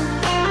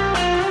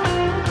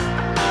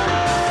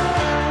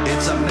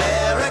 It's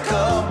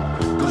America,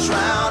 goes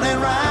round and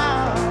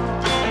round.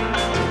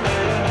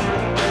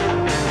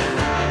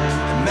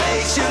 It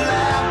makes you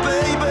laugh,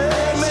 baby,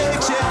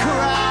 makes you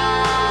cry.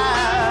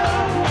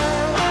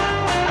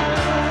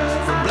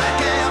 From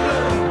black and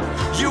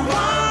blue, you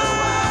wonder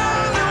why.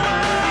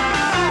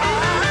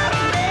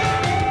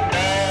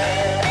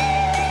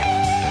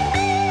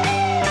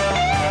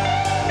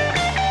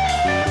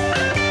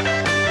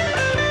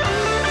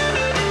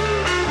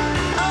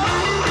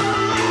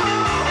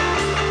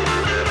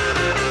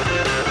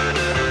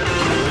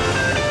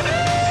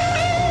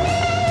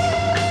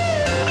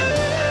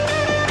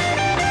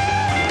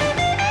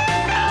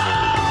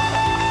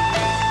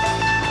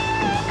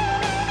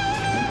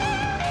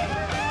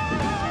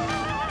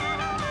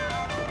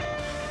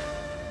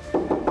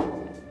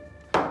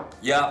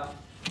 Yeah.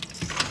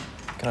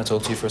 Can I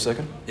talk to you for a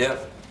second? Yeah.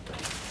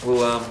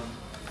 We'll,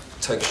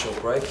 take a short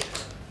break.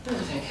 Oh,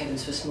 thank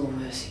heavens for small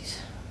mercies.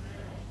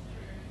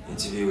 The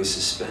interview was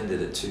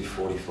suspended at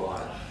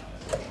 2:45.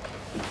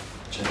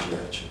 Change your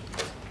attitude.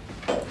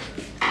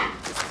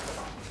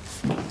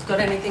 Got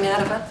anything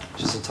out of her?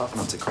 She's a tough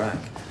nut to crack.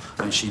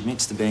 I mean, she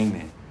admits to being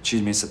there. She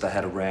admits that they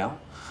had a row.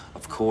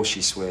 Of course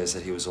she swears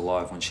that he was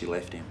alive when she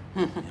left him,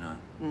 you know.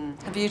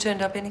 Have you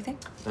turned up anything?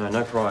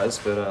 No prize,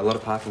 but a lot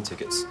of parking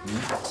tickets.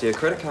 So your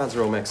credit cards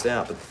are all maxed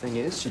out, but the thing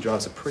is, she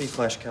drives a pretty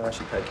flash car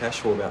she paid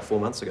cash for about 4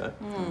 months ago.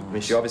 I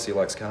mean, she obviously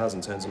likes cars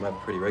and turns them over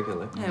pretty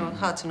regularly. Yeah, well,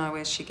 hard to know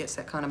where she gets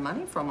that kind of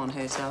money from on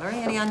her salary.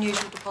 Any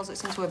unusual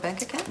deposits into her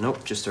bank account?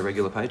 Nope, just a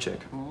regular paycheck.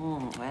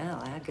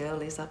 Well, our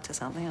girl is up to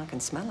something. I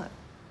can smell it.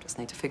 Just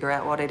need to figure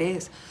out what it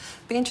is.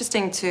 Be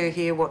interesting to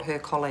hear what her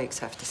colleagues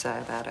have to say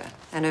about her.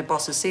 And her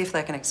bosses, see if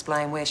they can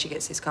explain where she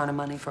gets this kind of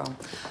money from.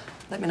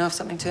 Let me know if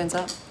something turns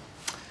up.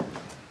 I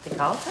think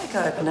I'll take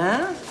over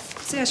now.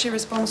 See how she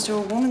responds to a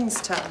woman's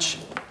touch.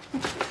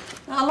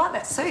 I like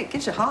that suit.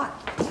 Gives you height.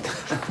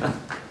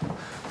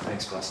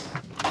 Thanks, boss.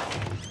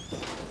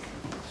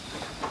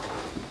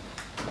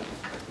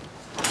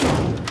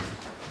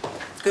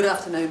 Good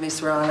afternoon,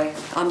 Miss Riley.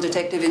 I'm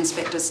Detective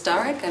Inspector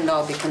Sturrock and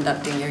I'll be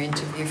conducting your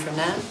interview from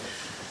now.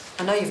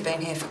 I know you've been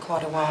here for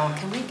quite a while.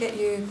 Can we get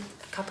you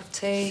a cup of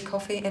tea,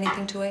 coffee,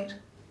 anything to eat?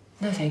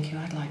 No, thank you.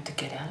 I'd like to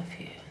get out of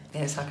here.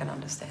 Yes, I can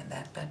understand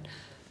that, but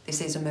this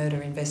is a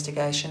murder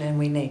investigation and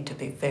we need to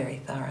be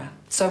very thorough.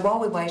 So while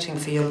we're waiting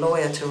for your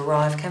lawyer to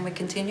arrive, can we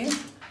continue?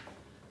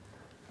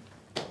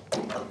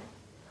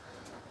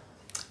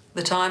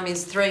 The time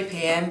is 3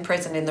 p.m.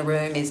 Present in the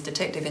room is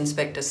Detective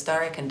Inspector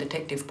Sturrock and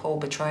Detective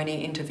Paul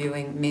Petroni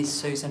interviewing Ms.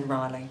 Susan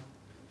Riley.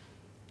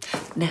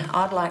 Now,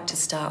 I'd like to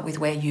start with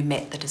where you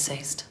met the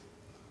deceased.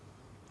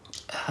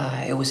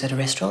 It was at a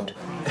restaurant.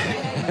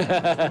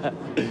 I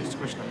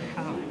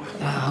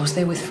was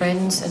there with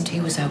friends and he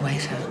was our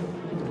waiter.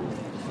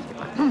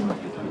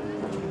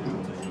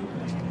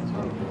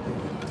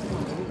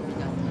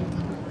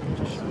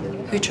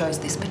 Who chose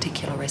this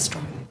particular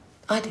restaurant?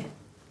 I did.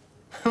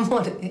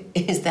 What,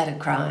 is that a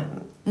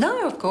crime?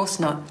 No, of course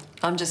not.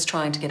 I'm just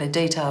trying to get a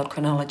detailed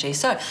chronology.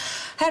 So,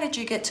 how did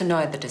you get to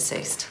know the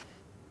deceased?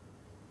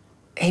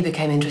 He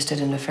became interested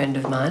in a friend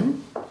of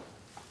mine.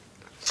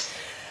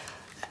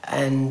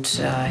 And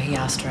he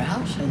asked her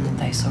out and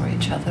they saw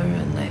each other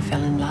and they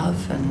fell in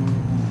love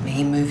and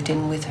he moved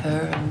in with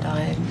her and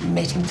I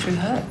met him through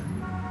her.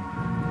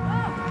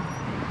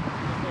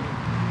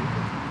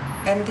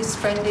 And this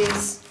friend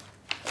is?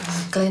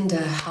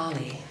 Glenda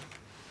Harley.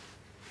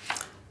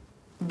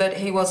 But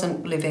he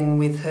wasn't living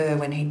with her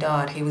when he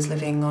died. He was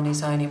living on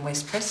his own in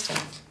West Preston.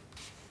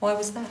 Why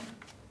was that?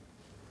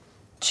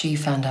 She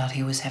found out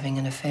he was having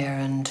an affair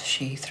and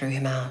she threw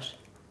him out.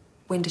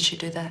 When did she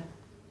do that?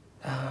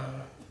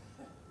 A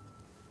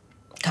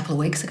couple of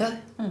weeks ago.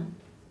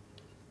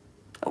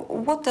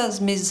 What does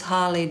Ms.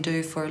 Harley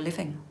do for a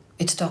living?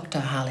 It's Dr.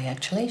 Harley,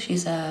 actually.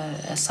 She's a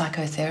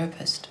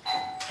psychotherapist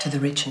to the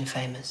rich and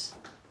famous.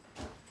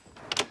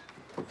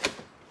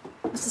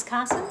 Mrs.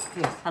 Carson?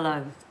 Yes.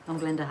 Hello, I'm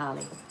Glenda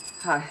Harley.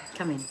 Hi.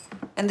 Come in.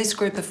 And this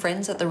group of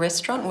friends at the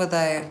restaurant, were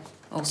they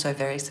also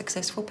very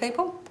successful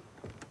people?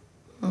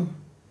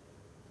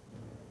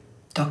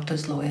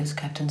 Doctors, lawyers,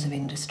 captains of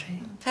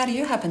industry. How do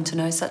you happen to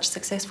know such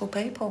successful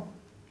people?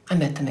 I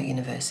met them at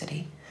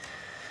university.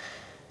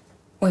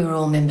 We were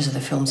all members of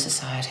the Film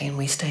Society and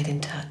we stayed in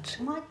touch.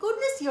 My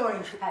goodness, you're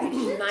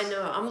impatient. I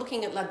know. I'm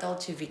looking at La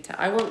Dolce Vita.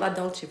 I want La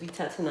Dolce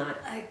Vita tonight.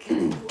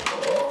 Okay.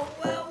 Oh,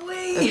 well,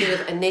 A bit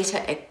of Anita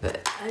Ekberg.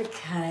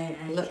 Okay.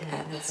 Look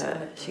at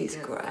her. She's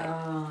great.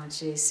 Oh,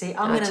 gee. See,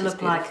 I'm going to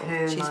look like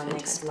her in my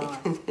next life.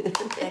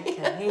 Okay,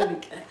 here we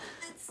go.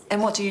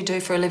 And what do you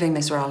do for a living,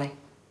 Miss Riley?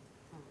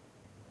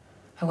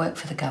 I work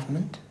for the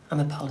government.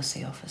 I'm a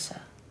policy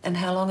officer. And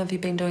how long have you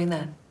been doing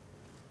that?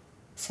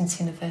 Since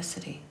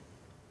university.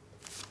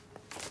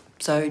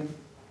 So,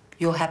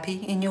 you're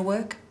happy in your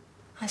work?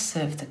 I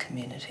serve the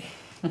community.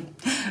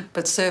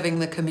 But serving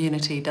the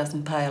community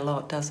doesn't pay a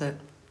lot, does it?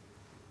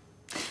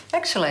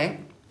 Actually,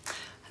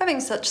 having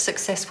such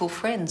successful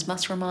friends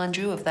must remind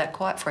you of that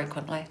quite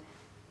frequently.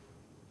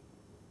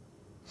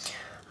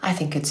 I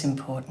think it's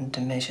important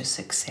to measure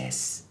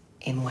success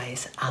in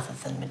ways other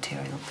than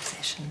material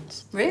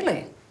possessions.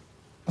 Really?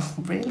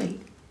 Really?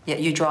 Yet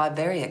you drive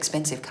very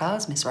expensive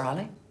cars, Miss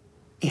Riley.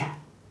 Yeah.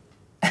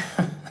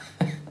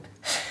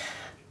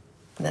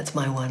 That's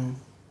my one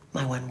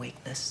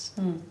weakness.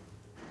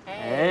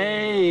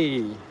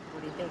 Hey!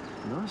 What do you think?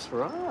 Nice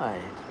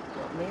ride.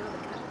 What, me or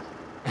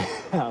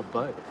the car?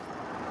 Both.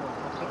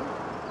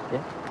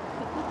 Yeah.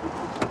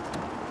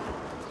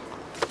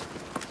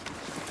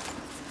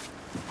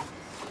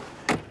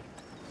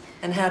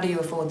 And how do you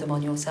afford them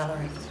on your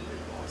salary?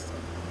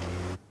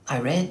 I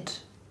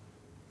rent.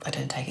 I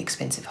don't take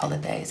expensive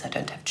holidays. I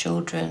don't have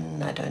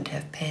children. I don't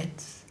have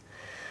pets.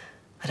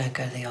 I don't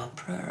go to the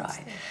opera.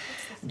 I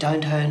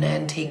don't own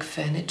antique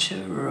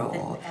furniture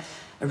or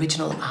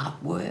original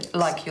artwork.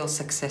 Like your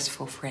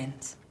successful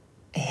friends.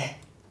 Yeah,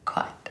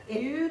 quite.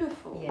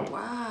 Beautiful. Yeah.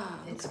 Wow.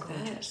 It's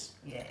gorgeous.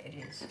 Yeah, it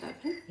is.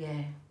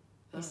 Yeah.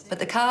 But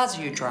the cars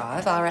you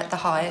drive are at the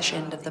highest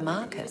end of the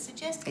market.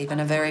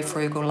 Even a very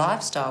frugal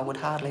lifestyle would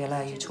hardly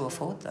allow you to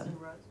afford them.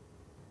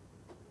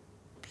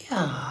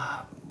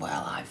 Yeah,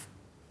 well, I've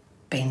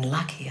been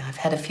lucky. I've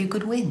had a few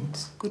good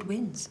wins. Good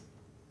wins?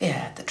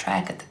 Yeah, at the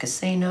track, at the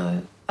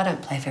casino. I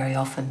don't play very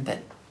often, but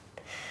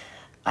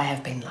I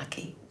have been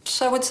lucky.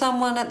 So would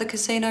someone at the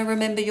casino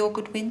remember your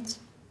good wins?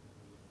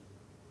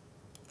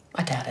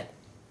 I doubt it.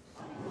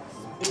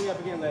 Here we up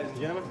again, ladies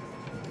and gentlemen.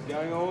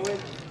 Going all in.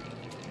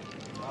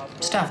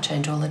 Staff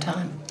change all the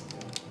time.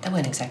 They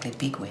weren't exactly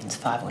big wins,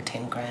 5 or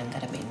 10 grand.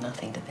 That'd mean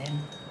nothing to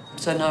them.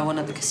 So no one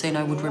at the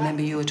casino would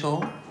remember you at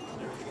all?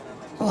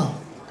 Well,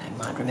 they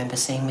might remember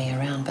seeing me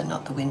around, but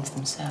not the wins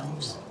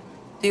themselves.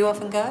 Do you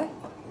often go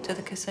to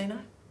the casino?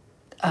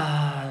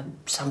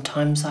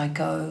 Sometimes I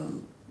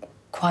go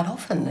quite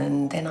often,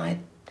 and then I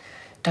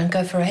don't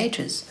go for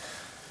ages.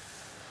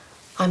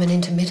 I'm an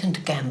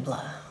intermittent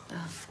gambler.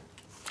 Oh,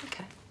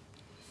 okay.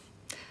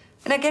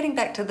 Now, getting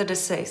back to the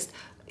deceased,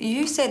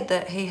 you said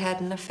that he had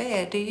an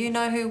affair. Do you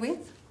know who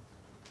with?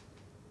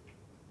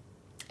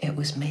 It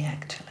was me,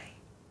 actually.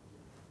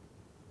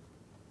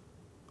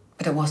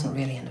 But it wasn't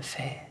really an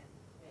affair.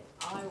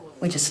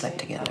 We just slept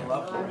together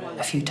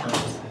a few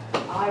times.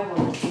 I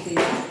want to be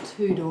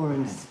two-door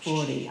and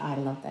sporty. I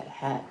love that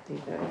hat. Do you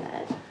know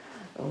that?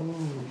 Oh,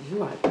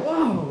 you are...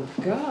 Whoa,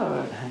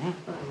 God. I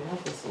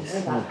love this. You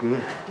smell good.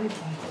 Do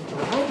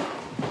I?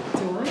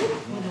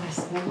 What do I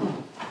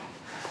smell?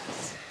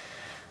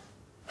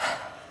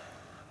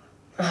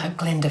 I hope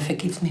Glenda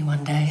forgives me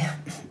one day.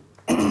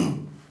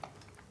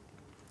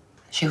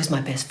 She was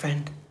my best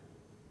friend.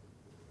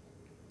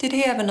 Did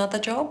he have another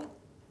job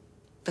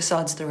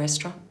besides the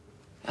restaurant?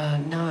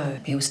 No,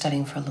 he was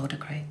studying for a law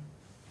degree.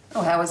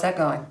 Oh, how was that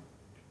going?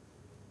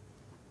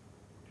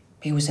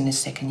 He was in his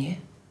second year.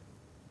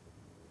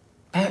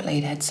 Apparently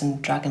he'd had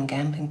some drug and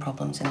gambling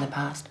problems in the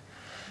past.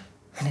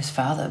 And his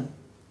father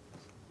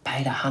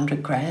paid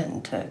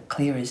 $100,000 to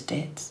clear his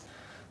debts.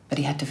 But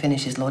he had to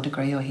finish his law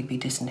degree or he'd be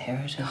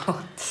disinherited.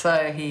 Oh,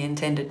 so he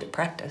intended to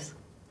practice?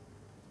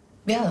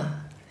 Yeah,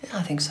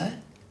 I think so.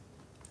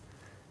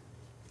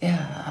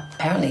 Yeah,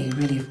 apparently he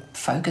really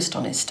focused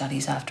on his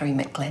studies after he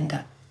met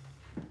Glenda.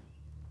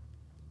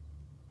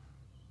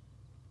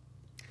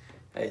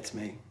 Hey, it's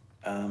me.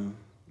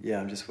 Yeah,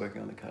 I'm just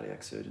working on the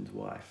cardiac surgeon's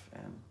wife,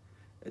 and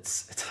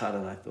it's harder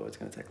than I thought. It's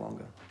going to take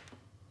longer.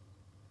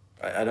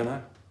 I don't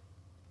know.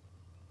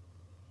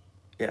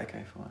 Yeah,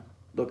 okay, fine.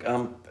 Look,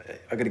 I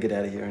got to get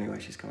out of here anyway.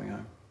 She's coming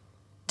home.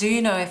 Do you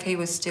know if he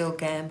was still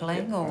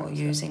gambling or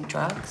using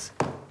drugs?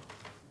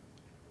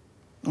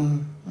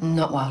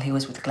 Not while he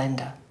was with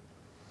Glenda.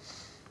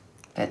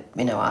 But,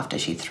 you know, after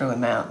she threw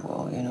him out,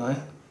 well,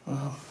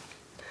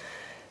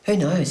 who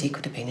knows? He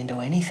could have been into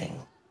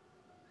anything.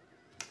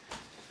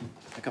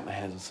 I got my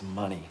hands on some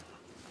money.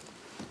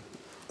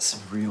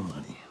 Some real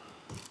money.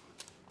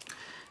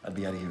 I'd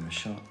be out of here in a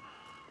shot.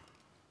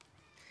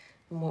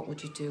 And what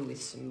would you do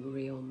with some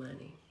real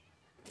money?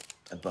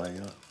 I'd buy a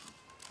yacht.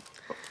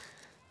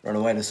 Run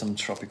away to some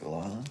tropical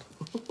island.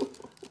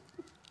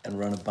 And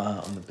run a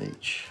bar on the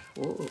beach.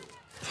 Ooh.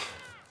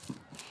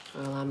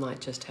 Well, I might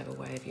just have a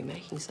way of you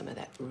making some of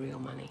that real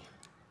money.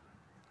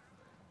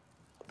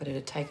 But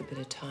it'd take a bit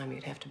of time.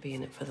 You'd have to be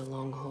in it for the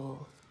long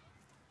haul.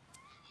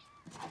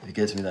 If it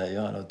gets me that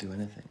yacht, I'll do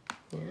anything.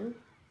 Yeah?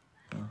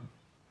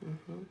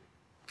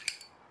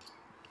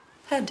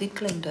 How did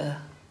Glenda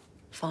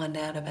find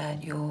out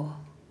about your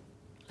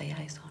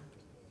liaison?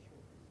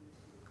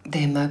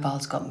 Their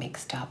mobiles got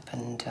mixed up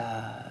and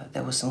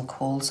there were some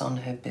calls on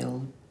her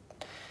bill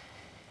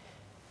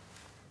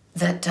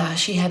that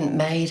she hadn't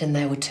made and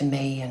they were to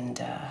me,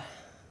 and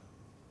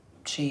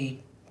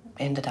she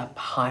ended up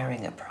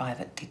hiring a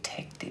private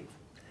detective.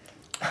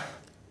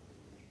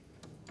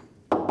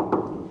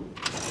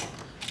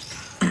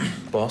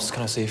 Boss,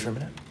 can I see you for a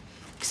minute?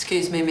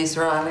 Excuse me, Miss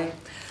Riley.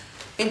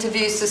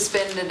 Interview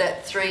suspended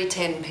at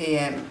 3:10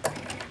 p.m.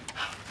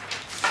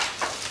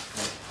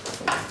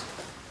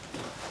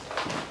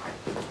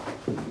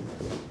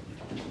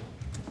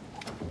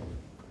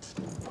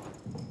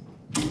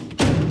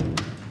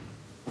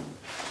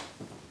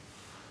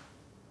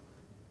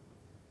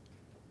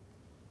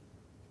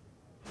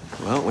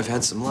 Well, we've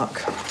had some luck.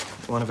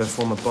 One of her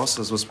former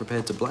bosses was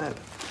prepared to blab.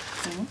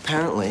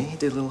 Apparently, he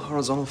did a little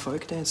horizontal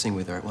folk dancing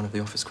with her at one of the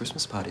office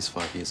Christmas parties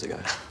 5 years ago.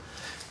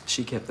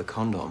 She kept the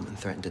condom and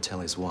threatened to tell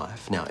his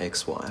wife, now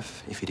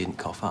ex-wife, if he didn't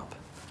cough up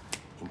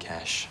in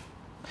cash.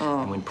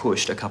 And when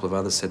pushed, a couple of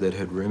others said they'd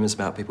heard rumours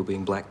about people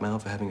being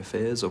blackmailed for having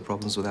affairs or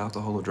problems with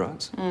alcohol or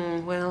drugs.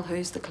 Well,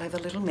 who's the clever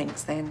little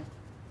minx then?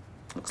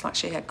 Looks like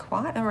she had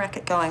quite a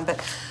racket going, but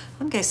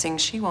I'm guessing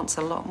she wants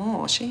a lot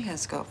more. She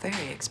has got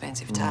very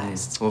expensive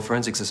tastes. Well,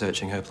 forensics are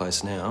searching her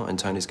place now, and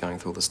Tony's going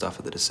through all the stuff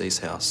at the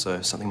deceased house,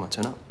 so something might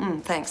turn up.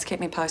 Thanks. Keep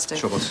me posted.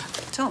 Sure, boss.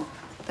 Tom,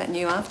 that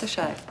new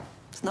aftershave.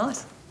 It's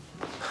nice.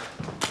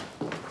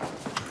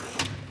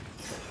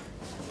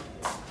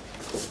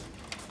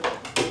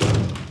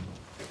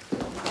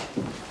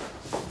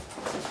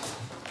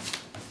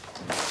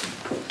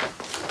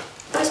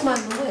 Where's my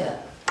lawyer?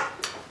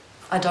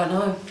 I don't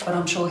know, but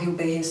I'm sure he'll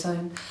be here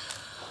soon.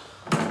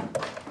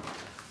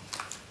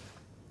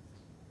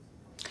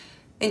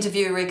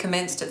 Interview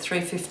recommenced at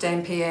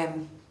 3:15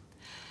 p.m.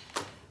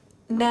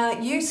 Now,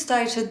 you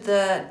stated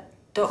that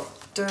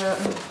Dr...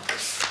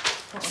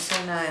 what was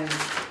her name?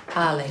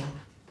 Harley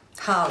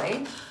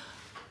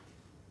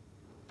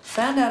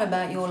found out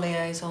about your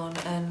liaison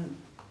and,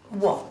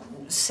 what,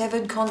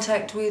 severed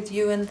contact with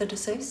you and the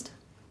deceased?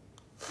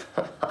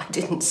 I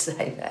didn't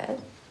say that.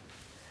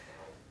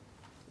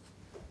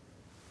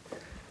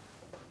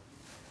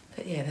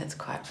 But yeah, that's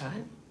quite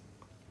right.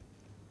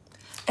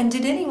 And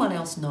did anyone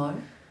else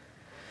know?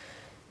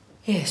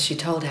 Yes, she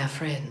told our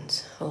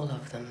friends, all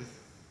of them.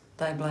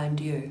 They blamed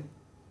you?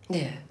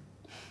 Yeah.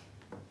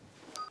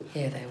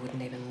 Yeah, they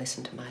wouldn't even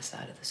listen to my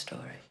side of the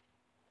story.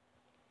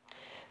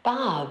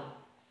 Barb,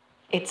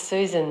 it's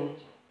Susan.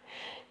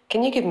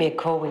 Can you give me a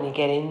call when you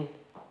get in?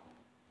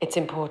 It's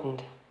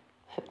important.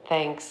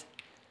 Thanks.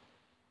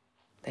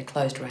 They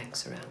closed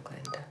ranks around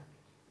Glenda.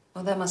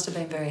 Well, that must have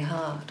been very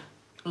hard,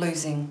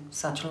 losing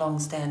such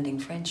long-standing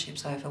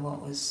friendships over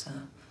what was,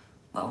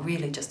 well,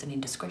 really just an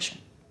indiscretion.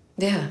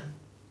 Yeah.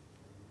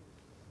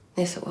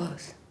 Yes, it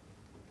was.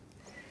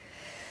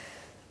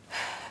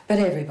 But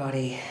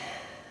everybody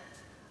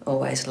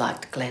always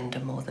liked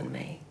Glenda more than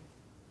me.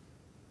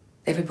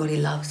 Everybody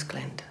loves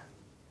Glenda.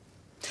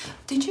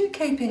 Did you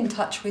keep in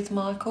touch with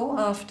Michael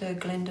after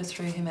Glenda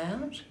threw him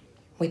out?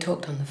 We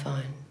talked on the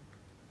phone.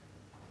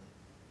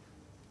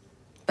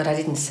 But I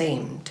didn't see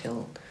him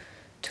till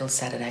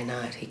Saturday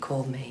night. He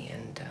called me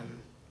and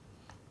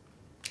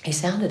he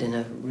sounded in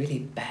a really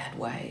bad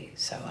way,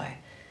 so I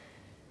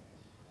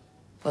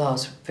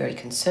was very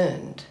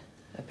concerned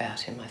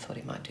about him. I thought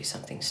he might do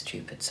something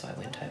stupid, so I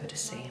went over to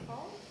see him.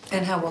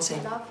 And how was he?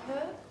 Love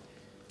her?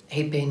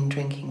 He'd been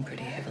drinking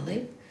pretty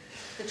heavily.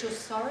 That you're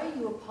sorry,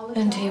 you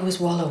apologise? And he was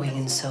wallowing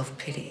in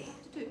self-pity.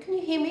 Can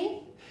you hear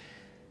me?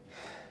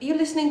 Are you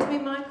listening to me,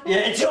 Michael? Yeah,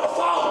 it's your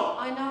fault!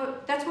 I know.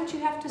 That's what you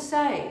have to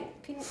say.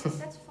 That's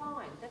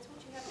fine. That's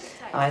what you have to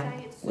say.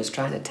 I was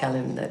trying to tell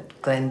him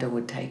that Glenda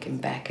would take him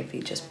back if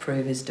he'd just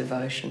prove his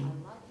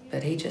devotion.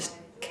 But he just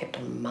kept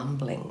on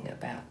mumbling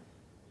about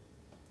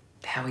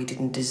how he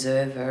didn't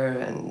deserve her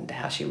and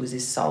how she was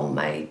his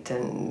soulmate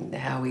and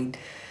how he'd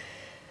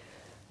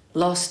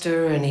lost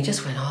her, and he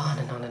just went on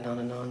and on and on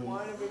and on.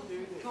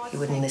 He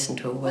wouldn't listen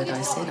to a word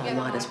I said. I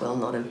might as well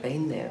not have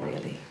been there,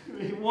 really.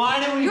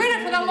 Why do we... You're in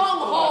it for the long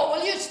haul.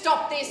 Will you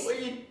stop this?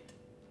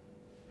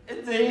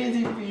 It's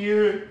easy for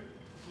you.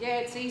 Yeah,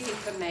 it's easy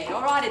for me.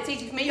 All right, it's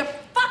easy for me. You're a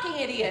fucking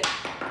idiot.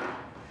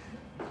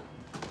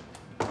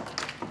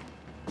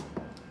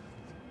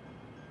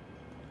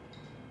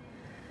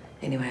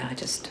 Anyway, I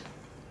just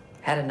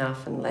had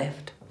enough and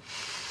left.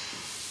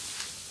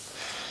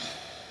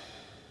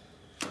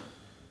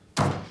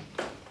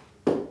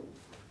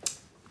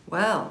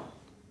 Well,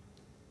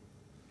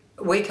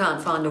 we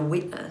can't find a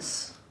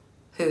witness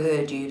who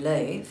heard you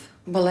leave.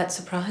 Well, that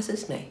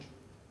surprises me.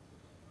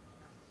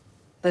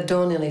 The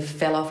door nearly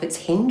fell off its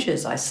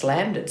hinges. I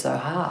slammed it so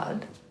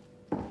hard.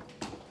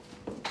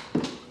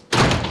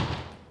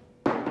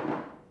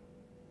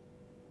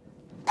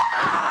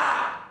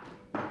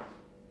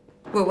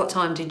 Well, what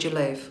time did you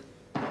leave?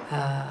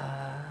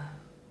 I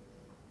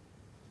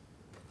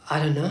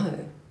don't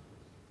know.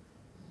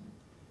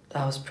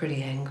 I was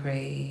pretty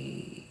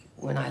angry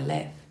when I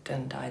left,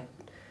 and I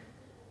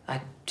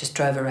just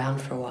drove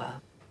around for a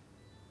while.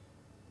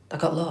 I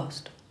got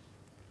lost.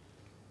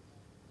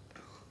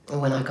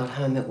 And when I got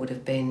home, it would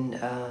have been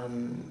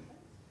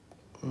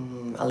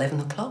 11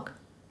 o'clock.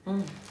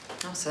 I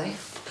see.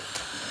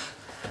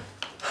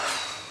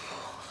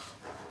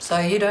 So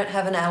you don't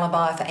have an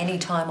alibi for any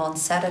time on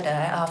Saturday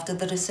after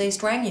the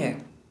deceased rang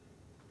you?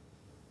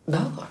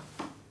 No.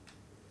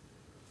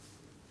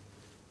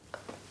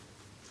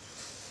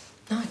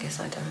 No, I guess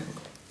I don't.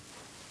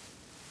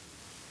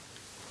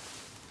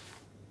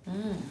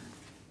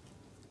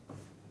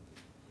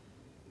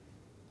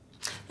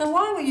 And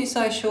why were you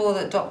so sure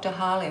that Dr.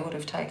 Harley would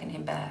have taken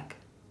him back?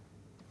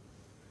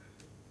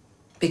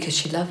 Because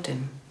she loved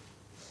him.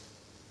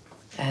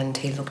 And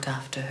he looked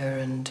after her,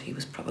 and he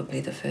was probably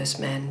the first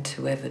man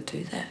to ever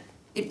do that.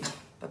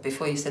 But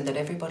before you said that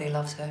everybody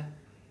loves her.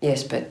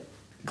 Yes, but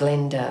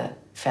Glenda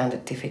found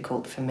it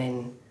difficult for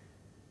men,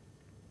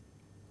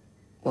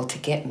 well, to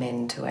get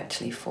men to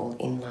actually fall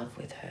in love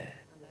with her.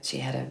 She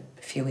had a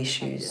few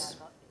issues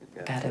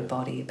about her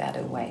body, about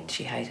her weight.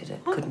 She hated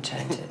it, couldn't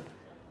change it.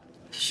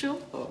 Sure.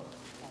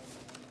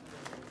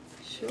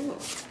 Sure.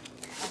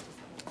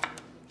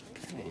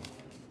 Hey,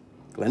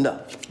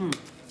 Glenda.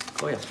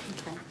 Claire.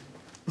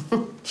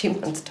 Okay. She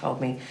once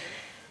told me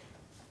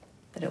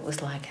that it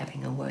was like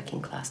having a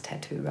working class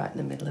tattoo right in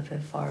the middle of her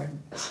forehead.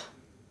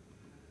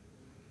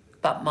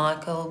 But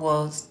Michael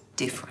was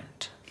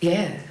different.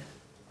 Yeah.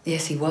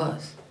 Yes, he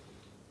was.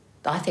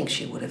 I think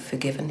she would have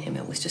forgiven him.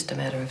 It was just a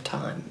matter of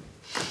time.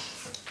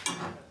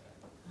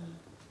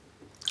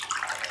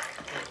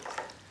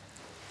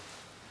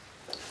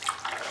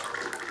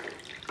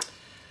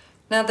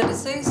 Now, the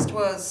deceased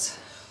was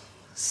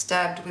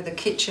stabbed with a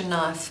kitchen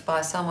knife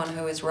by someone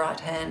who is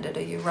right-handed.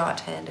 Are you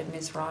right-handed,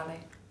 Miss Riley?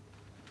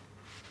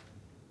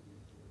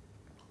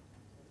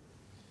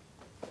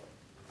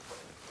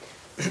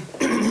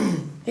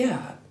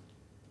 Yeah.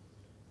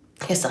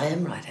 Yes, I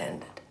am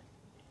right-handed.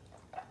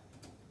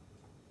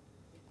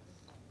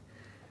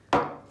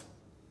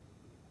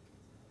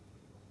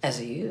 As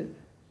are you.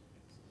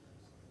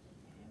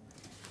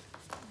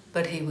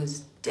 But he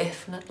was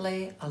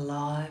definitely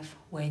alive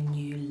when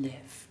you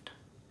left.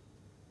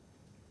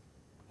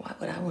 Why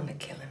would I want to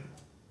kill him?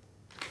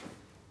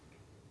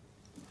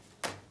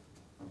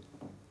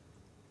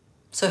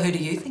 So who do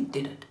you think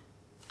did it?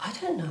 I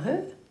don't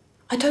know.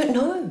 I don't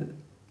know.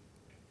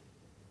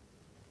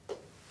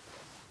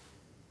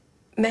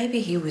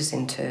 Maybe he was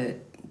into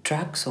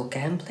drugs or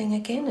gambling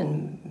again,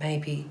 and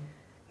maybe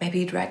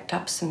he'd racked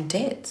up some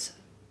debts.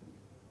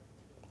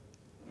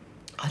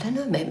 I don't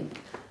know,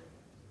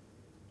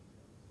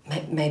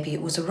 maybe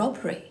it was a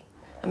robbery.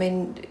 I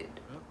mean,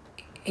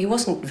 he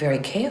wasn't very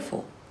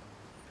careful.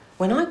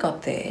 When I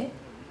got there,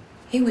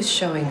 He was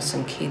showing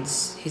some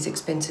kids his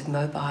expensive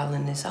mobile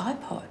and his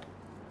iPod.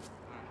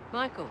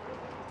 Michael,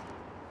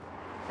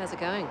 how's it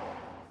going?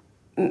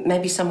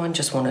 Maybe someone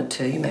just wanted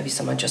to. Maybe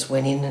someone just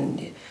went in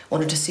and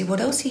wanted to see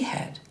what else he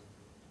had.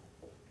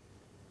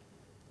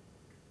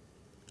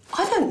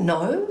 I don't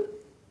know.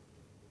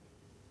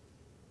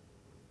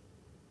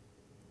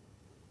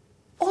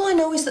 All I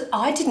know is that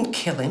I didn't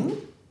kill him.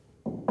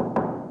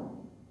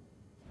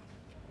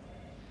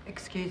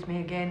 Excuse me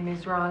again,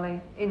 Ms. Riley.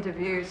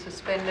 Interview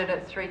suspended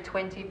at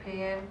 3:20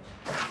 p.m.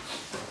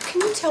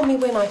 Can you tell me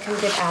when I can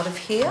get out of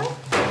here?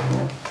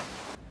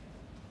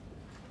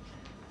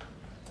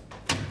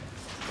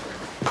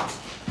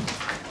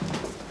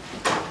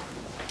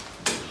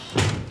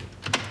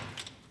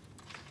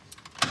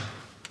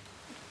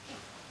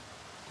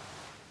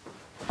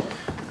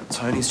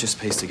 Tony's just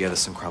pieced together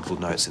some crumpled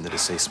notes in the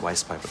deceased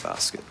waste paper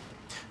basket.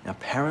 Now,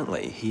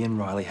 apparently, he and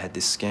Riley had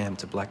this scam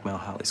to blackmail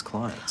Harley's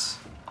clients.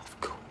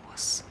 Of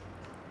course.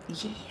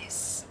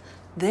 Yes.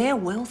 They're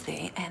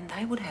wealthy and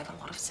they would have a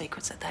lot of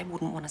secrets that they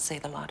wouldn't want to see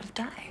the light of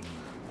day.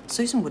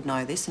 Susan would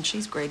know this and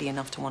she's greedy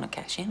enough to want to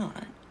cash in on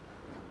it.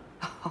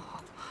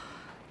 Oh,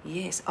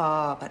 yes.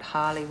 Oh, but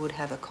Harley would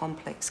have a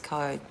complex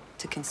code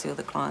to conceal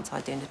the client's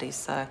identities,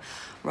 so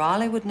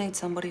Riley would need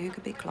somebody who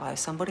could be close,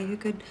 somebody who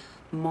could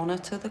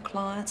monitor the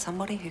client,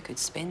 somebody who could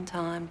spend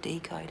time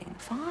decoding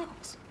the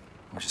files.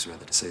 Which is where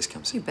the deceased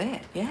comes in. You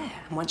bet, yeah.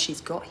 And once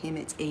she's got him,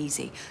 it's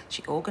easy.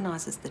 She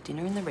organises the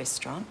dinner in the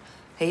restaurant.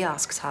 He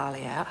asks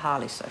Harley out.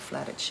 Harley's so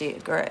flattered she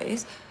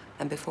agrees.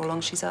 And before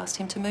long, she's asked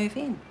him to move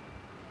in.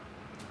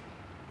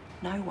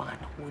 No one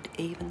would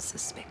even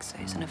suspect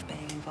Susan of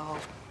being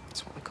involved.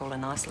 That's what we call a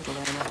nice little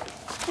earner.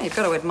 Yeah, you've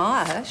got to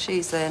admire her.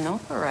 She's an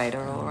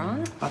operator, all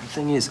right. But the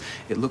thing is,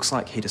 it looks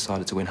like he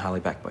decided to win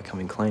Harley back by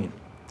coming clean.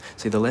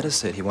 See, the letter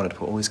said he wanted to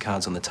put all his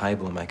cards on the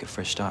table and make a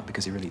fresh start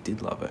because he really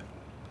did love her.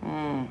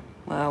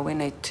 Well, we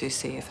need to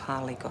see if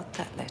Harley got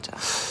that letter.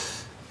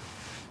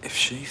 If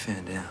she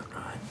found out,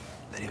 right,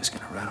 that he was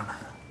going to rat on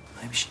her,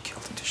 maybe she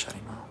killed him to shut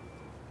him up.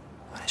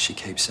 But as she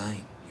keeps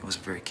saying, he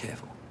wasn't very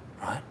careful,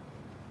 right?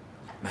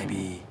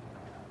 Maybe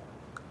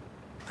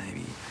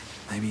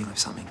he left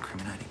something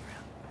incriminating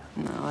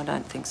around. No, I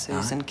don't think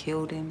Susan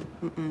killed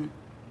him.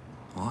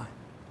 Why?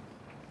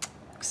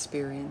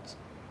 Experience.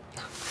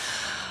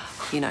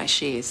 You know,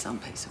 she is some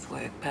piece of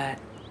work, but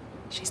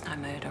she's no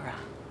murderer.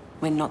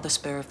 We're not the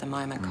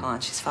spur-of-the-moment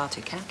kind. She's far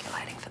too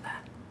calculating for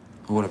that.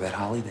 Well, what about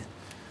Harley, then?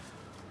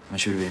 I mean,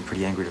 she would have been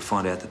pretty angry to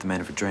find out that the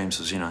man of her dreams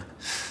was, you know,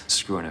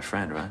 screwing her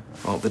friend, right?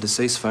 Well, the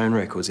deceased phone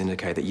records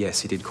indicate that,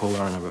 yes, he did call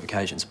her on a number of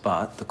occasions,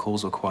 but the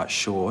calls were quite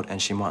short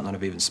and she might not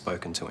have even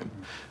spoken to him.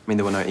 I mean,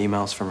 there were no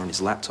emails from her on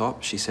his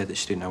laptop. She said that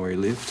she didn't know where he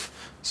lived.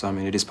 So, I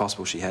mean, it is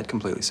possible she had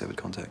completely severed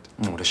contact.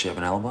 Well, does she have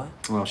an alibi?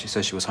 Well, she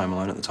says she was home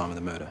alone at the time of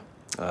the murder.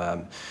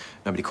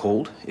 Nobody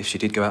called. If she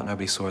did go out,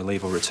 nobody saw her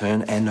leave or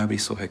return, and nobody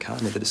saw her car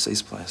near the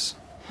deceased place.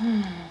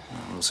 Well,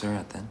 rules her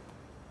out, then.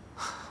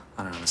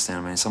 I don't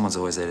understand. I mean, someone's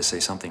always there to see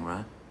something,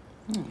 right?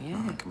 Yeah.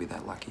 No one can be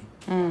that lucky.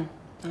 No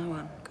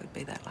one could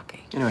be that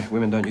lucky. Anyway,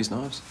 women don't use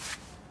knives.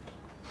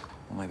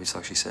 Well, maybe it's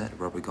like she said, a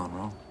robbery gone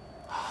wrong.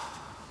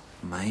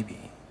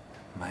 Maybe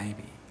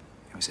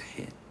it was a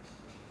hit.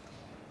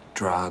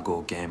 Drug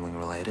or gambling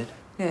related.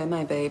 Yeah,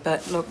 maybe.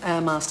 But look, our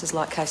masters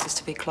like cases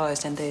to be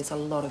closed and there's a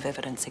lot of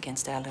evidence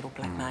against our little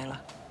blackmailer.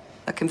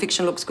 A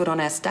conviction looks good on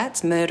our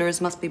stats.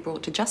 Murderers must be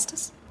brought to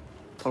justice.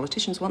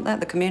 Politicians want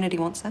that. The community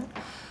wants that.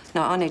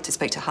 No, I need to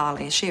speak to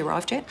Harley. Has she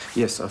arrived yet?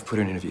 Yes, I've put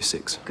her in interview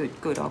 6.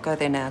 Good. I'll go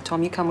there now.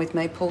 Tom, you come with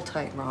me. Paul,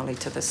 take Riley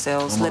to the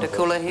cells. Let her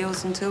cool her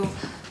heels until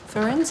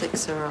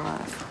forensics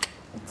arrive.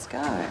 Let's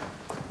go.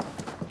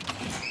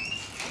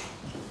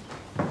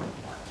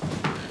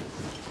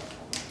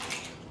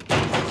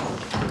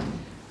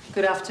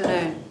 Good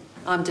afternoon.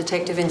 I'm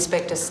Detective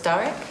Inspector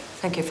Sturrock.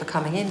 Thank you for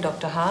coming in,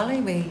 Dr. Harley.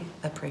 We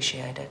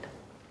appreciate it.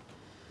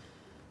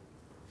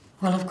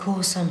 Well, of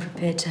course, I'm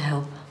prepared to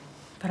help.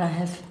 But I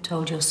have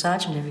told your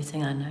sergeant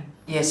everything I know.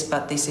 Yes,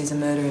 but this is a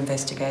murder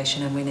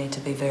investigation and we need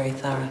to be very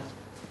thorough.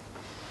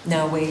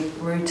 Now, we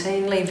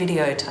routinely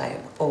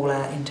videotape all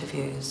our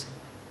interviews.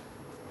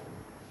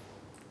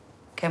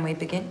 Can we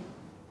begin?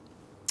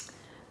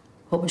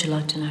 What would you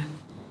like to know?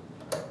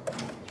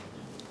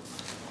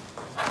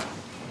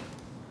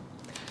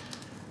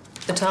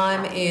 The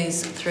time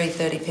is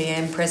 3:30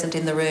 p.m. Present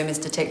in the room is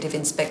Detective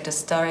Inspector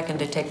Sturrock and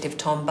Detective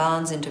Tom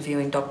Barnes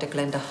interviewing Dr.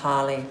 Glenda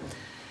Harley.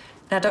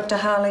 Now, Dr.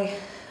 Harley,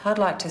 I'd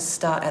like to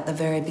start at the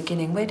very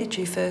beginning. Where did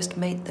you first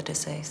meet the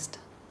deceased?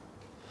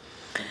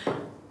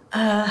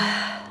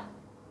 At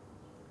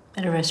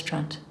a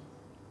restaurant.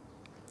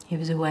 He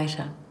was a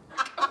waiter.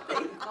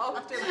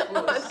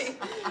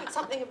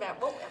 Something about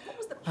what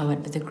was the... I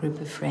went with a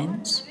group of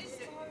friends.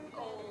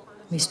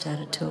 We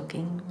started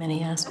talking and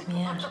he asked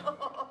me out.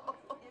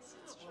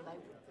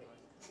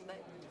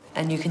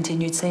 And you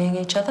continued seeing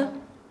each other?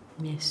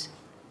 Yes.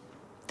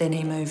 Then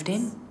he moved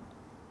in?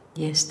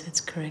 Yes,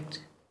 that's correct.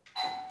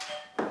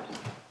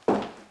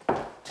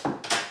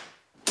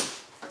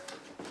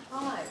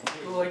 Hi,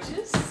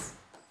 gorgeous.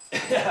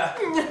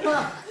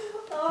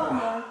 Oh,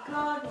 my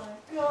God, my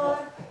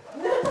God.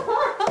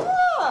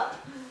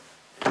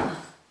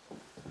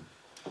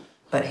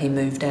 But he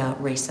moved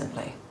out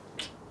recently.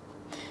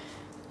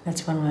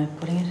 That's one way of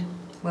putting it.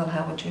 Well,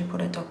 how would you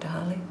put it, Dr.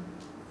 Harley?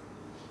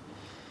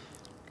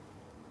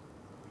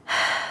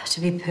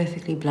 To be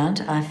perfectly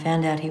blunt, I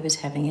found out he was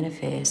having an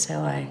affair,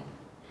 so I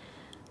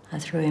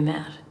threw him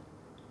out.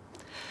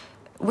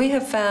 We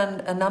have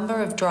found a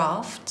number of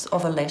drafts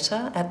of a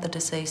letter at the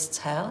deceased's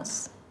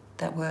house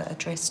that were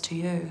addressed to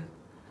you.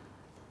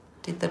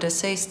 Did the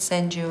deceased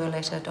send you a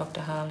letter,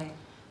 Dr. Harley?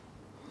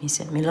 He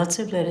sent me lots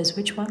of letters.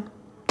 Which one?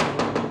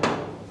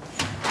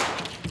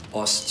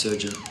 Boss,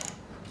 surgeon.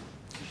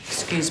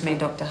 Excuse me,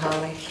 Dr.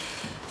 Harley.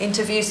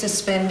 Interview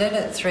suspended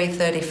at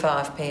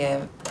 3:35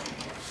 p.m.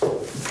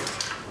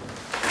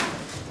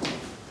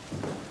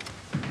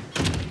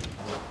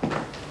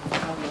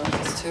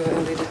 It's too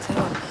early to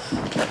tell.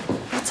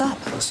 What's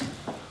up? Listen,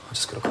 I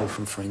just got a call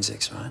from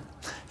forensics, right?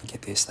 And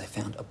get this, they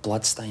found a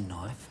bloodstained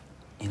knife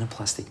in a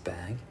plastic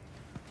bag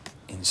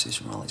in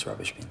Susan Riley's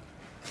rubbish bin.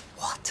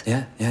 What?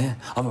 Yeah.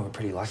 I'm a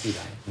pretty lucky day.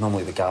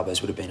 Normally the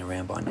Garbos would have been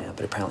around by now,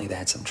 but apparently they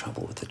had some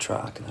trouble with the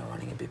truck and they're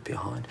running a bit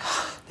behind.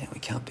 Now, we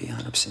can't be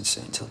 100%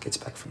 certain until it gets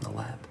back from the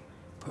lab.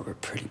 But we're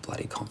pretty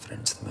bloody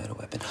confident it's the murder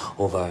weapon.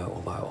 Although,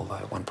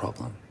 one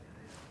problem.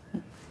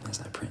 There's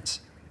no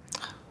prints.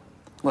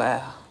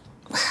 Wow.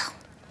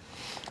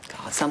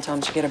 God,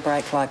 sometimes you get a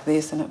break like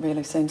this and it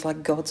really seems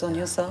like God's on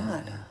your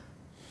side.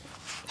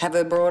 Have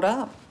her brought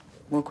up.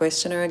 We'll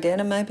question her again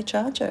and maybe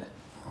charge her.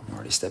 I'm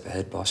already a step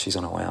ahead, boss. She's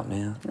on her way up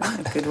now.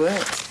 Oh, good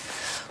work.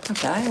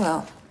 Okay,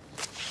 well,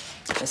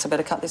 guess I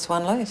better cut this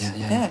one loose.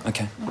 Yeah.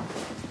 Okay.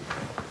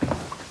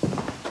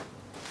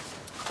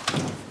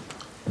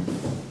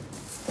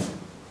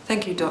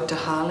 Thank you, Dr.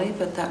 Harley,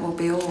 but that will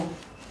be all.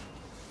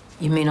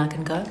 You mean I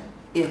can go?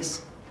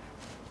 Yes.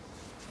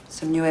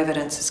 Some new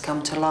evidence has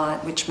come to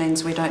light, which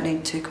means we don't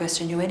need to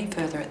question you any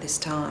further at this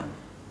time.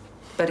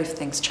 But if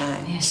things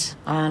change... Yes,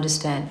 I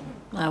understand.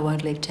 I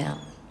won't leave town.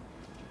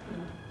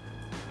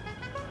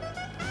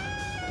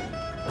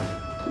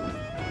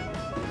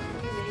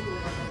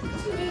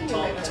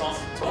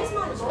 Where's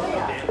my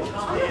lawyer? I'm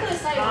not going to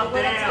say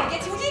where that's going to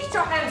get you. Will you get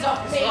your hands off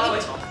me?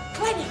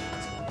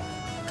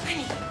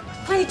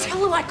 Glennie,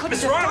 tell him I couldn't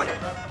Miss have Riley! done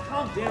it.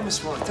 Calm down,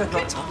 Miss Riley. Third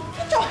night time.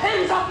 Get your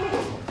hands off me!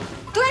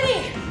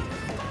 Glennie!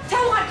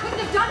 Tell him I couldn't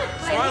have done it,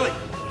 Glennie! Riley!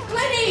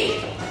 Glennie!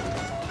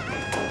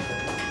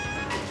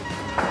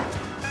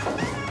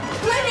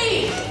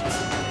 Glennie!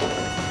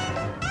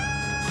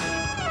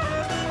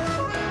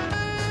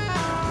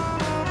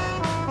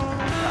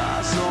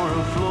 I saw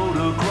her float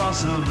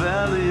across a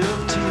valley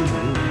of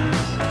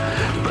tears,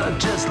 but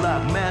just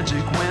like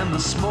magic when the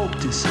smoke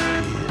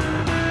disappeared,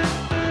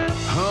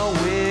 her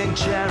winged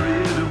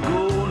chariot of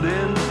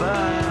golden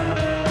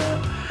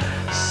fire,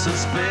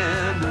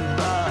 suspended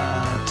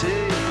by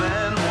tape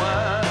and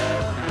wire.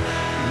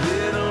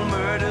 Little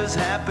murders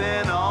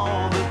happen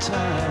all the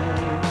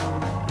time,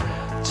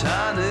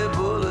 tiny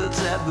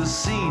bullets at the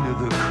scene of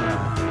the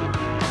crime.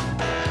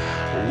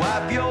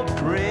 Wipe your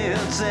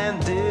prints and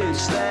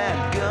ditch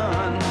that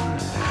gun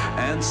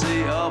and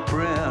say a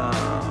prayer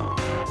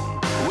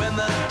when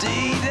the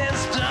deed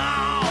is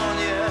done,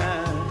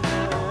 yeah.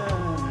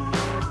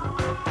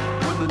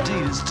 When the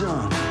deed is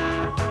done,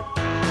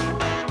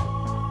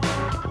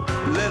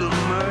 little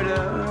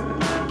murder